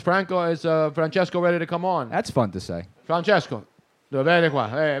Now, Italian, is Francesco ready to come on? That's fun to say. Francesco. Bene qua.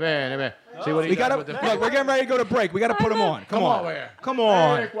 Bene, bene. See what he We does gotta with the look. We're getting ready to go to break. We got to put him on. Come on. here. Come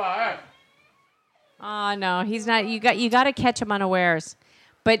on. Bene qua, Oh, no, he's not. You got to catch him unawares.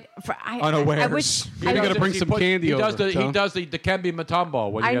 But I Unawares. wish. You're gonna bring some candy he over. does the Tom. Dikembe Mutombo.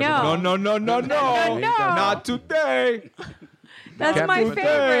 when he I has a- know. No. No. Not today. That's Can't my do favorite.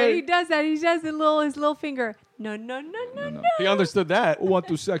 that. He does that. He does his little finger. No. He understood that. Who want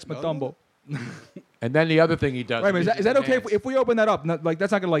to sex Matumbo? And then the other thing he does. Wait a minute. Is that okay if we open that up? Like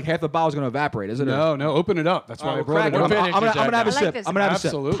that's not gonna like half the bottle's gonna evaporate, is it? No, open it up. That's why I We're brought it cracking. up. We're I'm finished, gonna have a I like sip. this. I'm gonna have a sip.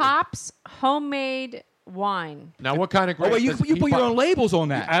 Absolutely. Pops homemade wine. Now, what kind of Oh grapes? wait, you does put he your own labels on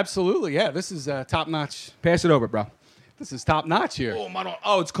that. Absolutely, yeah. This is top notch. Pass it over, bro. This is top notch here.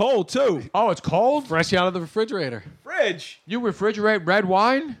 Oh, it's cold too. Oh, it's cold? Fresh out of the refrigerator. Fridge. You refrigerate red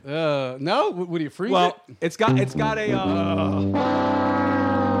wine? No. What do you freeze Well, it? it's got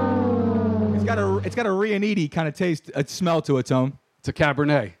a Rianiti kind of taste, smell to it, Tom. It's a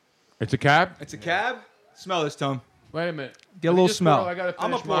Cabernet. It's a cab? It's a cab. Smell this, Tom. Wait a minute. Get a little Just smell. I got to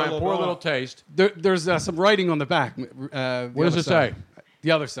I'ma finish pour a mine. little Pour a bit little on. taste. There's some writing on the back. What does it say? The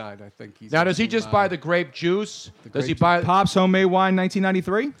other side, I think. Now, does he just buy the grape juice? Does he grape buy? Pop's homemade wine,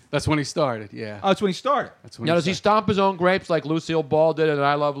 1993. That's when he started. Yeah. Oh, that's when he started. That's when Now, he does he started. stomp his own grapes like Lucille Ball did in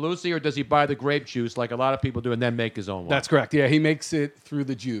I Love Lucy, or does he buy the grape juice like a lot of people do and then make his own wine? That's correct. Yeah, he makes it through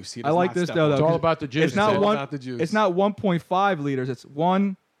the juice. He I does like not this step though. on it. It's all about the juice. It's not all one. about the juice. It's not 1.5 liters. It's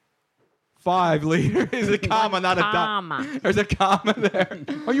 1.5 liters. There's a comma, not a dot. Comma. There's a comma there.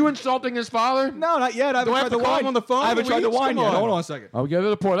 Are you insulting his father? No, not yet. I haven't I have tried to the call wine him on the phone, I haven't tried the Luis? wine Come yet. on. Hold on a second. I'll give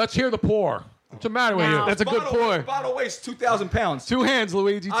it a pour. Let's hear the pour. What's the matter with you? That's a good point. Bottle weighs 2,000 pounds. 2 hands,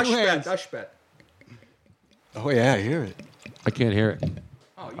 Luigi. 2 hands. Ashbet. Oh yeah, I hear it. I can't hear it.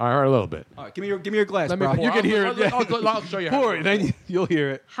 I heard a little bit. All right, give me your glass, Let me bro. pour. You can hear it. Yeah. I'll show you how Pour to it, then you'll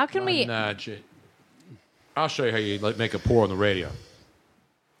hear it. How can we? I'll show you how you make a pour on the radio.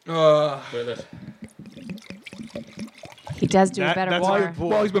 Uh, Look at this. He does do a better pour.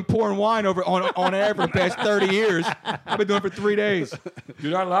 Well, he's been pouring wine on air for the past 30 years. I've been doing it for 3 days.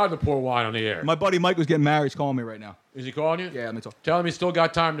 You're not allowed to pour wine on the air. My buddy Mike was getting married. He's calling me right now. Is he calling you? Yeah, let me talk. Tell him he's still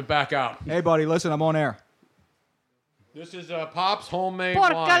got time to back out. Hey, buddy, listen, I'm on air. This is Pop's homemade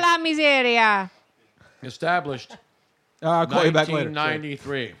Porca wine. la miseria. Established. I'll call you back later.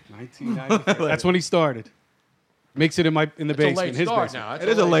 1993. 1993. That's when he started. Makes it in the It's a basement. late His start basement. now. It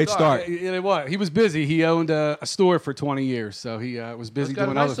is a late start. It was. He was busy. He owned a store for 20 years, so he was busy It's got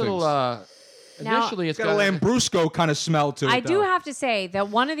doing a nice other little, things. Now- initially, It's got a Lambrusco kind of smell to it. I do though. have to say that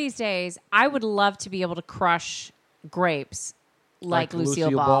one of these days, I would love to be able to crush grapes like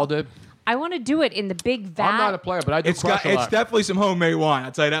Lucille Ball. did. I want to do it in the big vat. I'm not a player, but I do crush a It's lot. definitely some homemade wine.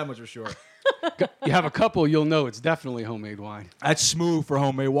 I'll tell you that much for sure. You have a couple, you'll know it's definitely homemade wine. That's smooth for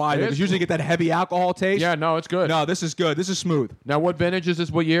homemade wine. It Because is usually you get that heavy alcohol taste. Yeah, no, it's good. No, this is good. This is smooth. Now, what vintage is this?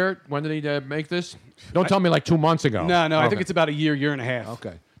 What year? When did he make this? Don't tell me like 2 months ago. No, I think Okay. it's about a year and a half.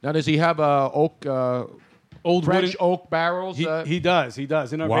 Okay. Now, does he have oak, Old French wooden- oak barrels? He does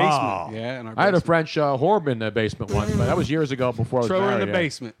in our Wow. basement. Yeah, in our I had a basement. French horb in the basement once, but that was years ago before I was Throw her in married, the yeah.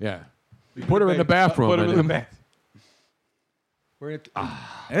 basement. Yeah. We put her in the bathroom. Put him in and- the bath.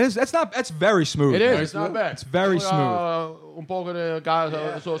 That's very smooth. It is. man. It's not bad. It's very smooth. Un poco di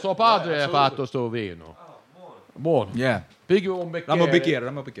gas. Suo padre ha fatto sto vino. Buono. Yeah. Big un bicchiere.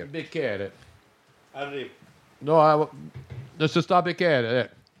 I'm a bicchiere. Bicchiere. Arrivo. No, this is a bicchiere.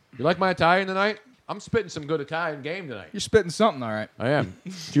 You like my Italian tonight? I'm spitting some good Italian game tonight. You're spitting something, all right. I am.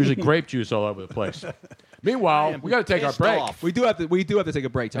 It's usually grape juice all over the place. Meanwhile, we got to take our break. We do have to take a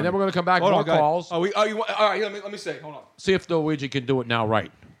break, Tony. And then we're going to come back, Hold more on, go ahead. calls. All right, let me see. Hold on. See if Luigi can do it now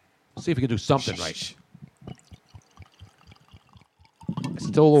right. See if he can do something right. It's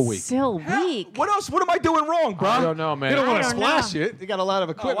still a little weak. Still weak. What else? What am I doing wrong, bro? I don't know, man. You don't want to don't splash know. it. You got a lot of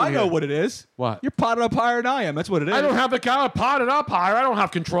Oh, equipment I know here. what it is. What? You're potted up higher than I am. That's what it is. I don't have the kind of potted up higher. I don't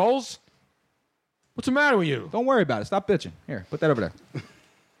have controls. What's the matter with you? Don't worry about it. Stop bitching. Here, put that over there.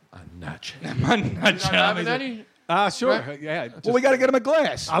 I'm not. I'm not having any? Sure. Right? Yeah. Well, we got to get him a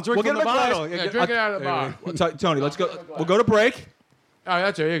glass. I'll drink we'll from get him the a glass. bottle. Yeah, drink it out of the bottle. Tony, let's go. We'll go to break. All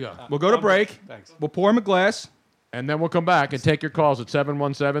right, there you go. We'll go to break. Thanks. We'll pour him a glass. And then we'll come back and take your calls at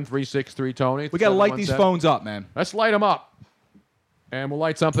 717-363-TONY. We got to light these 717. phones up, man. Let's light them up. And we'll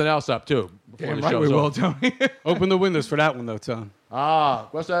light something else up, too. Before the show's over. Tony. Open the windows for that one, though, Tom.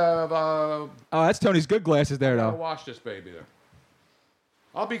 What's that? Oh, that's Tony's good glasses there, I'll though. wash this baby there.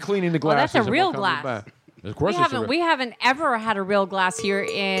 I'll be cleaning the Well, glasses. that's a and real we'll come glass. back. Of course it's a real. We haven't ever had a real glass here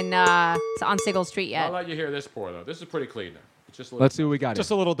in on Sigel Street yet. I'll let you hear this pour, though. This is pretty clean, though. It's just a little Let's see what we got Just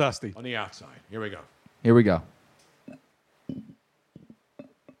here. a little dusty. on the outside. Here we go. Here we go.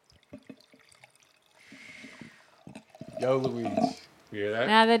 Yo, Luigi. You hear that?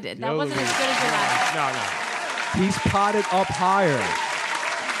 Nah, that wasn't as good as your last. No. He's potted up higher.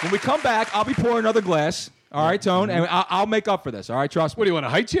 When we come back, I'll be pouring another glass. All right, Tone, and I'll make up for this. All right, trust me. What do you want, a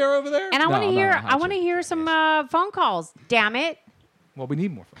high chair over there? And I want to No, hear. no, I want to hear some phone calls. Damn it! Well, we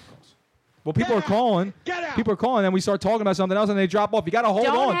need more phone calls. Well, people are calling. People are calling, and we start talking about something else, and they drop off. You got to hold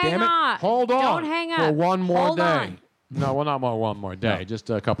Don't on, hang damn it. up. Hold on. Don't hang up. For one more Hold day. on. No, well, not one more day. Just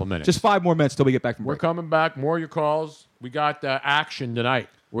a couple minutes. Just 5 more minutes till we get back from We're break. coming back. More of your calls. We got action tonight.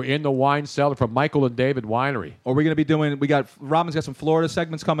 We're in the wine cellar from Michael and David Winery. Or we're going to be doing, Robin's got some Florida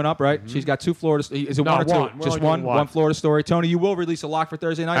segments coming up, right? She's got 2 Florida, is it No, 1 or 2? one. We're Just only doing one? One Florida story. Tony, you will release a lock for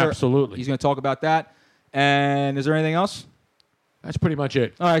Thursday night? or- Absolutely. He's going to talk about that. And is there anything else? That's pretty much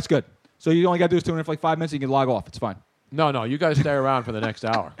it. All right, it's good. So you only got to do is tune in for like 5 minutes, and you can log off. It's fine. No, you got to stay around for the next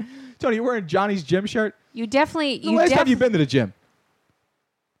hour. Tony, you're wearing Johnny's gym shirt? You definitely. The last time you've been to the gym?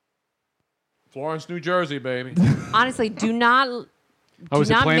 Florence, New Jersey, baby. Honestly, do not is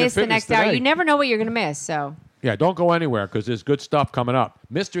it Planet miss the Fitness next hour. today? You never know what you're going to miss. So Yeah, don't go anywhere because there's good stuff coming up.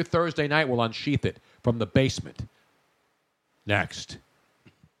 Mr. Thursday Night will unsheath it from the basement. Next.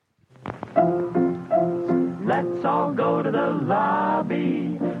 Let's all go to the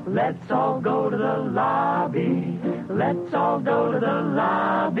lobby. Let's all go to the lobby. Let's all go to the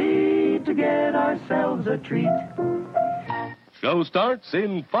lobby to get ourselves a treat. Show starts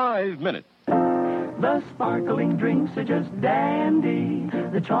in 5 minutes. The sparkling drinks are just dandy.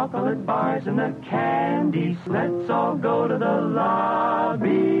 The chocolate bars and the candies. Let's all go to the lobby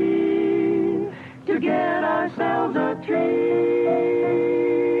to get ourselves a treat.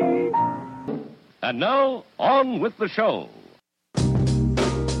 And now, on with the show.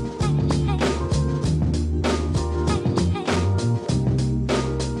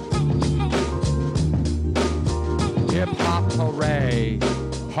 Hip hop hooray.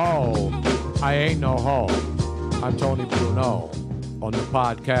 Ho. I ain't no ho. I'm Tony Bruno on the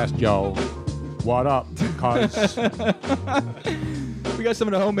podcast, yo. What up, cuz? We got some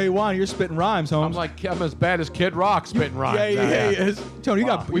of the homemade wine. You're spitting rhymes, Holmes. I'm as bad as Kid Rock spitting rhymes. Yeah, he is. Tony,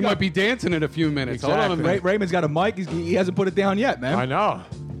 We might be dancing in a few minutes. Hold on a minute. Raymond's got a mic. He hasn't put it down yet, man. I know.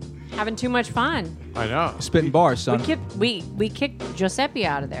 Having too much fun. I know. Spitting bars, son. We kicked Giuseppe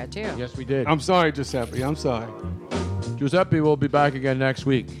out of there too. Yes, we did. I'm sorry, Giuseppe. I'm sorry. Giuseppe will be back again next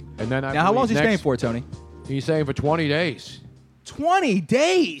week. And then Now, how long is he staying for, Tony? He's staying for 20 days. 20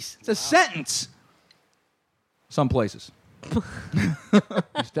 days? It's a sentence. Some places.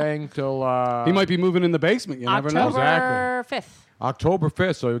 He's staying till... he might be moving in the basement. You never know. October 5th. October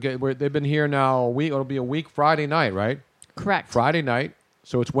 5th. So they've been here now a week. It'll be a week Friday night, right? Correct. Friday night.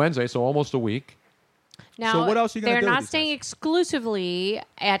 So it's Wednesday, so almost a week. Now, So what else are you gonna they're do with not these staying exclusively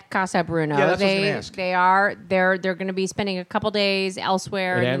at Casa Bruno. Yeah, that's what I was gonna ask. They are. They're going to be spending a couple days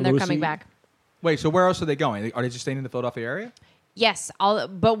elsewhere, and then they're coming back. Wait, so where else are they going? Are they just staying in the Philadelphia area? Yes,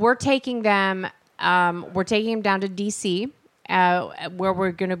 but we're taking them. We're taking them down to D.C., where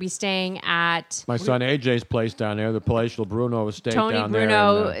we're going to be staying at My son AJ's place down there, the Palatial Bruno Estate Tony down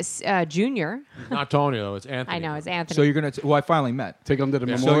Bruno there. Jr. Not Tony, though. It's Anthony. I know it's Anthony. So you're going to... Well, I finally met. Take them to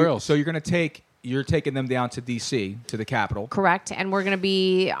the So memorial. So you're going to take... You're taking them down to D.C., to the capital. Correct, and we're going to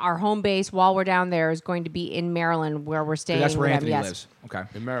be our home base while we're down there is going to be in Maryland, where we're staying. That's where with Anthony them. lives. Okay.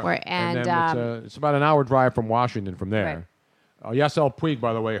 In Maryland. Where- and, then it's about an hour drive from Washington from there. Yasel Puig,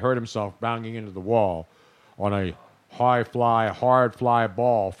 by the way, hurt himself banging into the wall on a hard fly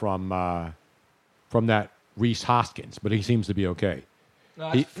ball from that Reese Hoskins, but he seems to be okay.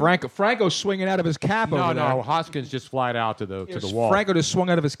 Franco's swinging out of his cap over there. No, Hoskins just flied out to the wall. Franco just swung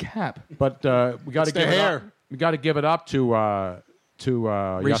out of his cap. But we got to give it up. We got to give it up to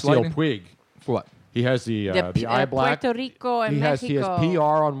Yasiel Puig. For what? He has the eye black. Puerto Rico and he has Mexico.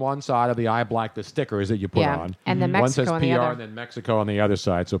 PR on one side of the eye black, the stickers that you put on. And then One Mexico says on PR the other. and then Mexico on the other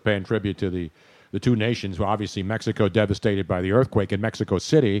side. So paying tribute to the two nations. Well, obviously, Mexico devastated by the earthquake in Mexico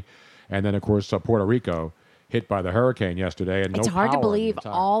City. And then, of course, Puerto Rico hit by the hurricane yesterday. And It's no hard to power believe in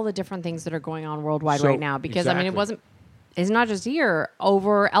time. all the different things that are going on worldwide So, right now. Because I mean, exactly. it's not just here.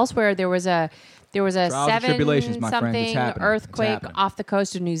 Over elsewhere, there was a Trials and tribulations, my friends. It's 7-something happening. It's earthquake happening. off the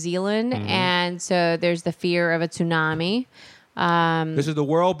coast of New Zealand, Mm-hmm. and so there's the fear of a tsunami. This is the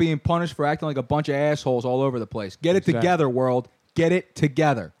world being punished for acting like a bunch of assholes all over the place. Get it together, world. Get it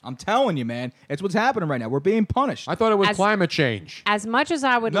together. I'm telling you, man. It's what's happening right now. We're being punished. I thought it was As- climate change. As much as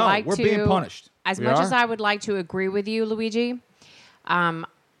I would No, like we're to, being punished. As We much are? as I would like to agree with you, Luigi,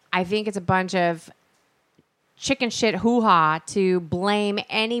 I think it's a bunch of chicken shit hoo-ha to blame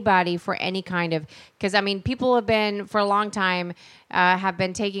anybody for any kind of, because I mean, people have been for a long time have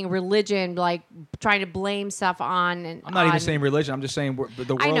been taking religion, like trying to blame stuff on. And I'm not even saying religion. I'm just saying the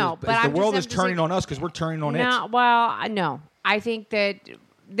world. I know, but the I'm world just is turning on us because we're turning on it. no. Well, no, I think that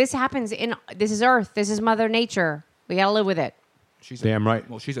this happens in this is Earth. This is Mother Nature. We gotta live with it. She's Damn right.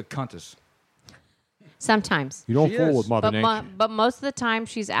 Well, she's a cuntus. Sometimes You don't She fool is. with Mother Nature. but most of the time,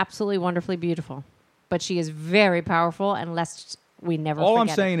 she's absolutely wonderfully beautiful. But she is very powerful, and lest we never. All I'm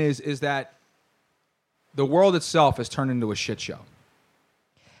forget saying is that the world itself has turned into a shit show.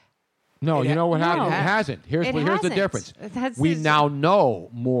 No, you know what happened? No. It hasn't. Here's It the hasn't. difference. That's- We now know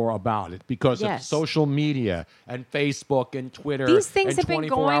more about it because of Yes. social media and Facebook and Twitter. These things and have been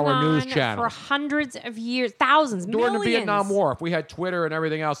going 24-hour news on channels. for hundreds of years, thousands, During millions. the Vietnam War, if we had Twitter and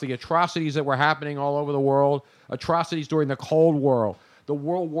everything else, the atrocities that were happening all over the world, atrocities during the Cold War, the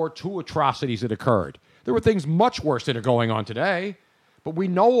World War II atrocities that occurred. There were things much worse that are going on today, but we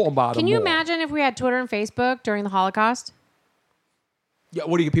know about them Can you more. imagine if we had Twitter and Facebook during the Holocaust? Yeah,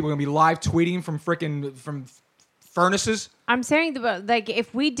 what are you people going to be live tweeting from from furnaces? I'm saying, like,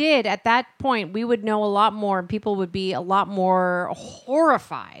 if we did at that point, we would know a lot more, and people would be a lot more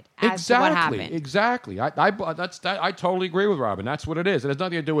horrified as to what happened. Exactly. I totally agree with Robin. That's what it is. It has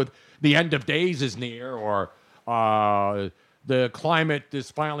nothing to do with the end of days is near or the climate is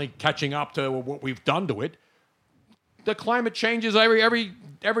finally catching up to what we've done to it. The climate changes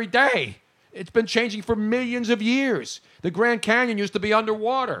every day. It's been changing for millions of years. The Grand Canyon used to be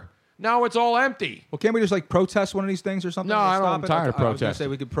underwater. Now it's all empty. Well, can't we just like protest one of these things or something? No, to I don't- stop I'm it? tired of I was gonna protesting. say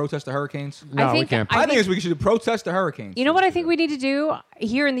we could protest the hurricanes. No, I we think- can't. I I think we should protest the hurricanes. You know what I think we need to do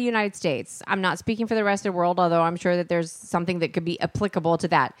here in the United States? I'm not speaking for the rest of the world, although I'm sure that there's something that could be applicable to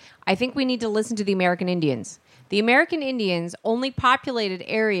that. I think we need to listen to the American Indians. The American Indians only populated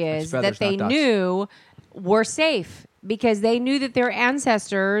areas That's feathers, that they not ducks. knew were safe because they knew that their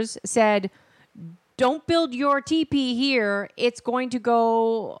ancestors said, don't build your teepee here. It's going to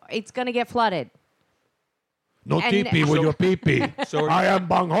get flooded. No And- teepee with your pee-pee. So I am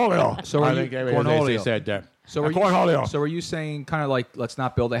Bangholio. So I are you think they Cornholio? said that. So are Cornholio. So are you saying kind of like let's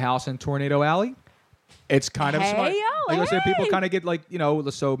not build a house in Tornado Alley? It's kind of Hey, smart. yo, Like I said, people hey. kind of get like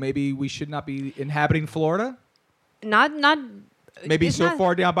so maybe we should not be inhabiting Florida. Not Maybe it's so not-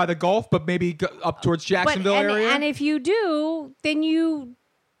 far down by the Gulf, but maybe up towards Jacksonville and, area. And if you do, then you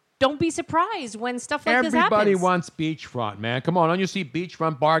don't be surprised when stuff like this happens. Everybody wants beachfront, man. Come on, don't you see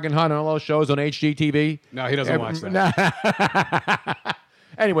Beachfront Bargain Hunt on all those shows on HGTV? No, he doesn't watch that.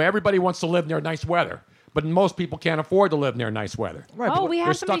 Anyway, everybody wants to live near nice weather, but most people can't afford to live near nice weather. Right, Oh, we have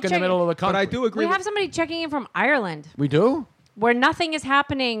They're somebody stuck in the check- middle of the country. But I do agree. We have somebody checking in from Ireland We do? where nothing is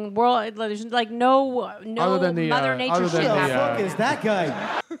happening. There's like no Other than the, Mother Nature other shit than the, happening. Is that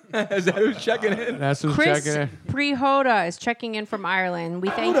guy? Is that who's checking in? That's who's Chris checking in. Prihoda is checking in from Ireland. We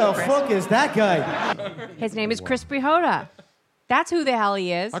thank Who you, the Chris. fuck is that guy? His name is Chris Prihoda. That's who the hell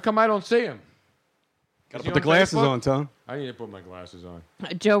he is. How come I don't see him? Got Is to he put the on glasses Facebook? on, Tom. I need to put my glasses on.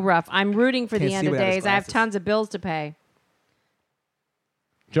 Joe Ruff. I'm rooting for Can't the end see of without his days. I have glasses. tons of bills to pay.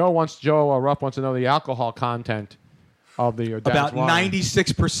 Joe Ruff wants to know the alcohol content of the dad's About wine.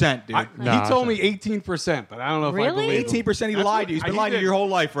 96%, dude. No, He told me 18%, but I don't know if I Really? believe him. 18%. He lied to you. He's been lying to you your whole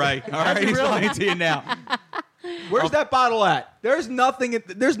life, Ray. All right, he's really? lying to you now. Where's that bottle at? There's nothing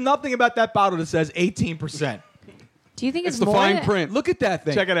about that bottle that says 18%. Do you think It's it's the more fine than- print. Look at that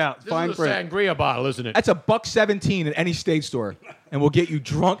thing. Check it out. This Fine is a print. sangria bottle, isn't it? That's $1.17 at any state store, and we'll get you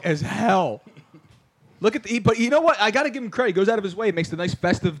drunk as hell. Look at but you know what? I got to give him credit. He goes out of his way. It makes a nice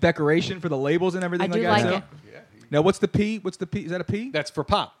festive decoration for the labels and everything. I do that. like So- it. Now, what's the P? What's the P? Is that a P? That's for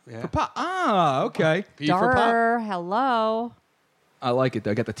pop. Yeah. For pop. Ah, okay. P for pop. Durr, hello. I like it though.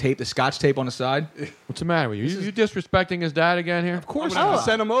 I got the tape, the Scotch tape on the side. What's the matter with you? You disrespecting his dad again here? Of course, I'm gonna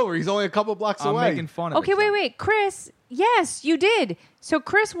send him over. He's only a couple blocks I'm away. making fun of Okay, it. wait. Chris, yes, you did. So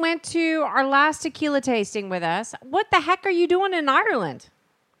Chris went to our last tequila tasting with us. What the heck are you doing in Ireland?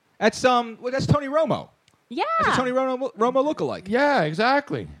 That's that's Tony Romo. Yeah. That's a Tony Romo lookalike. Yeah,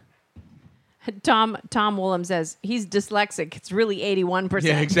 exactly. Tom Woolham says he's dyslexic. It's really 81%.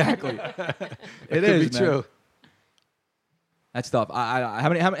 Yeah, exactly. It Could is be man. true. That's tough.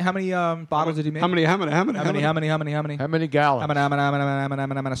 How many bottles did you make? How many How many gallons?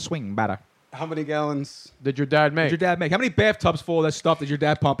 I'm gonna swing batter. How many gallons did your dad make? Did your dad make? How many bathtubs full of that stuff did your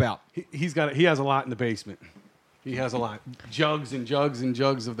dad pump out? He has a lot in the basement. He has a lot. Jugs and jugs and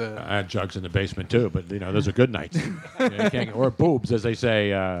jugs of the. I had jugs in the basement too, but those are good nights. Yeah, you can't- or boobs, as they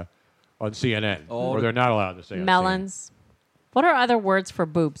say on CNN, or they're not allowed to say. on Melons. What are other words for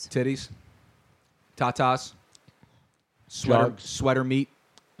boobs? Titties, tatas, Jugs. sweater meat.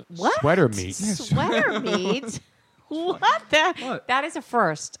 What? Sweater meat. Sweater meat? What the? That is a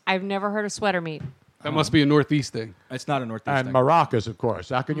first. I've never heard of sweater meat. That must be a Northeast thing. It's not a Northeast And thing. maracas, of course.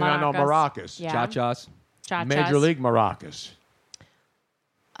 How can you not know maracas? Yeah. Cha-chas. Cha-chas. Major League maracas.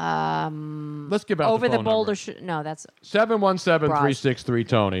 Let's give out Over the the phone boulder. number. No, that's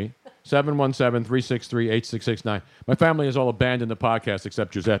 717-363-TONY. 717-363-8669. My family has all abandoned the podcast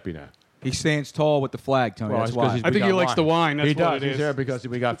except Giuseppe now. He stands tall with the flag, Tony. Well, That's it's 'cause why. he's- we got That's he what does. it He's is. there because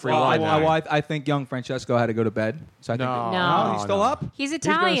we got free Well, wine. I think young Francesco had to go to bed. So I think No. he's still up. He's gonna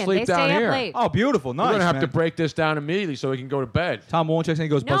Italian. sleep They down stay here. up late. Oh, beautiful, nice. We're gonna have to man. break this down immediately so he can go to bed. Tom Warren checks in. He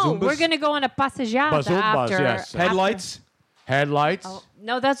goes, No, bazumbas. we're gonna go on a passeggiata Bazumbas, after. yes. Headlights. Headlights. Oh,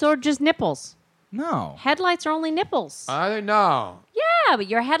 no, that's or just nipples. No. Headlights are only nipples. I think no. Yeah, but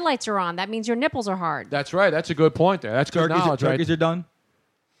your headlights are on. That means your nipples are hard. That's right. That's a good point there. That's good knowledge, Turkeys right? are done.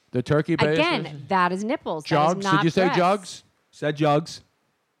 The turkey bases. Again, that is nipples. That Jugs. is not Did you say breasts. jugs? Said jugs.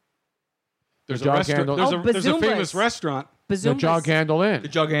 There's The a jug restaurant. handle- There's, Oh, a, there's a bazumbas. famous restaurant. The Bazumbas. jug handle in. The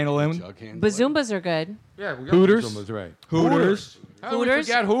jug handle in. Bazumbas are good. Yeah, we got Hooters. Bazumbas, right. Hooters. How do we Hooters?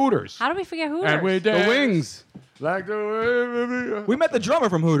 forget Hooters? How do we forget Hooters? And we The dance wings. like the We met the drummer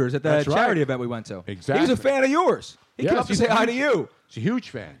from Hooters at the That's right. charity event we went to. Exactly. He was a fan of yours. He came Yes, up to he's say a hi to huge- you. He's a huge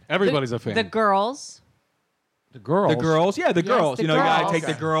fan. Everybody's a fan. The girls. The girls. The girls. Yeah, the Yes, girls. the You gotta girls. take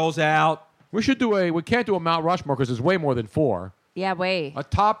the girls out. We should do we can't do a Mount Rushmore because there's way more than 4. Yeah, wait. A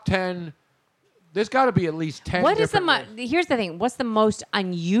top 10. There's got to be at least 10. What is the different- here's the thing. What's the most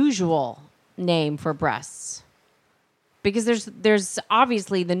unusual name for breasts? Because there's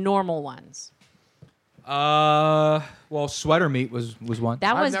obviously the normal ones. Well, sweater meat was one.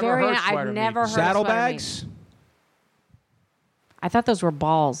 That was very. I've never heard of saddlebags. sweater meat. I thought those were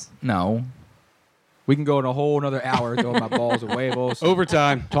balls. No. We can go in a whole another hour talking about balls and huevos.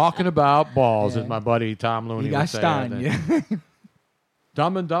 Overtime. Talking about balls, as my buddy Tom Looney You got would say. Stein, yeah.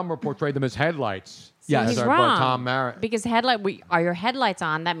 Dumb and Dumber portrayed them as headlights. Yeah, he's As our wrong. buddy Tom Merritt. Because are your headlights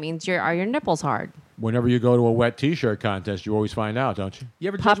on? That means are your nipples hard? Whenever you go to a wet T-shirt contest, you always find out, don't you? You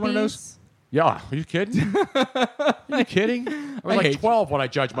ever judge one of those? Yeah. Are you kidding? Are you kidding? I was like 12 when I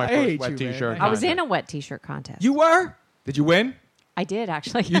judged my first wet T-shirt contest. I was in a wet T-shirt contest. You were? Did you win? I did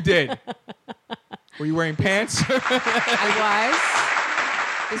actually. You did. Were you wearing pants? I was.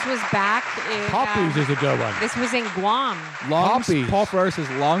 This was back in. Poppies is a good one. This was in Guam. Lungs. Poppies. Paul Ferris says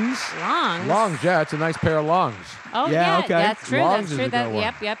lungs. Lungs. Lungs, yeah, it's a nice pair of lungs. Oh yeah, okay. that's true. Lungs That's is true. a good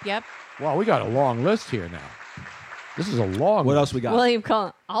one. Yep. Wow, we got a long list here now. This is a long What list. else we got? William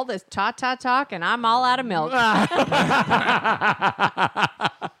calling all this talk, and I'm all out of milk.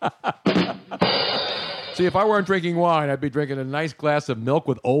 See, if I weren't drinking wine, I'd be drinking a nice glass of milk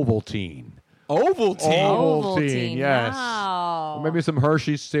with Ovaltine. Ovaltine? Ovaltine, yes. Wow. Or maybe some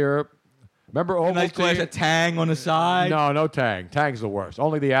Hershey's syrup. Remember Ovaltine? Nice glass of Tang on the side. No Tang. Tang's the worst.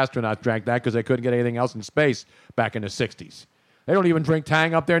 Only the astronauts drank that because they couldn't get anything else in space back in the 60s. They don't even drink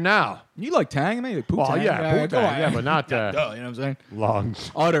Tang up there now. You like Tang? Maybe Well, Poo-Tang. yeah, go Poo-Tang, on. yeah, but not Duh, you know what I'm saying?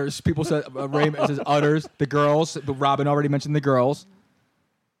 lungs. Udders. People said Raymond says udders. The girls. But Robin already mentioned the girls.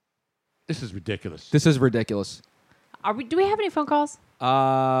 This is ridiculous. This is ridiculous. Do we have any phone calls?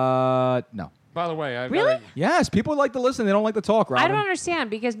 No. By the way, Really? Yes, people like to listen. They don't like to talk, Robin. I don't understand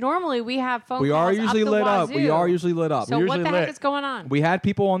because normally we have phone We calls. are usually up the lit up. We wazoo. are usually lit up. So We're what usually the heck lit. is going on? We had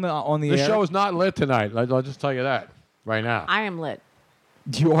people on the The air. show is not lit tonight. I'll just tell you that right now. I am lit.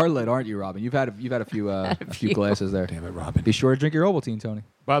 You are lit, aren't you, Robin? You've had a few a few glasses there. Damn it, Robin. Be sure to drink your Ovaltine, Tony.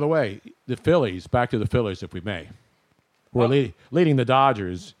 By the way, the Phillies, back to the Phillies, if we may. We're leading the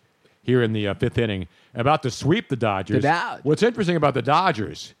Dodgers here in the fifth inning, about to sweep the Dodgers. What's interesting about the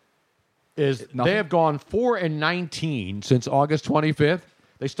Dodgers is they have gone 4-19 since August 25th.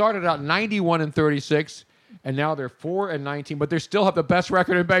 They started out 91-36, and now they're 4-19, but they still have the best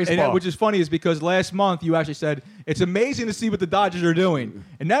record in baseball. And which is funny is because last month you actually said it's amazing to see what the Dodgers are doing,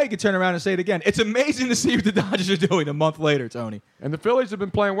 and now you can turn around and say it again. It's amazing to see what the Dodgers are doing a month later, Tony. And the Phillies have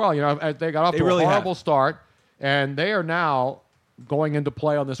been playing well. You know, they got off to a horrible start, and they are now going into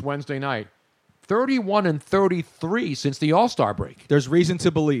play on this Wednesday night. 31-33 since the All-Star break. There's reason to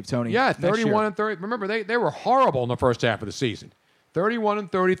believe, Tony. Yeah, 31-30. Remember, they were horrible in the first half of the season.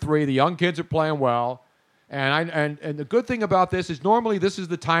 31-33. The young kids are playing well. And the good thing about this is normally this is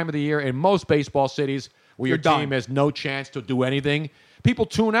the time of the year in most baseball cities where your team has no chance to do anything. People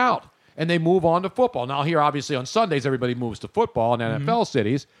tune out and they move on to football. Now here, obviously, on Sundays, everybody moves to football in NFL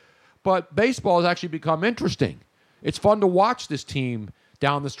cities. But baseball has actually become interesting. It's fun to watch this team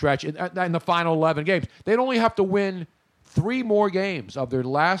down the stretch in the final 11 games. They'd only have to win 3 more games of their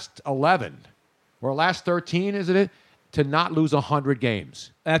last 11 or last 13, isn't it, to not lose 100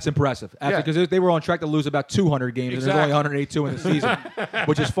 games. That's impressive. Because they were on track to lose about 200 games, and there's only 182 in the season,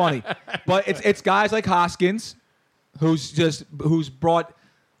 which is funny. But it's guys like Hoskins who's brought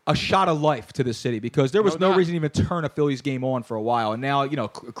a shot of life to the city because there was no reason to even turn a Phillies game on for a while. And now,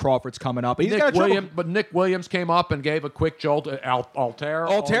 Crawford's coming up. But Nick Williams came up and gave a quick jolt to Altair.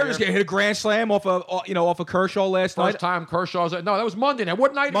 Altair just hit a grand slam off of Kershaw last night. First time Kershaw's. No, that was Monday night.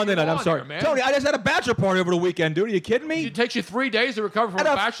 What night? Monday night. I'm sorry, man. Tony. I just had a bachelor party over the weekend, dude. Are you kidding me? It takes you 3 days to recover from a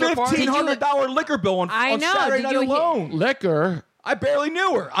I bachelor had a party. $1,500 liquor bill on Saturday night alone. Liquor. I barely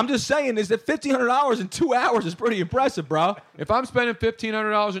knew her. I'm just saying, is that $1,500 in 2 hours is pretty impressive, bro. If I'm spending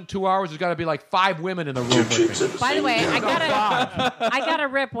 $1,500 in 2 hours, there's got to be like 5 women in the room with me. By the way, I gotta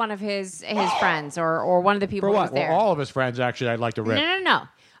rip one of his friends or one of the people who was there. Well, all of his friends, actually, I'd like to rip. No.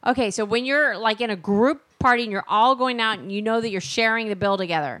 Okay, so when you're like in a group party and you're all going out and you know that you're sharing the bill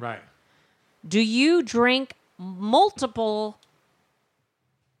together, right? Do you drink multiple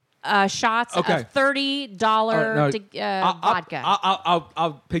shots of $30 vodka?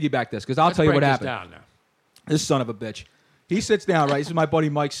 I'll piggyback this because I'll tell you what happened. This son of a bitch. He sits down, right? This is my buddy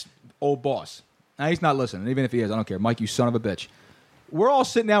Mike's old boss. Now, he's not listening. Even if he is, I don't care. Mike, you son of a bitch. We're all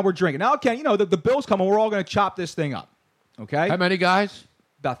sitting down. We're drinking. Now, Ken, the bill's coming. We're all going to chop this thing up. Okay? How many guys?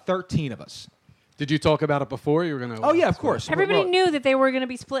 About 13 of us. Did you talk about it before? You were going to. Oh, yeah, of course. Everybody knew that they were going to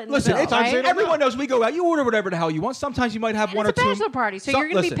be splitting Listen, the bill, right? everyone knows we go out. You order whatever the hell you want. Sometimes you might have one or two. It's a bachelor party, so you're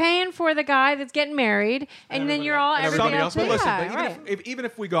going to be paying for the guy that's getting married, and then you're all everybody else. But listen, even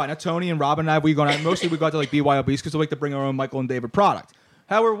if we go out, now Tony and Robin and I, we go out. Mostly we go out to like BYOBs because we like to bring our own Michael and David product.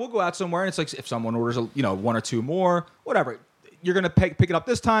 However, we'll go out somewhere, and it's like if someone orders, one or two more, whatever, you're going to pick it up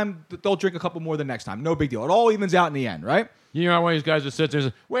this time. They'll drink a couple more the next time. No big deal. It all evens out in the end, right? You know, one of these guys that sits there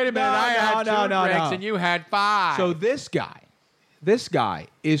and says, wait a minute, I had two drinks and you had 5. So this guy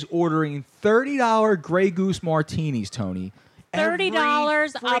is ordering $30 Grey Goose martinis, Tony.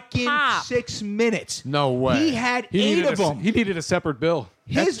 $30 a pop. 6 minutes. No way. He had 8 of them. He needed a separate bill.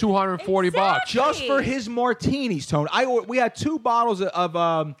 That's $240 just for his martinis, Tony. We had 2 bottles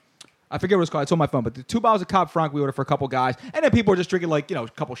of I forget what it's called. It's on my phone, but the 2 bottles of Cab Franc we ordered for a couple guys, and then people are just drinking a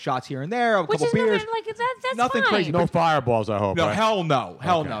couple shots here and there, a couple beers. That's nothing fine. crazy. No fireballs, I hope. No, right? hell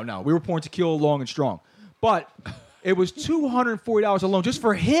no. We were pouring tequila long and strong, but it was $240 alone just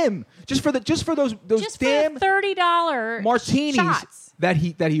for him, just for those damn $30 martinis shots. that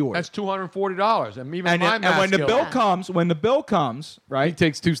he ordered. That's $240, and even And, my and when the bill comes, right? He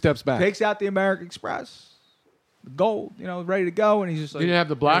takes 2 steps back. Takes out the American Express. Gold, ready to go, and he's just like. You didn't have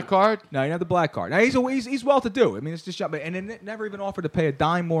the black card? No, he didn't have the black card. Now he's well to do. I mean, it's just and it never even offered to pay a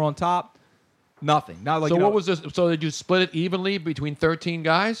dime more on top. Nothing. Not like. So what was this? So did you split it evenly between 13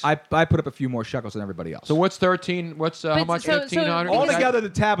 guys? I put up a few more shekels than everybody else. So what's 13? What's how much? 1,500. Altogether, the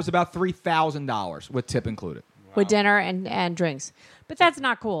tab was about $3,000 with tip included. With dinner and drinks. But that's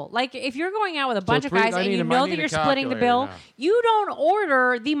not cool. Like, if you're going out with a bunch of guys and you know that you're splitting the bill, you don't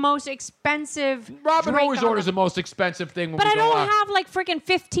order the most expensive Robin drink always on orders the most expensive thing when But we I go don't out. have like freaking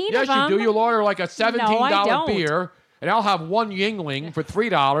 15 Yes, of them. you do. You'll order like a $17 No, I don't. beer, and I'll have 1 Yingling for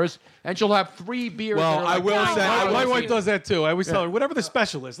 $3, and she'll have 3 beers. Well, that are I like will $9. say- My wife does that too. I always tell her, whatever the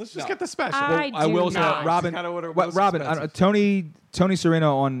special is, let's just get the special. I will say, Robin. Tony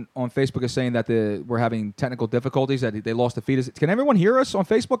Sereno on Facebook is saying that we're having technical difficulties, that they lost the feed. Can everyone hear us on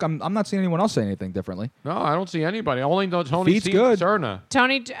Facebook? I'm not seeing anyone else say anything differently. No, I don't see anybody. I only know Tony Feed's good. Serna.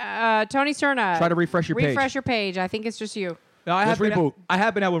 Tony Cerna. Try to refresh your page. Refresh your page. I think it's just you. No, I have been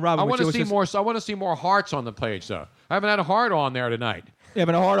out with Robin. I want to see more. So I want to see more hearts on the page, though. I haven't had a heart on there tonight. You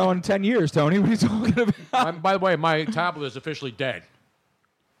haven't had a heart on in 10 years, Tony. What are you talking about? By the way, my tablet is officially dead.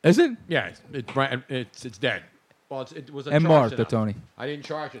 Is it? Yeah, it's dead. Well, it was a And charge Martha, enough. Tony. I didn't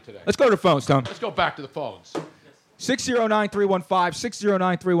charge it today. Let's go to the phones, Tony. Let's go back to the phones. 609-315,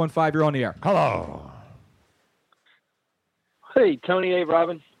 609-315. You're on the air. Hello. Hey, Tony. Hey,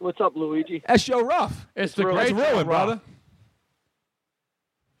 Robin. What's up, Luigi? That's Joe Ruff. It's the Ruin, great Joe brother. Ruff.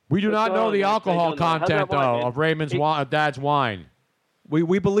 We do What's not going know on, the man? alcohol How you doing, man? How's content, that wine, though, man? of Raymond's dad's wine.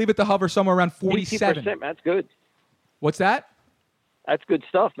 We believe it to hover somewhere around 47. 18%, that's good. What's that? That's good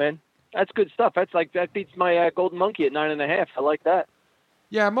stuff, man. That's good stuff. That beats my Golden Monkey at 9.5. I like that.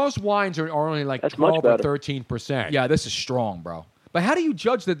 Yeah, most wines are only like That's much 12 or better. 13%. Yeah, this is strong, bro. But how do you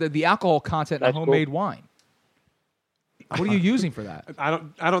judge the alcohol content in a That's homemade cool. wine? What are you using for that? I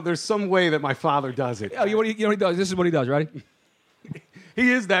don't. There's some way that my father does it. Oh, you know what he does? This is what he does, ready?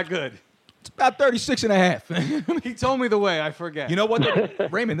 He is that good. It's about 36.5. He told me the way. I forget. You know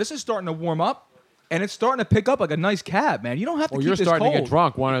what, Raymond? This is starting to warm up, and it's starting to pick up like a nice cab, man. You don't have to Well, keep you're this starting cold. to get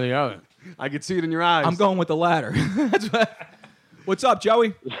drunk, one or the other. I can see it in your eyes. I'm going with the latter. What's up,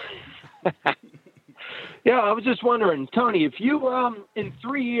 Joey? Yeah, I was just wondering, Tony, if you, in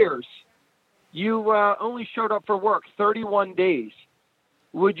 3 years, you only showed up for work 31 days,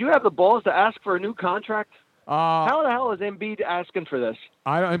 would you have the balls to ask for a new contract? How the hell is Embiid asking for this?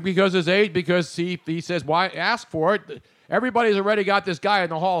 Because his age, because he says, why ask for it? Everybody's already got this guy in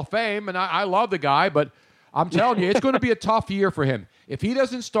the Hall of Fame, and I love the guy, but I'm telling you, it's going to be a tough year for him. If he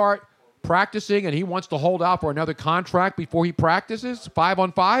doesn't start practicing and he wants to hold out for another contract before he practices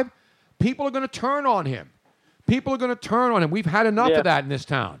 5-on-5, people are going to turn on him. People are going to turn on him. We've had enough of that in this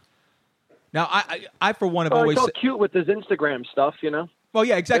town. Now, I for one, have Well, always he's all cute with his Instagram stuff, you know? Well,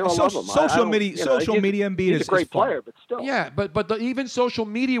 yeah, exactly. They all love him. Social media Embiid he's is a great fun. player, but still. Yeah, but even social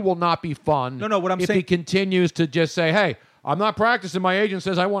media will not be fun. No, what I'm if saying- he continues to just say, hey, I'm not practicing. My agent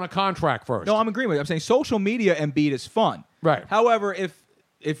says I want a contract first. No, I'm agreeing with you. I'm saying social media Embiid is fun. Right. However, if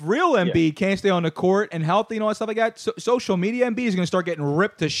real Embiid can't stay on the court and healthy and all that stuff like that, social media Embiid is going to start getting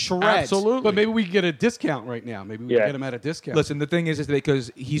ripped to shreds. Absolutely. But maybe we can get a discount right now. Maybe we can get him at a discount. Listen, the thing is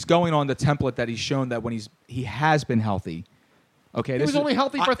because he's going on the template that he's shown that when he has been healthy. Okay, He was only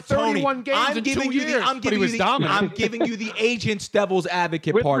healthy for 31 games I'm in giving 2 you years. I'm But giving he was you dominant. I'm giving you the agent's devil's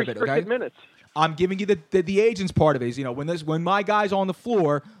advocate With part of it. Okay, restricted minutes. I'm giving you the agent's part of it. Is, when my guy's on the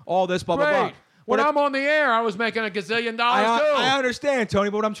floor, all this blah blah blah. Great. When I'm on the air, I was making $1 gazillion too. I understand, Tony,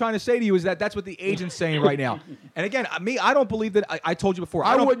 but what I'm trying to say to you is that's what the agent's saying right now. And again, I don't believe that. I told you before.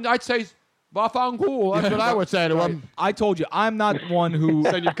 I'd say, Bafangul. That's what I would say to him. I told you, I'm not one who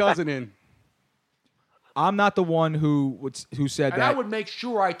Send your cousin in. I'm not the one who said And that. I would make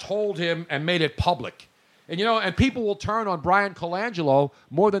sure I told him and made it public. And and people will turn on Brian Colangelo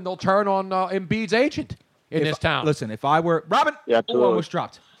more than they'll turn on Embiid's agent in this town. Listen, if I were Robin, absolutely. almost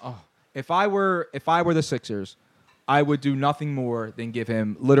dropped. Oh, if I were the Sixers, I would do nothing more than give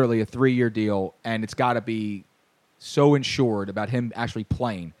him literally a 3-year deal, and it's got to be so insured about him actually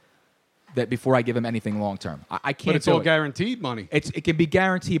playing that before I give him anything long term. I can't. But it's all guaranteed money. It can be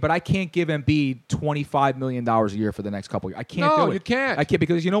guaranteed, but I can't give Embiid $25 million a year for the next couple of years. I can't do it. No, you can't. I can't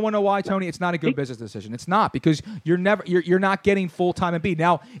because you know why, Tony? It's not a good business decision. It's not because you're not getting full time Embiid.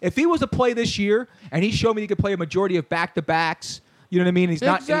 Now, if he was to play this year and he showed me he could play a majority of back-to-backs, you know what I mean? He's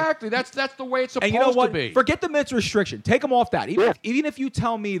not exactly. That's the way it's supposed and you know what? to be. Forget the minutes restriction. Take him off that. Even if you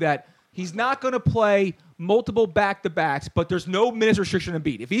tell me that he's not going to play multiple back-to-backs, but there's no minutes restriction to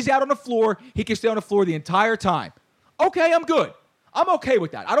beat. If he's out on the floor, he can stay on the floor the entire time. Okay, I'm good. I'm okay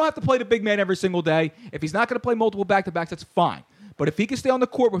with that. I don't have to play the big man every single day. If he's not going to play multiple back-to-backs, that's fine. But if he can stay on the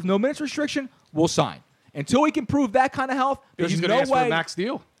court with no minutes restriction, we'll sign. Until he can prove that kind of health, there's He's no going to ask way. for a max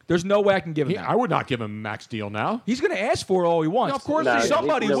deal. There's no way I can give him that. I would not give him a max deal now. He's going to ask for it all he wants. No, of course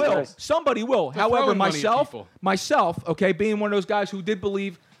somebody he will. will. Somebody will. They're However, throwing money at myself, okay, being one of those guys who did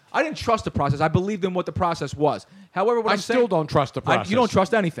believe, I didn't trust the process. I believed in what the process was. However, what I I'm still saying, don't trust the process. You don't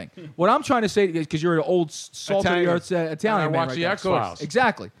trust anything. What I'm trying to say is because you're an old salt of the earth Italian And I man watch right the there. X-Files.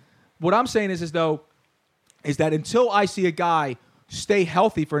 Exactly. What I'm saying is that until I see a guy stay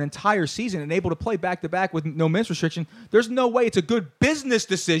healthy for an entire season and able to play back-to-back with no minutes restriction, there's no way it's a good business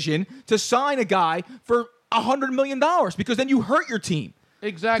decision to sign a guy for $100 million because then you hurt your team.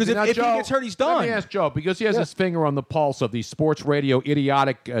 Exactly. Because Now, if he Joe, gets hurt, he's done. Let me ask Joe, because he has his finger on the pulse of these sports radio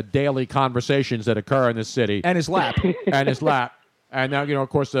idiotic daily conversations that occur in this city. And his lap. And now, of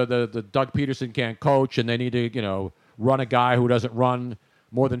course, the Doug Peterson can't coach, and they need to, run a guy who doesn't run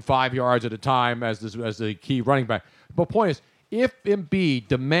more than 5 yards at a time as the key running back. But the point is, if Embiid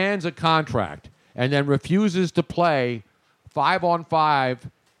demands a contract and then refuses to play 5-on-5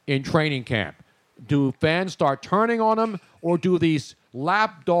 in training camp, do fans start turning on him, or do these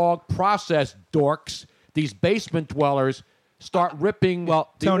lapdog process dorks, these basement dwellers, start ripping the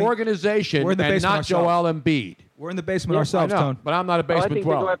Tony, organization we're in the and basement not ourselves. Joel Embiid? We're in the basement ourselves, I know, Tone. but I'm not a I basement think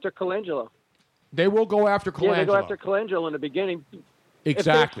dweller. they go after Colangelo. They will go after Colangelo. Yeah, they go after Colangelo in the beginning. If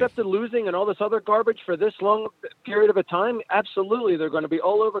Exactly. they accepted losing and all this other garbage for this long period of a time, absolutely they're going to be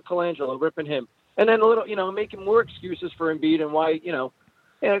all over Colangelo, ripping him. And then a little, making more excuses for Embiid and why,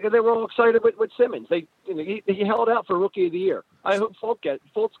 they were all excited with Simmons. He held out for Rookie of the Year. I hope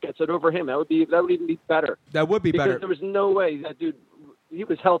Fultz gets it over him. That would even be better. That would be better. Because there was no way that dude, he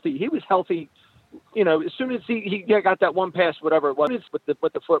was healthy. He was healthy. As soon as he got that one pass, whatever it was, with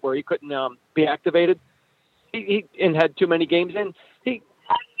the foot where he couldn't be activated, he had too many games in.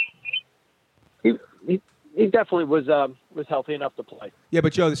 He definitely was healthy enough to play. Yeah,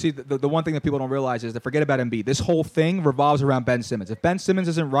 but Joe, see, the one thing that people don't realize is that forget about Embiid. This whole thing revolves around Ben Simmons. If Ben Simmons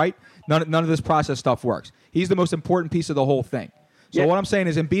isn't right, none of this process stuff works. He's the most important piece of the whole thing. So what I'm saying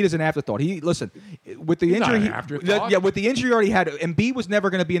is Embiid is an afterthought. With the injury, with the injury he already had, Embiid was never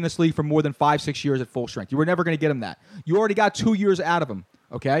going to be in this league for more than 5-6 years at full strength. You were never going to get him that. You already got 2 years out of him.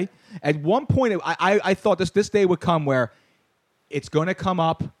 Okay. At one point, I thought this day would come where it's going to come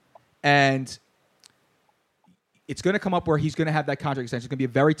up, and it's going to come up where he's going to have that contract extension. It's going to be a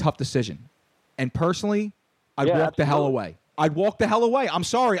very tough decision. And personally, I'd walk the hell away. I'd walk the hell away. I'm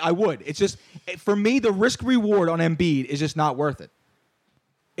sorry, I would. It's just, for me, the risk reward on Embiid is just not worth it.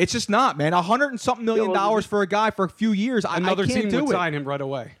 It's just not, man. $100-something million for a guy for a few years. Another I can't team do would it. sign him right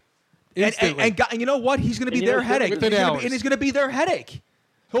away. And you know what? He's going to be their headache. He's going to be their headache.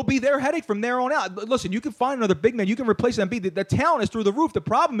 He'll be their headache from there on out. Listen, you can find another big man. You can replace Embiid. The talent is through the roof. The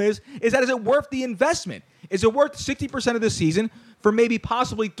problem is that is it worth the investment? Is it worth 60% of the season for maybe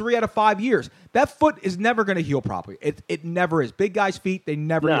possibly 3 out of 5 years? That foot is never going to heal properly. It never is. Big guys' feet, they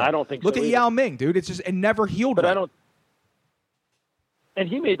never heal. I don't think Look so at either. Yao Ming, dude. It's just, it never healed. But right. I don't. And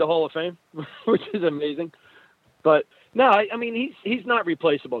he made the Hall of Fame, which is amazing. But no, I mean he's not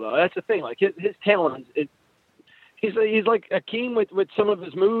replaceable though. That's the thing. Like his talent, he's like Akeem with some of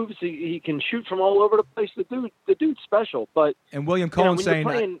his moves. He can shoot from all over the place. The dude's special. But and William Cohen when saying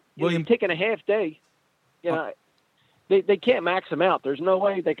you're playing, William taking a half day, they can't max him out. There's no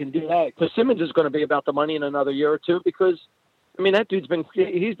way they can do that. Because Simmons is going to be about the money in another year or two because. I mean, that dude's been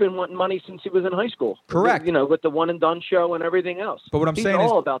wanting money since he was in high school. Correct. With the one and done show and everything else. But what I'm He's saying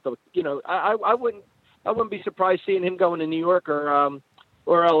all is, about the. I wouldn't be surprised seeing him going to New York or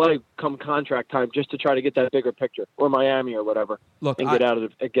LA come contract time just to try to get that bigger picture, or Miami or whatever. Look, and get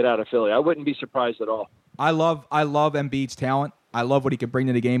out of Philly. I wouldn't be surprised at all. I love Embiid's talent. I love what he can bring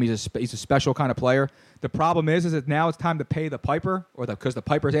to the game. He's a special kind of player. The problem is that now it's time to pay the piper, because the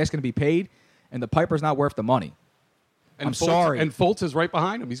piper is asking to be paid. and the Piper's not worth the money. And I'm Fultz, sorry. And Fultz is right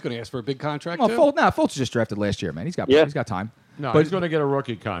behind him. He's going to ask for a big contract, Well, too. Fultz was just drafted last year, man. He's got time. No, But- he's going to get a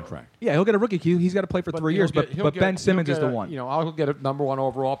rookie contract. Yeah, he'll get a rookie. He's got to play for 3 years, but Ben Simmons is the one. I'll get a number 1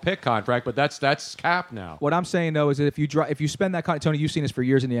 overall pick contract, but that's cap now. What I'm saying though is that if you spend that kind of Tony, you've seen this for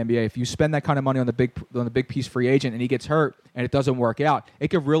years in the NBA. If you spend that kind of money on the big piece free agent and he gets hurt and it doesn't work out, it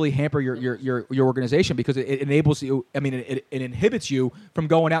could really hamper your organization because it enables you. I mean, it inhibits you from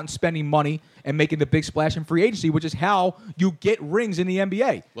going out and spending money and making the big splash in free agency, which is how you get rings in the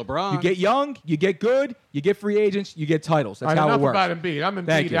NBA. LeBron. You get young, you get good, you get free agents, you get titles. That's All right, how it enough works. about Embiid. I'm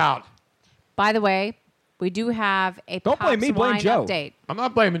Thank Embiid you. out. By the way, we do have a Don't Pops blame me, blame wine Joe. update. I'm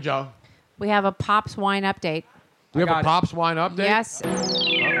not blaming Joe. We have a Pops wine update. We have a Pops wine update? Yes.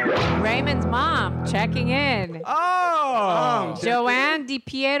 Raymond's mom checking in. Oh! Joanne Di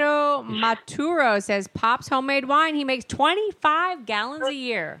Piero Maturo says Pops homemade wine. He makes 25 gallons a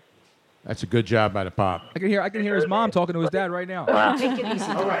year. That's a good job by the Pop. I can hear his mom talking to his dad right now. Take it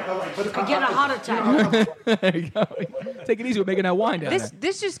easy. All right. I get a heart attack. There you go. Take it easy with making that wine down there.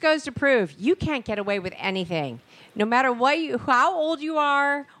 This just goes to prove you can't get away with anything. No matter how old you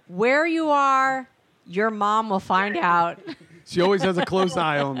are, where you are, your mom will find out. She always has a close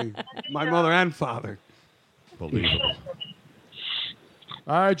eye on me. My mother and father. Believable.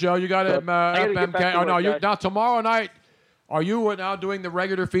 All right, Joe, you got it. gotta get back FMK. to Oh no, work, guys. now tomorrow night. Are you now doing the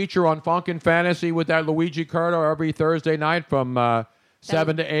regular feature on Funk and Fantasy with that Luigi Curto every Thursday night from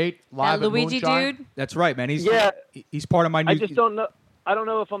 7 to 8 live at Luigi Moonshine? dude? That's right, man. He's part of my new. I just don't know. I don't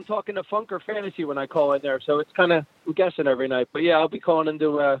know if I'm talking to funk or fantasy when I call in there, so it's kind of guessing every night. But yeah, I'll be calling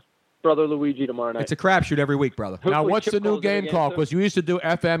into Brother Luigi tomorrow night. It's a crapshoot every week, brother. Now, what's Chip the new calls in game again, called? too. Because you used to do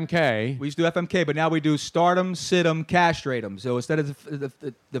FMK. We used to do FMK, but now we do stardom, sit 'em, castrate 'em. So instead of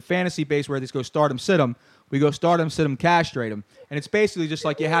the fantasy base where this goes stardom, sit 'em, we go stardom, sit 'em, castrate 'em. And it's basically just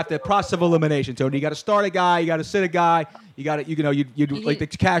like you have the process of elimination, Tony. You got to start a guy, you got to sit a guy, you got to you like to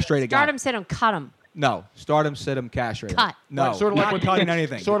castrate a guy. Start him, sit him, cut him. No, stardom, sit 'em, castrate 'em. Cut. No, sort of not like what cutting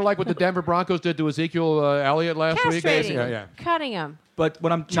anything. Sort of like what the Denver Broncos did to Ezekiel Elliott last week. Castrating Yeah, him, yeah. cutting him. But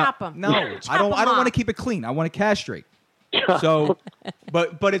what I'm Chop 'em. No, Chop I don't 'em want off. to keep it clean. I want to castrate. So,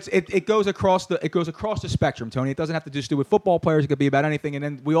 but it goes across the spectrum, Tony. It doesn't have to just do with football players. It could be about anything. And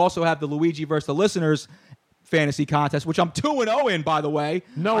then we also have the Luigi versus the listeners fantasy contest, which I'm 2-0 in, by the way.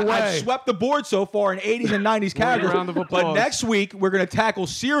 No I've way. swept the board so far in 80s and 90s categories. round of But applause. next week we're going to tackle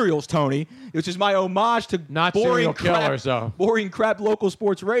cereals, Tony, which is my homage to Not boring serial crap, killers, though. boring crap local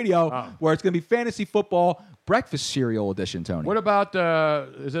sports radio, where it's going to be fantasy football breakfast cereal edition, Tony. What about,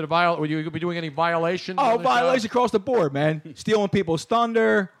 is it a will you be doing any violations? Oh, on the show? violation across the board, man. Stealing people's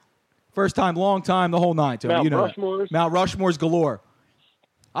thunder, first time, long time, the whole nine. Tony. Mount you know Rushmores. that. Mount Rushmore's galore.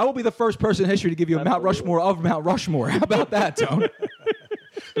 I will be the first person in history to give you a Mount Rushmore of Mount Rushmore. How about that, Tony?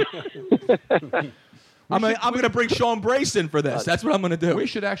 I'm going to bring Sean Brace in for this. That's what I'm going to do. We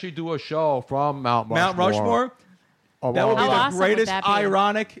should actually do a show from Mount Rushmore. Mount Rushmore? Of That all would be How the awesome would greatest that be?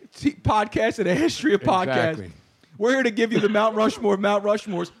 ironic podcast in the history of podcasts. Exactly. We're here to give you the Mount Rushmore of Mount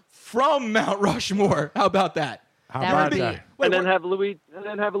Rushmores from Mount Rushmore. How about that? How That about would be- that? And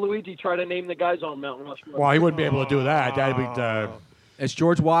then have Luigi try to name the guys on Mount Rushmore. Well, he wouldn't be able to do that. That'd be. It's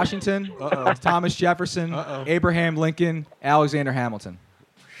George Washington, it's Thomas Jefferson, Abraham Lincoln, Alexander Hamilton.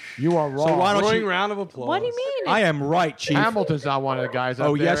 You are wrong. So why don't Roaring you? round of applause. What do you mean? I am right, Chief. Hamilton's not one of the guys up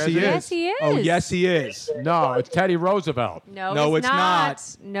Oh, there, yes, he is. Yes, he is. Oh, yes, he is. No, it's Teddy Roosevelt. No, it's not.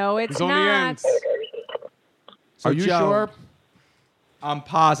 No, it's He's on the not. end. So, Are you Joe, sure? I'm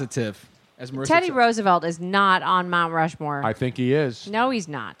positive. As Marissa Teddy said. Roosevelt is not on Mount Rushmore. I think he is. No, he's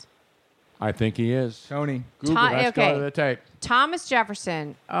not. I think he is. Tony, Google. Ti- Let's okay. go to the tape. Thomas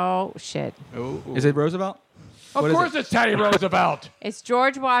Jefferson. Oh, shit. is it Roosevelt? Of What is course, it's Teddy Roosevelt. It's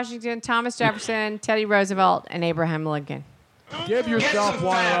George Washington, Thomas Jefferson, Teddy Roosevelt, and Abraham Lincoln. Give yourself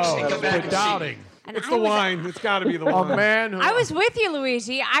one of those. Quit doubting. And It's I the was- wine. It's got to be the A wine. man who. I was with you,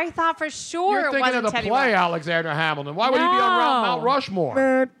 Luigi. I thought for sure You're it thinking wasn't of the Teddy play, Roosevelt. Alexander Hamilton. Why would he be on No. Mount Rushmore?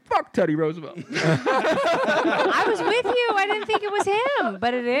 Man, fuck Teddy Roosevelt. I was with you. I didn't think it was him,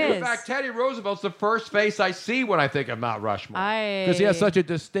 but it is. In fact, Teddy Roosevelt's the first face I see when I think of Mount Rushmore. Because he has I- such a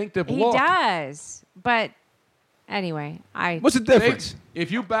distinctive He look. does. But anyway, What's the difference?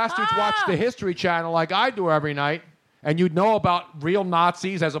 If you bastards watch the History Channel like I do every night, and you know about real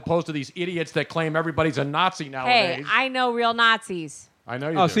Nazis as opposed to these idiots that claim everybody's a Nazi hey, nowadays. I know real Nazis. I know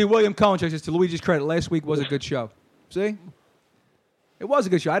you Oh, do. see, William Cohen says to Luigi's credit, last week was a good show. See? It was a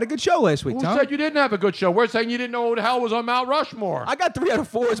good show. I had a good show last week, Who Tom. said you didn't have a good show? We're saying you didn't know who the hell was on Mount Rushmore. I got 3 out of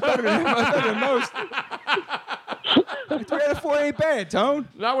 4. It's better than most. 3 out of 4 ain't bad, Tone.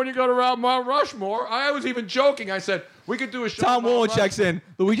 Not when you go to Mount Rushmore. I was even joking. I said, we could do a show. Tom Woolen checks in.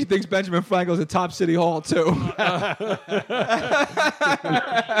 Luigi thinks Benjamin Franklin's at Top City Hall, too.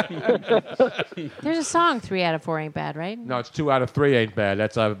 There's a song 3 out of 4 ain't bad, right? No, it's 2 out of 3 ain't bad.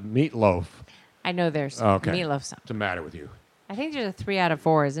 That's a Meatloaf. I know there's Okay. Meatloaf song. What's the matter with you? I think there's a 3 out of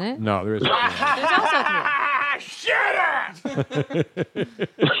 4, isn't it? No, there isn't. There's also 3.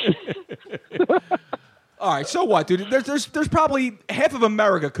 All right, so what, dude? There's probably half of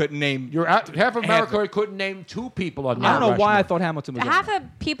America couldn't name. Half of America couldn't name 2 people on I Mount don't know why I Rushmore. thought Hamilton was. Half of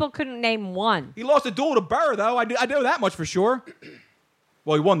people couldn't name one. He lost a duel to Burr, though. I know that much for sure.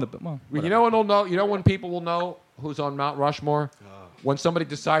 Well, he won the. Well, You know when they'll know? You know when people will know who's on Mount Rushmore? When somebody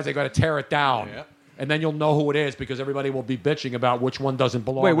decides they got to tear it down, and then you'll know who it is because everybody will be bitching about which one doesn't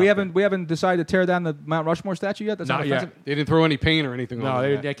belong. wait, we haven't decided to tear down the Mount Rushmore statue yet. That's Not yet. offensive? They didn't throw any paint or anything No, on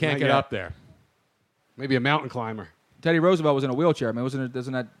it. they can't Not get yet. up there. Maybe a mountain climber. Teddy Roosevelt was in a wheelchair. I mean,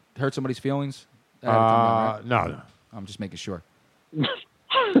 doesn't that hurt somebody's feelings? No. I'm just making sure. I'm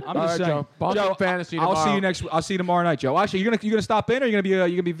just saying. Joe. Boston Fantasy I'll see tomorrow. you I'll see you tomorrow night, Joe. Actually, you're gonna stop in, or you're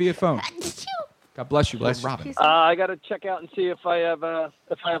gonna be via phone. God bless you, Robin. I got to check out and see if I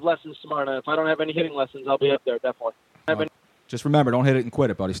have lessons tomorrow night. If I don't have any hitting lessons, I'll be up there definitely. Just remember, don't hit it and quit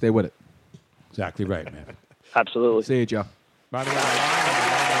it, buddy. Stay with it. Exactly right, man. Absolutely. See you, Joe. By the way,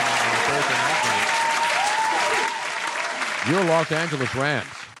 your Los Angeles Rams,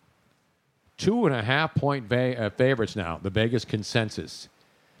 2.5-point favorites now. The Vegas consensus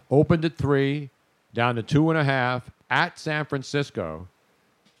opened at 3, down to 2.5 at San Francisco.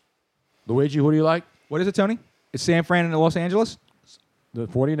 Luigi, who do you like? What is it, Tony? Is San Fran in Los Angeles? The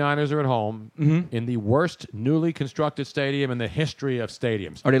 49ers are at home in the worst newly constructed stadium in the history of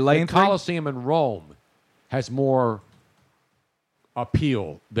stadiums. Are they laying the 3? Coliseum in Rome has more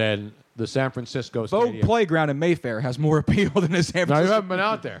appeal than the San Francisco Vogue Stadium. Playground in Mayfair has more appeal than the San No, Francisco. you haven't been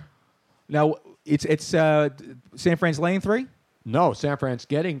out there. Now it's San Fran's laying 3. No, San Fran's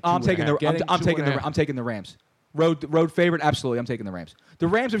getting. I'm taking the $2.5. I'm taking the Rams. Road favorite, absolutely. I'm taking the Rams. The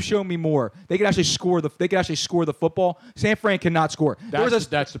Rams have shown me more. They can actually score the football. San Fran cannot score. There was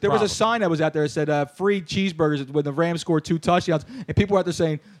a sign that was out there that said free cheeseburgers when the Rams scored 2 touchdowns, and people were out there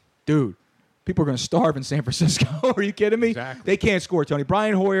saying, "Dude, people are going to starve in San Francisco." Are you kidding me? Exactly. They can't score, Tony.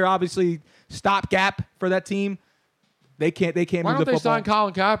 Brian Hoyer, obviously, stopgap for that team. They can't Why move don't the they football. sign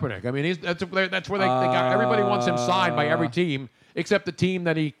Colin Kaepernick? I mean, that's where they got. Everybody wants him signed by every team except the team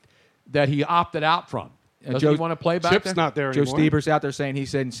that he opted out from. Doesn't he want to play back Chip's there? not there Joe anymore. Stevers out there saying he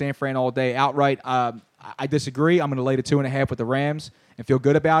said in San Fran all day outright. I disagree. I'm going to lay the 2.5 with the Rams and feel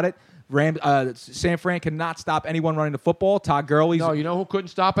good about it. San Fran cannot stop anyone running the football. Todd Gurley's. No, you know who couldn't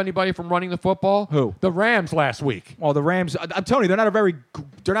stop anybody from running the football? Who? The Rams last week. Well, the Rams. I'm telling you, they're not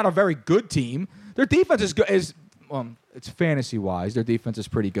a very good team. Their defense is good. It's fantasy wise, their defense is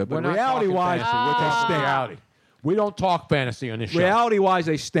pretty good, but We're not reality talking wise, fantasy. We're talking reality. We don't talk fantasy on this show. reality wise,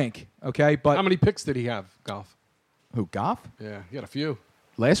 they stink. Okay, but How many picks did he have, Goff? who Goff Yeah, he had a few.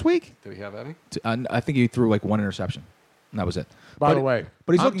 last week? Did he have any? I think he threw like 1 interception. And that was it. By the way,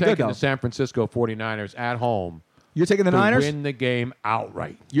 but he's I'm looking taking good though. the San Francisco 49ers at home. You're taking the to Niners? win the game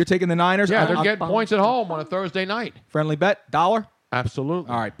outright. You're taking the Niners? Yeah, they're getting points at home on a Thursday night. Friendly bet, $1? Absolutely.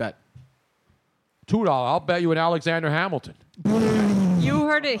 All right, bet. $2. I'll bet you an Alexander Hamilton. You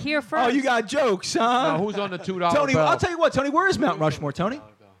heard it here first. Oh, you got jokes, huh? Now, who's on the $2 Tony, bill? I'll tell you what, Tony, where is Mount Rushmore, Tony?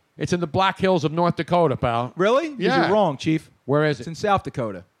 It's in the Black Hills of North Dakota, pal. Really? Yeah. You're wrong, Chief. Where is It's it? in South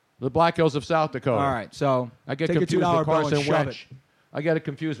Dakota. The Black Hills of South Dakota. All right, so I get take your confused $2 with bill and Carson shove Wentz. I get it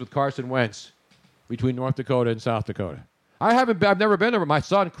confused with Carson Wentz between North Dakota and South Dakota. I've never been there, but my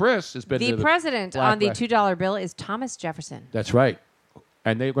son Chris has been The to president Black on the Black. $2 bill is Thomas Jefferson. That's right.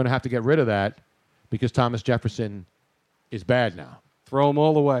 And they're going to have to get rid of that because Thomas Jefferson is bad now. Throw them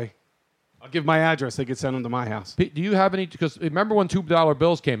all away. I'll give my address. They can send them to my house. Do you have any? Because remember when $2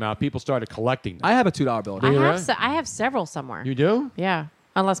 bills came out, people started collecting them. I have a $2 bill. I have several somewhere. You do? Yeah,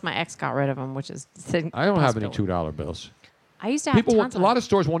 unless my ex got rid of them, which is I don't have any $2 bills. I used to have tons A of lot of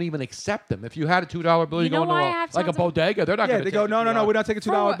stores won't even accept them. If you had a $2 bill, You you go know into why I have like a tons of- bodega. They're not Yeah, going to they go, no, we're not taking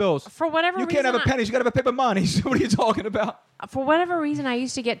 $2 bills. For whatever You reason, can't have a penny. You got to have a paper money. What are you talking about? For whatever reason, I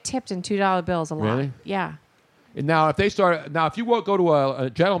used to get tipped in $2 bills a lot. Really? Yeah. And now, if you go to a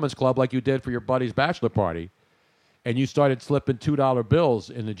gentleman's club like you did for your buddy's bachelor party, and you started slipping $2 bills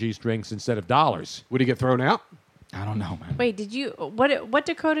in the G-strings instead of dollars, would he get thrown out? I don't know, man. Wait, did you what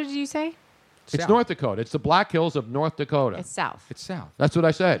Dakota did you say? It's North Dakota. It's the Black Hills of North Dakota. It's south. It's south. That's what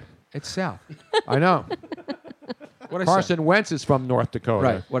I said. It's south. I know. What I say? Carson Wentz is from North Dakota.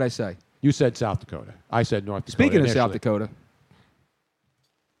 Right. What I say? You said South Dakota. I said North Dakota. Speaking of initially. South Dakota,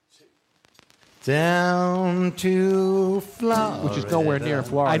 down to Florida. Which is nowhere near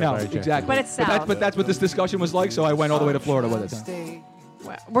Florida. I know, AJ. exactly. But it's south. But that's what this discussion was like, so I went all the way to Florida with it.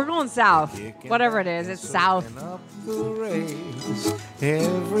 We're going south. Whatever it is, it's south. What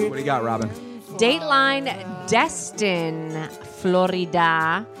do you got, Robin? Dateline Destin,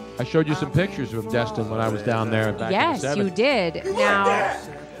 Florida. I showed you some pictures of Destin when I was down there back Yes, in the 70s. you did. Now,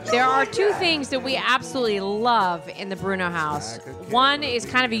 there are two things that we absolutely love in the Bruno house. One is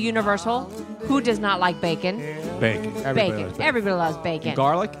kind of a universal. Who does not like bacon? Bacon. Everybody loves bacon. Everybody loves bacon.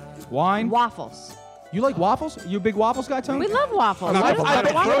 Garlic? Wine? Waffles. You like waffles? You a big waffles guy, Tony? We love waffles.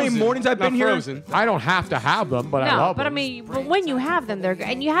 How many mornings I've been here? I don't have to have them, but I No, love but I them. mean, when you have them, they're good.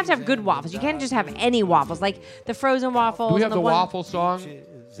 And you have to have good waffles. You can't just have any waffles, like the frozen waffles. Do we have and the one- waffle song?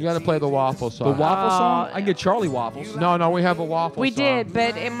 You got to play the waffle song. The waffle song? I can get Charlie waffles. No, we have a waffle We song. did,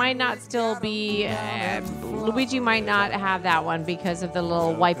 but it might not still be. Luigi might not have that one because of the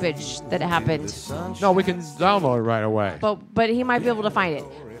little wipage that happened. No, we can download it right away. But he might be able to find it.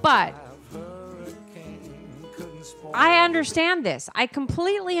 But I understand this. I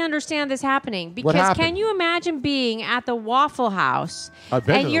completely understand this happening because happened? can you imagine being at the Waffle House I've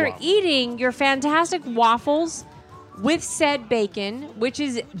been to and the you're Waffle. eating your fantastic waffles with said bacon, which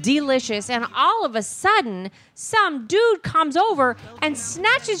is delicious, and all of a sudden some dude comes over and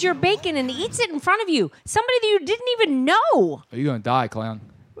snatches your bacon and eats it in front of you. Somebody that you didn't even know. Are you going to die, clown?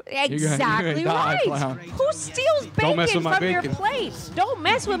 Exactly You're gonna die, right. clown. Who steals Don't mess bacon with my from your bacon. plate? Don't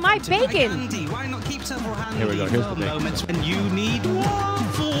mess with my bacon. Here we go. Here's the bacon. Moments when you need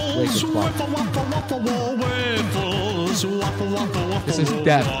waffles. Bacon Waffle, waffle, waffle, waffles. Waffle, waffle, waffle. This is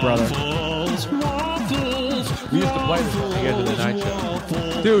death, brother. Waffles, waffles. We used to play this at the end of the night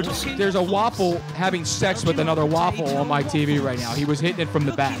show. Dude, there's a waffle having sex with another waffle on my TV right now. He was hitting it from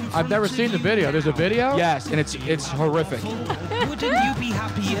the back. I've never seen the video. There's a video? Yes, and it's horrific. Wouldn't you be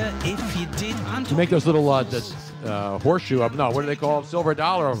happier if you did? You make those little horseshoe up. No, what do they call them? Silver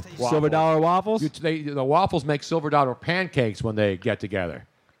dollar waffles. Silver dollar waffles? The waffles make silver dollar pancakes when they get together,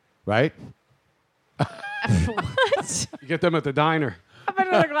 right? What? You get them at the diner. Have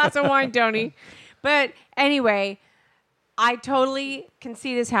another glass of wine, Tony. But anyway, I totally can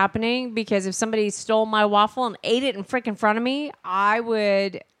see this happening because if somebody stole my waffle and ate it in frickin' front of me, I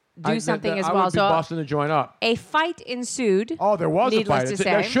would do something as I well. would be So busting the joint up. a fight ensued. Oh, there was a needless fight. to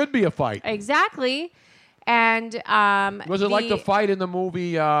There say. should be a fight. Exactly. And Was it like the fight in the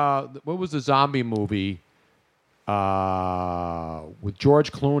movie? What was the zombie movie with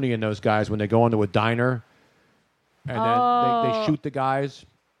George Clooney and those guys when they go into a diner and then they shoot the guys?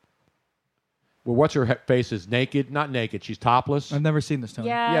 Well, what's her face is naked? Not naked. She's topless. I've never seen this, Tony.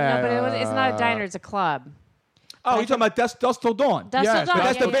 Yeah, no, but it's not a diner; it's a club. Oh, you're talking about Dust Till Dawn. Dust Till Dawn, but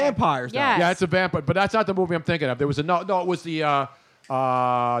that's yeah, the yeah. vampires. though. Yes. Yeah, it's a vampire, but that's not the movie I'm thinking of. There was it was the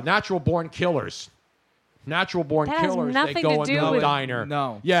Natural Born Killers. Natural Born That has Killers. nothing They go to do into a with- diner.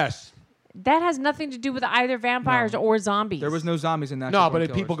 No. Yes. That has nothing to do with either vampires or zombies. There was no zombies in that. No,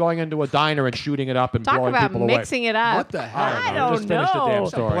 but people going into a diner and shooting it up and Talk blowing about people away. mixing it up. What the hell? I Just don't finish the damn know.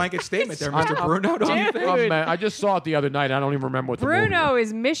 story. Blanket statement there, Mr. Bruno. Don't you think? Dude. Man, I just saw it the other night. I don't even remember what the movie Bruno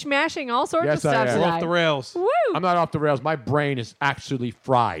is mishmashing all sorts Yes, of stuff I am. tonight. Off the rails. Woo! I'm not off the rails. My brain is actually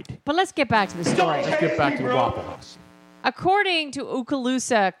fried. But let's get back to the story. Let's get back to the Waffle House. According to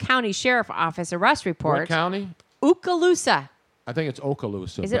Okaloosa County Sheriff Office arrest report, What county? Okaloosa. I think it's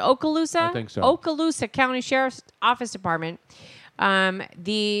Okaloosa. Is it but- Okaloosa? I think so. Okaloosa County Sheriff's Office Department.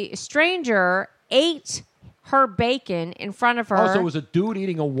 The stranger ate her bacon in front of her. Oh, so it was a dude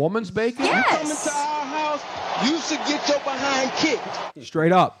eating a woman's bacon? Yes. our house, you should get your behind kicked.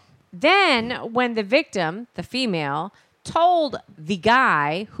 Straight up. Then, when the victim, the female, told the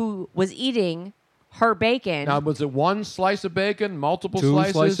guy who was eating her bacon, Now, was it one slice of bacon, multiple Two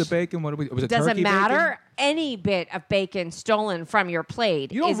slices? slices of bacon. What was it? doesn't turkey matter. Bacon? Any bit of bacon stolen from your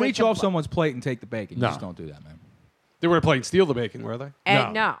plate. You don't is a reach off someone's plate and take the bacon. You No. just don't do that, man. They were playing steal the bacon, were they?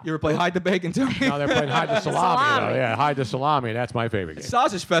 No. You ever play hide the bacon too? No, they're playing hide the salami. Yeah, hide the salami. That's my favorite game.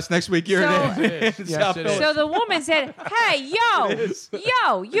 Sausage Fest next week. You're So- in Yes, South it is. Philly. So the woman said, "Hey,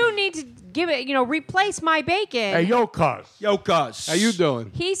 yo, you need to give it, replace my bacon." Hey, yo, cuz. Yo, cuz. How you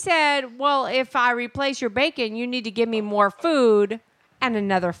doing? He said, "Well, if I replace your bacon, you need to give me more food." And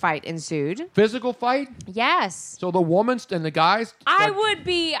another fight ensued. Physical fight? Yes. So the woman and the guys? I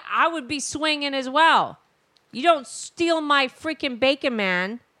would be swinging as well. You don't steal my freaking bacon,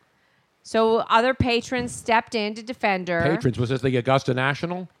 man. So other patrons stepped in to defend her. Patrons. Was this the Augusta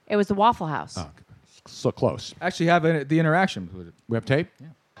National? It was the Waffle House. Oh, so close. Actually have the interaction with it. We have tape? Yeah.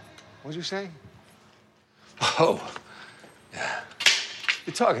 What'd you say? Oh,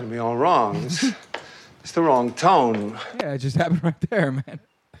 you're talking to me all wrong. It's the wrong tone. Yeah, it just happened right there, man.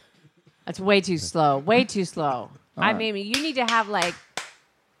 That's way too slow. Way too slow. All I right. mean, you need to have like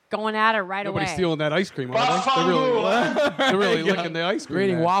going at it right Nobody's away. stealing that ice cream, are they? They're really licking the ice cream. We're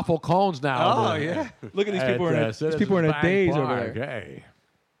eating there. waffle cones now. Oh, yeah. Look at these people in a, these people are in a daze over there. Okay.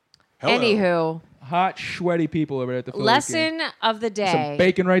 Anywho, Hot, sweaty people over there at the Phillies game. lesson of the day. Some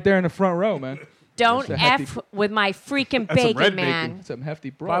bacon right there in the front row, man. Don't That's a hefty- F with my freaking That's some red bacon, man. Some hefty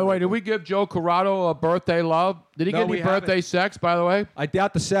bro. By the way, did we give Joe Corrado a birthday love? Did he No, get we any birthday haven't. sex, by the way? I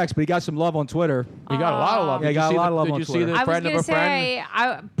doubt the sex, but he got some love on Twitter. He got a lot of love. Yeah, he Did you got see a lot the- of love did on you see Twitter. the I was friend of going a to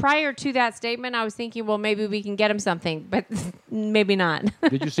friend? say, prior to that statement, I was thinking, well, maybe we can get him something, but maybe not.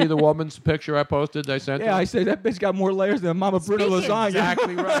 Did you see the woman's picture I posted? I sent. Yeah, I said that bitch got more layers than Mama Bruno lasagna.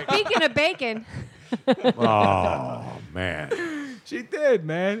 Exactly right. Speaking of bacon, Oh man. She did,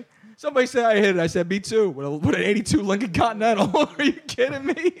 man. Somebody said I hit it. I said me too. With an '82 Lincoln Continental. Are you kidding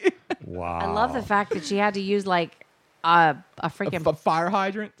me? Wow. I love the fact that she had to use like a freaking A fire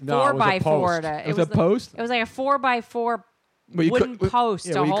hydrant? No, it was a 4x4 post. to. It was a post? It was like a 4x4 But you wooden post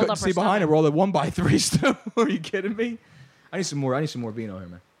yeah, to well, you hold couldn't up see her behind it. stomach. We're all at 1x3s too. Are you kidding me? I need some more. Vino here,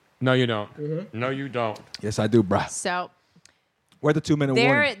 man. No, you don't. Mm-hmm. No, you don't. Yes, I do, bruh. So We're at the 2-minute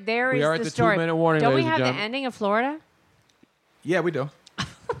warning. there We is are at the the story. 2-minute warning, Don't we ladies and have the gentlemen. ending of Florida? Yeah, we do.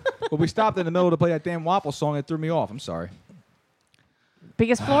 But we stopped in the middle to play that damn waffle song. It threw me off. I'm sorry.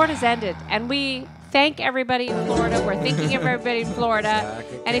 Because Florida's ended, and we thank everybody in Florida. We're thinking of everybody in Florida.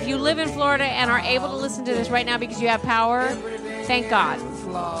 And if you live in Florida and are able to listen to this right now because you have power, thank God.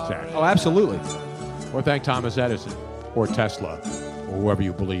 Exactly. Oh, absolutely. Or thank Thomas Edison or Tesla or whoever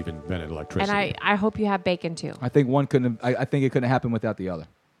you believe invented electricity. And I hope you have bacon too. I think one couldn't. I think it couldn't happen without the other.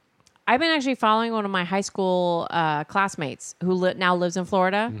 I've been actually following one of my high school classmates who now lives in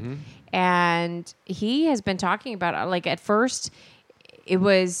Florida, Mm-hmm. and he has been talking about like at first it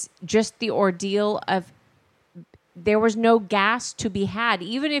was just the ordeal of there was no gas to be had.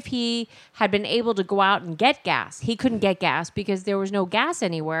 Even if he had been able to go out and get gas, he couldn't get gas because there was no gas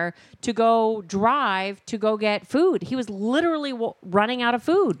anywhere to go drive to go get food. He was literally running out of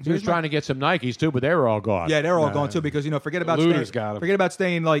food. He was trying to get some Nikes too, but they were all gone. Yeah, they're all gone too because forget about Looters staying, got 'em. forget about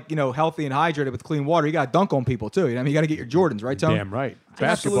staying healthy and hydrated with clean water. You got to dunk on people too. You know, what I mean, you got to get your Jordans, right, Tony? Damn right. It's an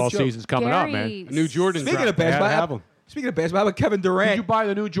absolute Basketball joke. season's coming up, man. Gary- New Jordan. Speaking of basketball, speaking of basketball, how about Kevin Durant? Did you buy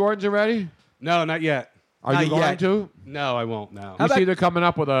the new Jordans already? No, not yet. Are Not you going yet. to? No, I won't. No. You see they're coming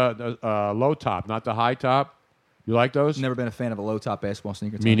up with a low top, not the high top. You like those? Never been a fan of a low top basketball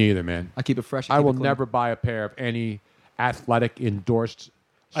sneaker. Me neither, man. I keep it fresh. I keep will it clean. never buy a pair of any athletic endorsed.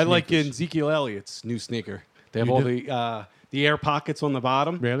 I like sneakers. Ezekiel Elliott's new sneaker. They have You all do? the air pockets on the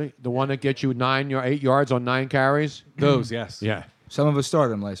bottom. Really? The one that gets you 8 yards on 9 carries? Those, yes. Yeah. Some of us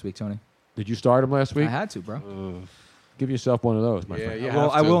started them last week, Tony. Did you start them last week? I had to, bro. Give yourself one of those, my Yeah, friend. you Well,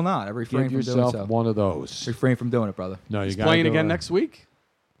 have I to. will not. I refrain Give from doing yourself so. one of those. Refrain from doing it, brother. No, you He's gotta playing do again it. next week.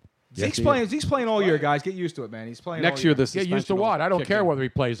 Zeke's he playing. is. Zeke's playing all year, guys. Get used to it, man. He's playing Next all year, year. the Get used to suspension what? will I don't kick care in. whether he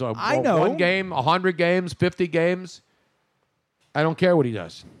plays I know. 1 game, 100 games, 50 games. I don't care what he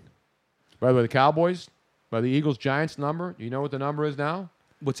does. By the way, the Cowboys, by the Eagles Giants number, do you know what the number is now?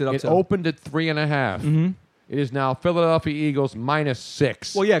 What's it up It to? opened at 3.5. Mhm. It is now Philadelphia Eagles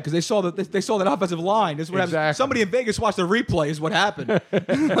 -6. Well, yeah, because they saw that offensive line. This is what happens. Exactly. Somebody in Vegas watched the replay. Is what happened.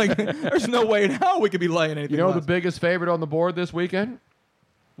 Like, there's no way in hell we could be laying anything. You know the less. biggest favorite on the board this weekend?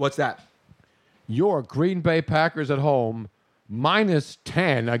 What's that? Your Green Bay Packers at home,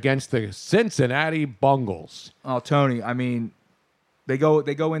 -10 against the Cincinnati Bungles. Oh, Tony. I mean, they go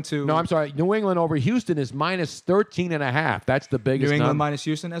into No, I'm sorry. New England over Houston is -13.5. That's the New biggest England number. minus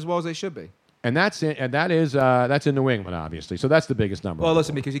Houston as well as they should be. And that's in New England, obviously. So that's the biggest number. Well,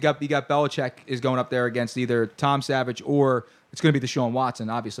 listen, because you got Belichick is going up there against either Tom Savage or it's going to be Deshaun Watson,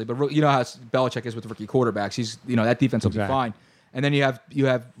 obviously. But you know how Belichick is with rookie quarterbacks. He's that defense will be Exactly. fine. And then you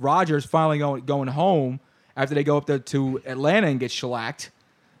have Rodgers finally going home after they go up there to Atlanta and get shellacked.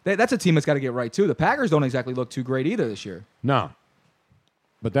 That's a team that's got to get right too. The Packers don't exactly look too great either this year. No.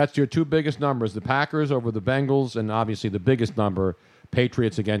 But that's your two biggest numbers, the Packers over the Bengals, and obviously the biggest number,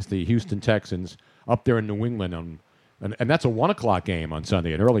 Patriots against the Houston Texans up there in New England. And that's a 1 o'clock game on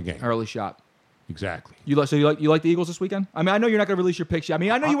Sunday, an early game. Early shot. Exactly. You like the Eagles this weekend? I mean, I know you're not going to release your picks yet. I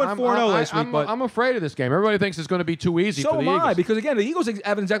mean, I know you went 4-0 last week, but I'm afraid of this game. Everybody thinks it's going to be too easy so for the am Eagles. I. Because again, the Eagles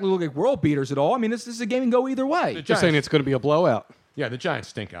haven't exactly looked like world beaters at all. I mean, this is a game and go either way. Just saying it's going to be a blowout. Yeah, the Giants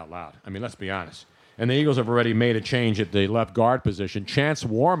stink out loud. I mean, let's be honest. And the Eagles have already made a change at the left guard position. Chance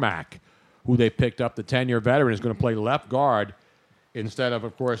Warmack, who they picked up, the 10-year veteran, is going to play left guard instead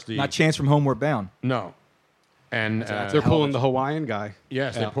of course, the... Not Chance from Homeward Bound. No. And They're pulling the Hawaiian guy.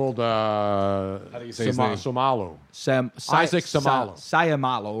 Yes, they Yeah. pulled How do you say his name? Somalu. Isaac Somalu.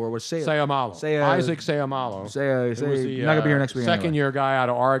 Sayamalo, or was Sayamalo. Isaac Sayamalo. You're It was not gonna be here next week. Second-year guy out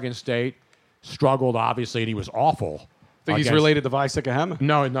of Oregon State. Struggled, obviously, and he was awful. Think he's related to Vaisakahema?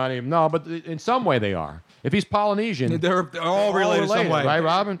 No, not even. No, but in some way they are. If he's Polynesian, They're all related in some way. right,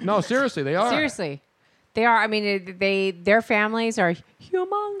 Robin? No, seriously, they are. Seriously. They are. I mean, their families are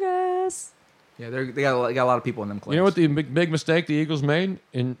humongous. Yeah, they got a lot of people in them claims. You know what the big mistake the Eagles made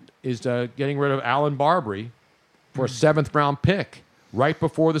is getting rid of Alan Barbary for a 7th-round pick right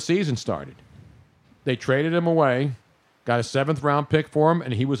before the season started. They traded him away, got a 7th-round pick for him,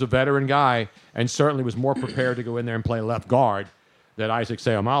 and he was a veteran guy and certainly was more prepared to go in there and play left guard than Isaac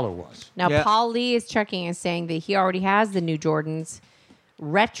Sayamalu was. Now, Paul Lee is checking and saying that he already has the new Jordans,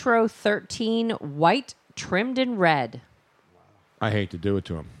 Retro 13 white trimmed in red. I hate to do it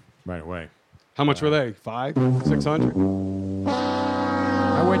to him right away. How much were they? 500, 600?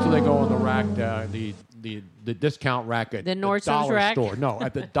 I wait till they go on the rack, the discount rack at The the Nordstrom's dollar rack? store. No,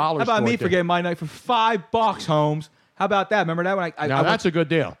 at the dollar How store. about me for getting my night for $5, Holmes? How about that? Remember that when Now that's a good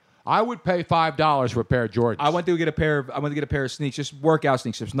deal. I would pay $5 for a pair of Jordans. I went to get a pair of sneakers, just workout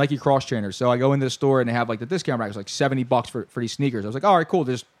sneakers, Nike cross trainers. So I go into the store and they have like the discount rack. It's like $70 for these sneakers. I was like, all right, cool.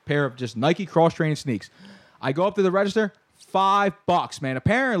 There's a pair of just Nike cross training sneaks. I go up to the register, $5, man.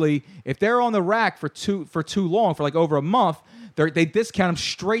 Apparently, if they're on the rack for too long, for like over a month, they discount them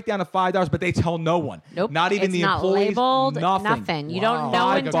straight down to $5, but they tell no one. Nope. Not even it's the not employees. labeled. Nothing. You don't know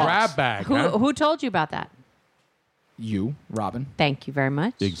Like a until grab bag. Who told you about that? You, Robin. Thank you very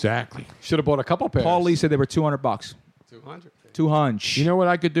much. Exactly. Should have bought a couple pairs. Paul Lee said they were $200. 200. 200. You know what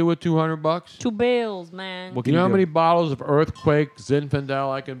I could do with $200? 2 bills, man. What You can know how do? many bottles of Earthquake Zinfandel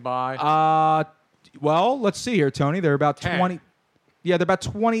I can buy? Well, let's see here, Tony. They're about 10. 20. Yeah, they're about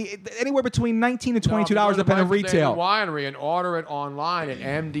 20, anywhere between $19 and $22 No, depending on Michael David retail. Winery and order it online at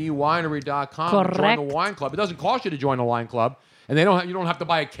mdwinery.com. Join Correct. the wine club. It doesn't cost you to join the wine club, and you don't have to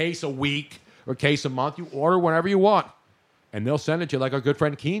buy a case a week or a case a month. You order whenever you want, and they'll send it to you like our good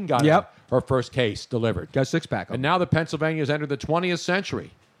friend Keen got her first case delivered. Got a 6-pack. And now that Pennsylvania has entered the 20th century,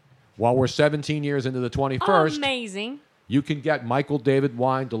 while we're 17 years into the 21st, Amazing. you can get Michael David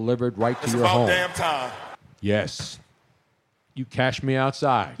wine delivered right to your home. Damn time. Yes. You cash me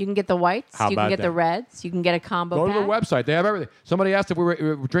outside. You can get the whites. How You can about get the that? reds. You can get a combo Go to pack. the website. They have everything. Somebody asked if we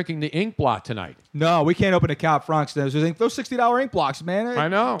were drinking the ink blot tonight. No, we can't open a Cap Francs. Those $60 ink blocks, man. I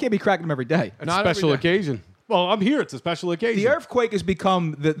know. You can't be cracking them every day. It's a special occasion. Well, I'm here. It's a special occasion. The Earthquake has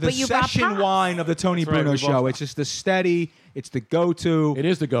become the But you brought session pops. wine of the Tony That's right, Bruno we both show. got- It's just the steady. It's the go-to. It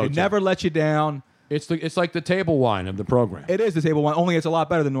is the go-to. It never lets you down. It's like the table wine of the program. It is the table wine. Only it's a lot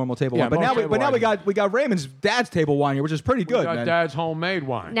better than normal table Yeah, wine. But most now, table wine. we got Raymond's dad's table wine here, which is pretty good, We got man. Dad's homemade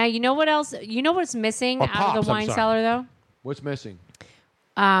wine. Now, you know what else? You know what's missing Or out of Pops, the I'm wine sorry. cellar, though? What's missing?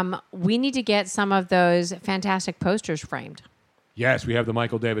 We need to get some of those fantastic posters framed. Yes, we have the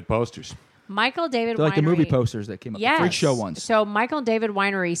Michael David posters. Michael David They're like the Winery- movie posters that came up. Yes. The freak show ones. So Michael David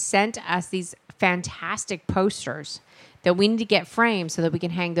Winery sent us these fantastic posters that we need to get framed so that we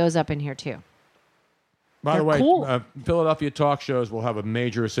can hang those up in here too. By the They're way, cool. Philadelphia talk shows will have a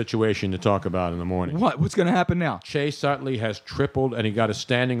major situation to talk about in the morning. What? What's going to happen now? Chase Utley has tripled, and he got a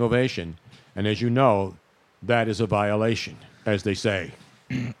standing ovation. And as you know, that is a violation, as they say.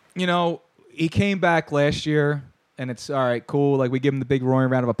 You know, he came back last year, and it's all right, cool. Like we give him the big roaring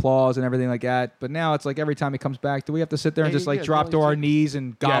round of applause and everything like that. But now it's like every time he comes back, do we have to sit there and Yeah, just like yeah, drop no, to he's our a- knees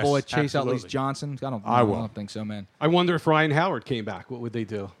and gobble Yes, at Chase Utley's absolutely. Johnson? I I I will. don't think so, man. I wonder if Ryan Howard came back. What would they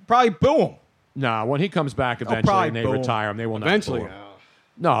do? Probably boo him. No, when he comes back eventually probably and they boo him. retire him, they will not Eventually. boo him.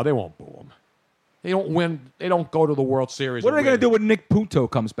 No, they won't boo him. They don't win. They don't go to the World Series. What are they and going to win. do when Nick Punto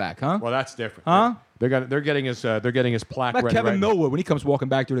comes back, huh? Well, that's different. Huh? They're getting his plaque About ready. Kevin right now. Millwood when he comes walking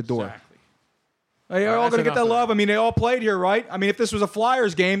back through the door. Exactly. They're all that's going to get enough that of love. I mean, they all played here, right? I mean, if this was a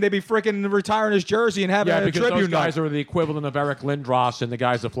Flyers game, they'd be freaking retiring his jersey and having Yeah, a because those tribute guys night. are the equivalent of Eric Lindros and the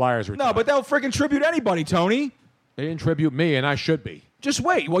guys the Flyers were. No, but they'll freaking tribute anybody, Tony. They didn't tribute me, and I should be. Just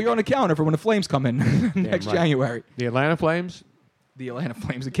wait while you're on the calendar for when the Flames come in next right. January. The Atlanta Flames. The Atlanta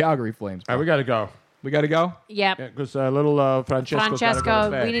Flames, the Calgary Flames. All right, we got to go. We got to go? Yep. Because little Francesco's gotta go to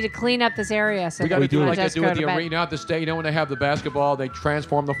Francesco, bed. we need to clean up this area. So We got to that do like they Francesco do at to the bed. arena at the state. You know when they have the basketball, they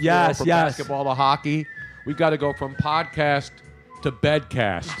transform the floor Yes, from yes. basketball to hockey. We got to go from podcast to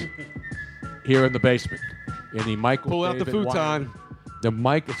bedcast here in the basement in the Michael. Pull out the David futon. Wine- The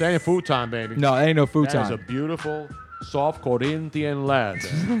Mike. It ain't a futon, baby. No, it ain't no That futon. is a beautiful, soft Corinthian leather.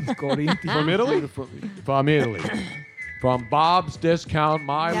 From Italy? From Italy. From Bob's Discount,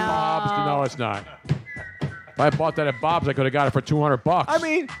 my Bob's. No, it's not. If I bought that at Bob's, I could have got it for $200. I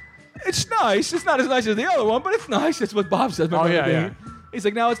mean, It's nice. It's not as nice as the other one, but it's nice. That's what Bob says. Oh, yeah. He's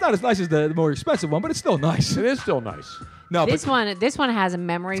like, no, it's not as nice as the more expensive one, but it's still nice. It is still nice. No, This one has a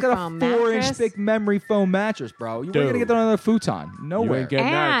memory it's got foam a 4-inch mattress. thick memory foam mattress, bro. You're Dude. going to get that on another futon. Nowhere. You ain't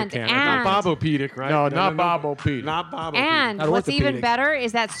getting that at the Canada. And- Not Bobopedic, right? No, not Bobopedic. Not Bobopedic. And Not what's even orthopedic. better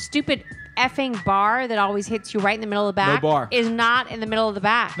is that stupid effing bar that always hits you right in the middle of the back. bar. Is not in the middle of the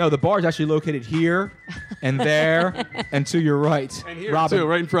back. No, the bar is actually located here and there and to your right. And here, Robin. too,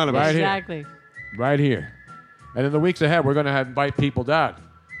 right in front of us. Right here. Exactly. Right here. And in the weeks ahead, we're going to invite people down.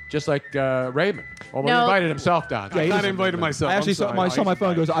 Just like Raymond. Well, he No. invited himself down. Yeah, I he kind doesn't- of invited myself. I actually I'm saw my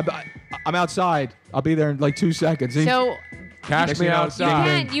phone. Goes, I'm outside. I'll be there in like 2 seconds. So Cash Next me thing you know,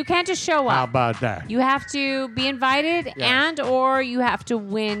 outside. you can't just show How up. about that? You have to be invited and or you have to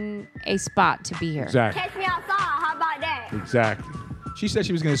win a spot to be here. Exactly. Catch me outside. How about that? Exactly. She said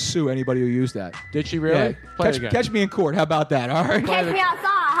she was going to sue anybody who used that. Did she really? Yeah. Play it again. Catch me in court. How about that? All right. Catch me outside.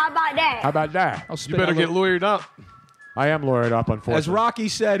 How about that? How about that? I'll You spit better out get a- lawyered up. I am lawyered up, unfortunately. As Rocky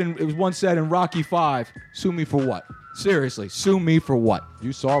said, and it was once said in Rocky 5, sue me for what? Seriously, sue me for what?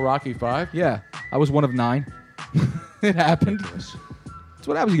 You saw Rocky 5? Yeah, I was one of 9. It happened. That's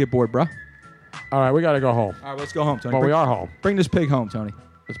what happens when you get bored, bro. All right, we got to go home. All right, let's go home, Tony. Well, we are home. Bring this pig home, Tony.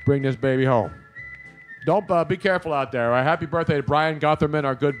 Let's bring this baby home. Don't be careful out there. All right? Happy birthday to Brian Gutherman,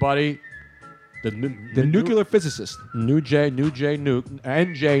 our good buddy. The nuclear physicist. NJ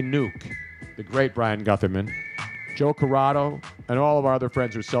Nuke. The great Brian Gutherman. Joe Corrado, and all of our other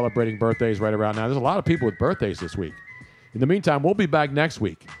friends who are celebrating birthdays right around now. There's a lot of people with birthdays this week. In the meantime, we'll be back next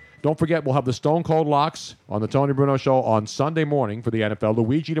week. Don't forget, we'll have the Stone Cold Locks on the Tony Bruno Show on Sunday morning for the NFL.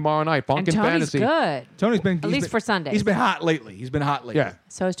 Luigi tomorrow night. Funk and Tony's Fantasy. good. Tony's been At least for Sundays. He's been hot lately. Yeah.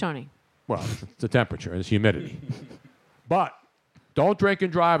 So is Tony. Well, it's the temperature, it's humidity. But don't drink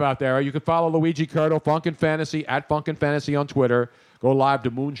and drive out there. You can follow Luigi Curto, Funk and Fantasy, at Funk and Fantasy on Twitter. Go live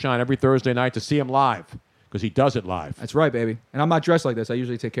to Moonshine every Thursday night to see him live, because he does it live. That's right, baby. And I'm not dressed like this. I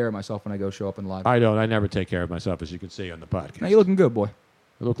usually take care of myself when I go show up in live. I don't. I never take care of myself, as you can see on the podcast. Now you're looking good, boy.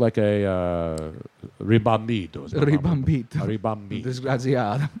 I look like a ribambito. Ribambito. A ribambito.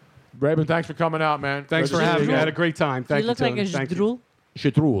 Disgraziato. Raymond, thanks for coming out, man. Thanks Good for to see having me. you I had a great time. Thank you look like a zdrul.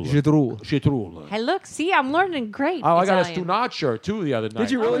 Shitrul. Hey, look, see, I'm learning great. Oh, I got a Italian. Stunat shirt, too, the other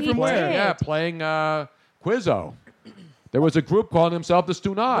night. you really? Oh, From he where? did. Yeah, playing Quizzo. There was a group calling themselves the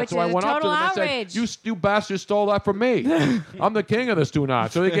Stunat. Which So I is went up to total them and outrage. said, you bastards stole that from me. I'm the king of the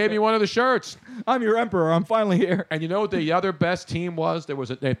Stunat. So they gave me one of the shirts. I'm your emperor. I'm finally here. And you know what the other best team was?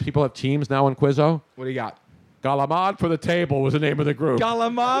 People have teams now in Quizzo. What do you got? Galamad for the Table was the name of the group.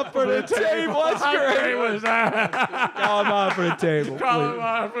 Galamad for the table. That's How great. great was that? Galamad for the table.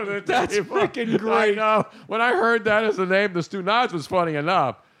 Galamad for the That's Table. freaking I great. know. When I heard that as the name, the Stunats was funny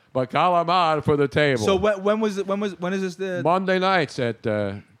enough. But Galamad for the Table. So when is this the? Monday nights at...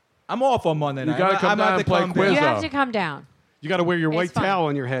 I'm off on Monday night. gotta come I'm down at and the play come quiz. down. You Quizzo. have to come down. You got to wear your It's white fun. towel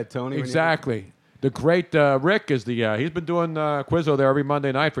on your head, Tony. when you- Exactly. The great Rick is the... he's been doing Quizzo there every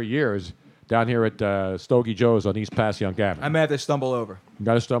Monday night for years. Down here at Stogie Joe's on East Passaic Avenue. I may have to stumble over. You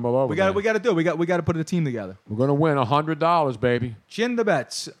got to stumble over. We got man. to do. We got to put a team together. We're going to win $100, baby. Chin the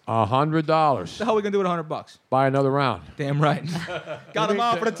bets. $100. What the hell are we gonna do with $100? Buy another round. Damn right. Got him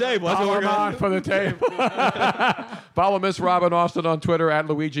on for the table. That's what we're on gonna for the table. Follow Miss Robin Austin on Twitter at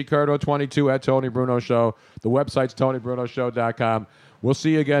Luigi Curto 22 at Tony Bruno Show. The website's TonyBrunoShow.com. We'll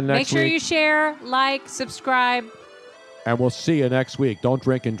see you again Make next sure week. you share, like, subscribe. And we'll see you next week. Don't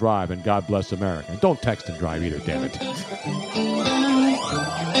drink and drive, and God bless America. And don't text and drive either, damn it.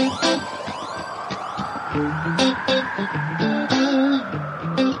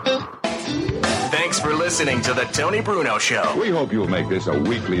 Thanks for listening to The Tony Bruno Show. We hope you'll make this a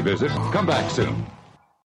weekly visit. Come back soon.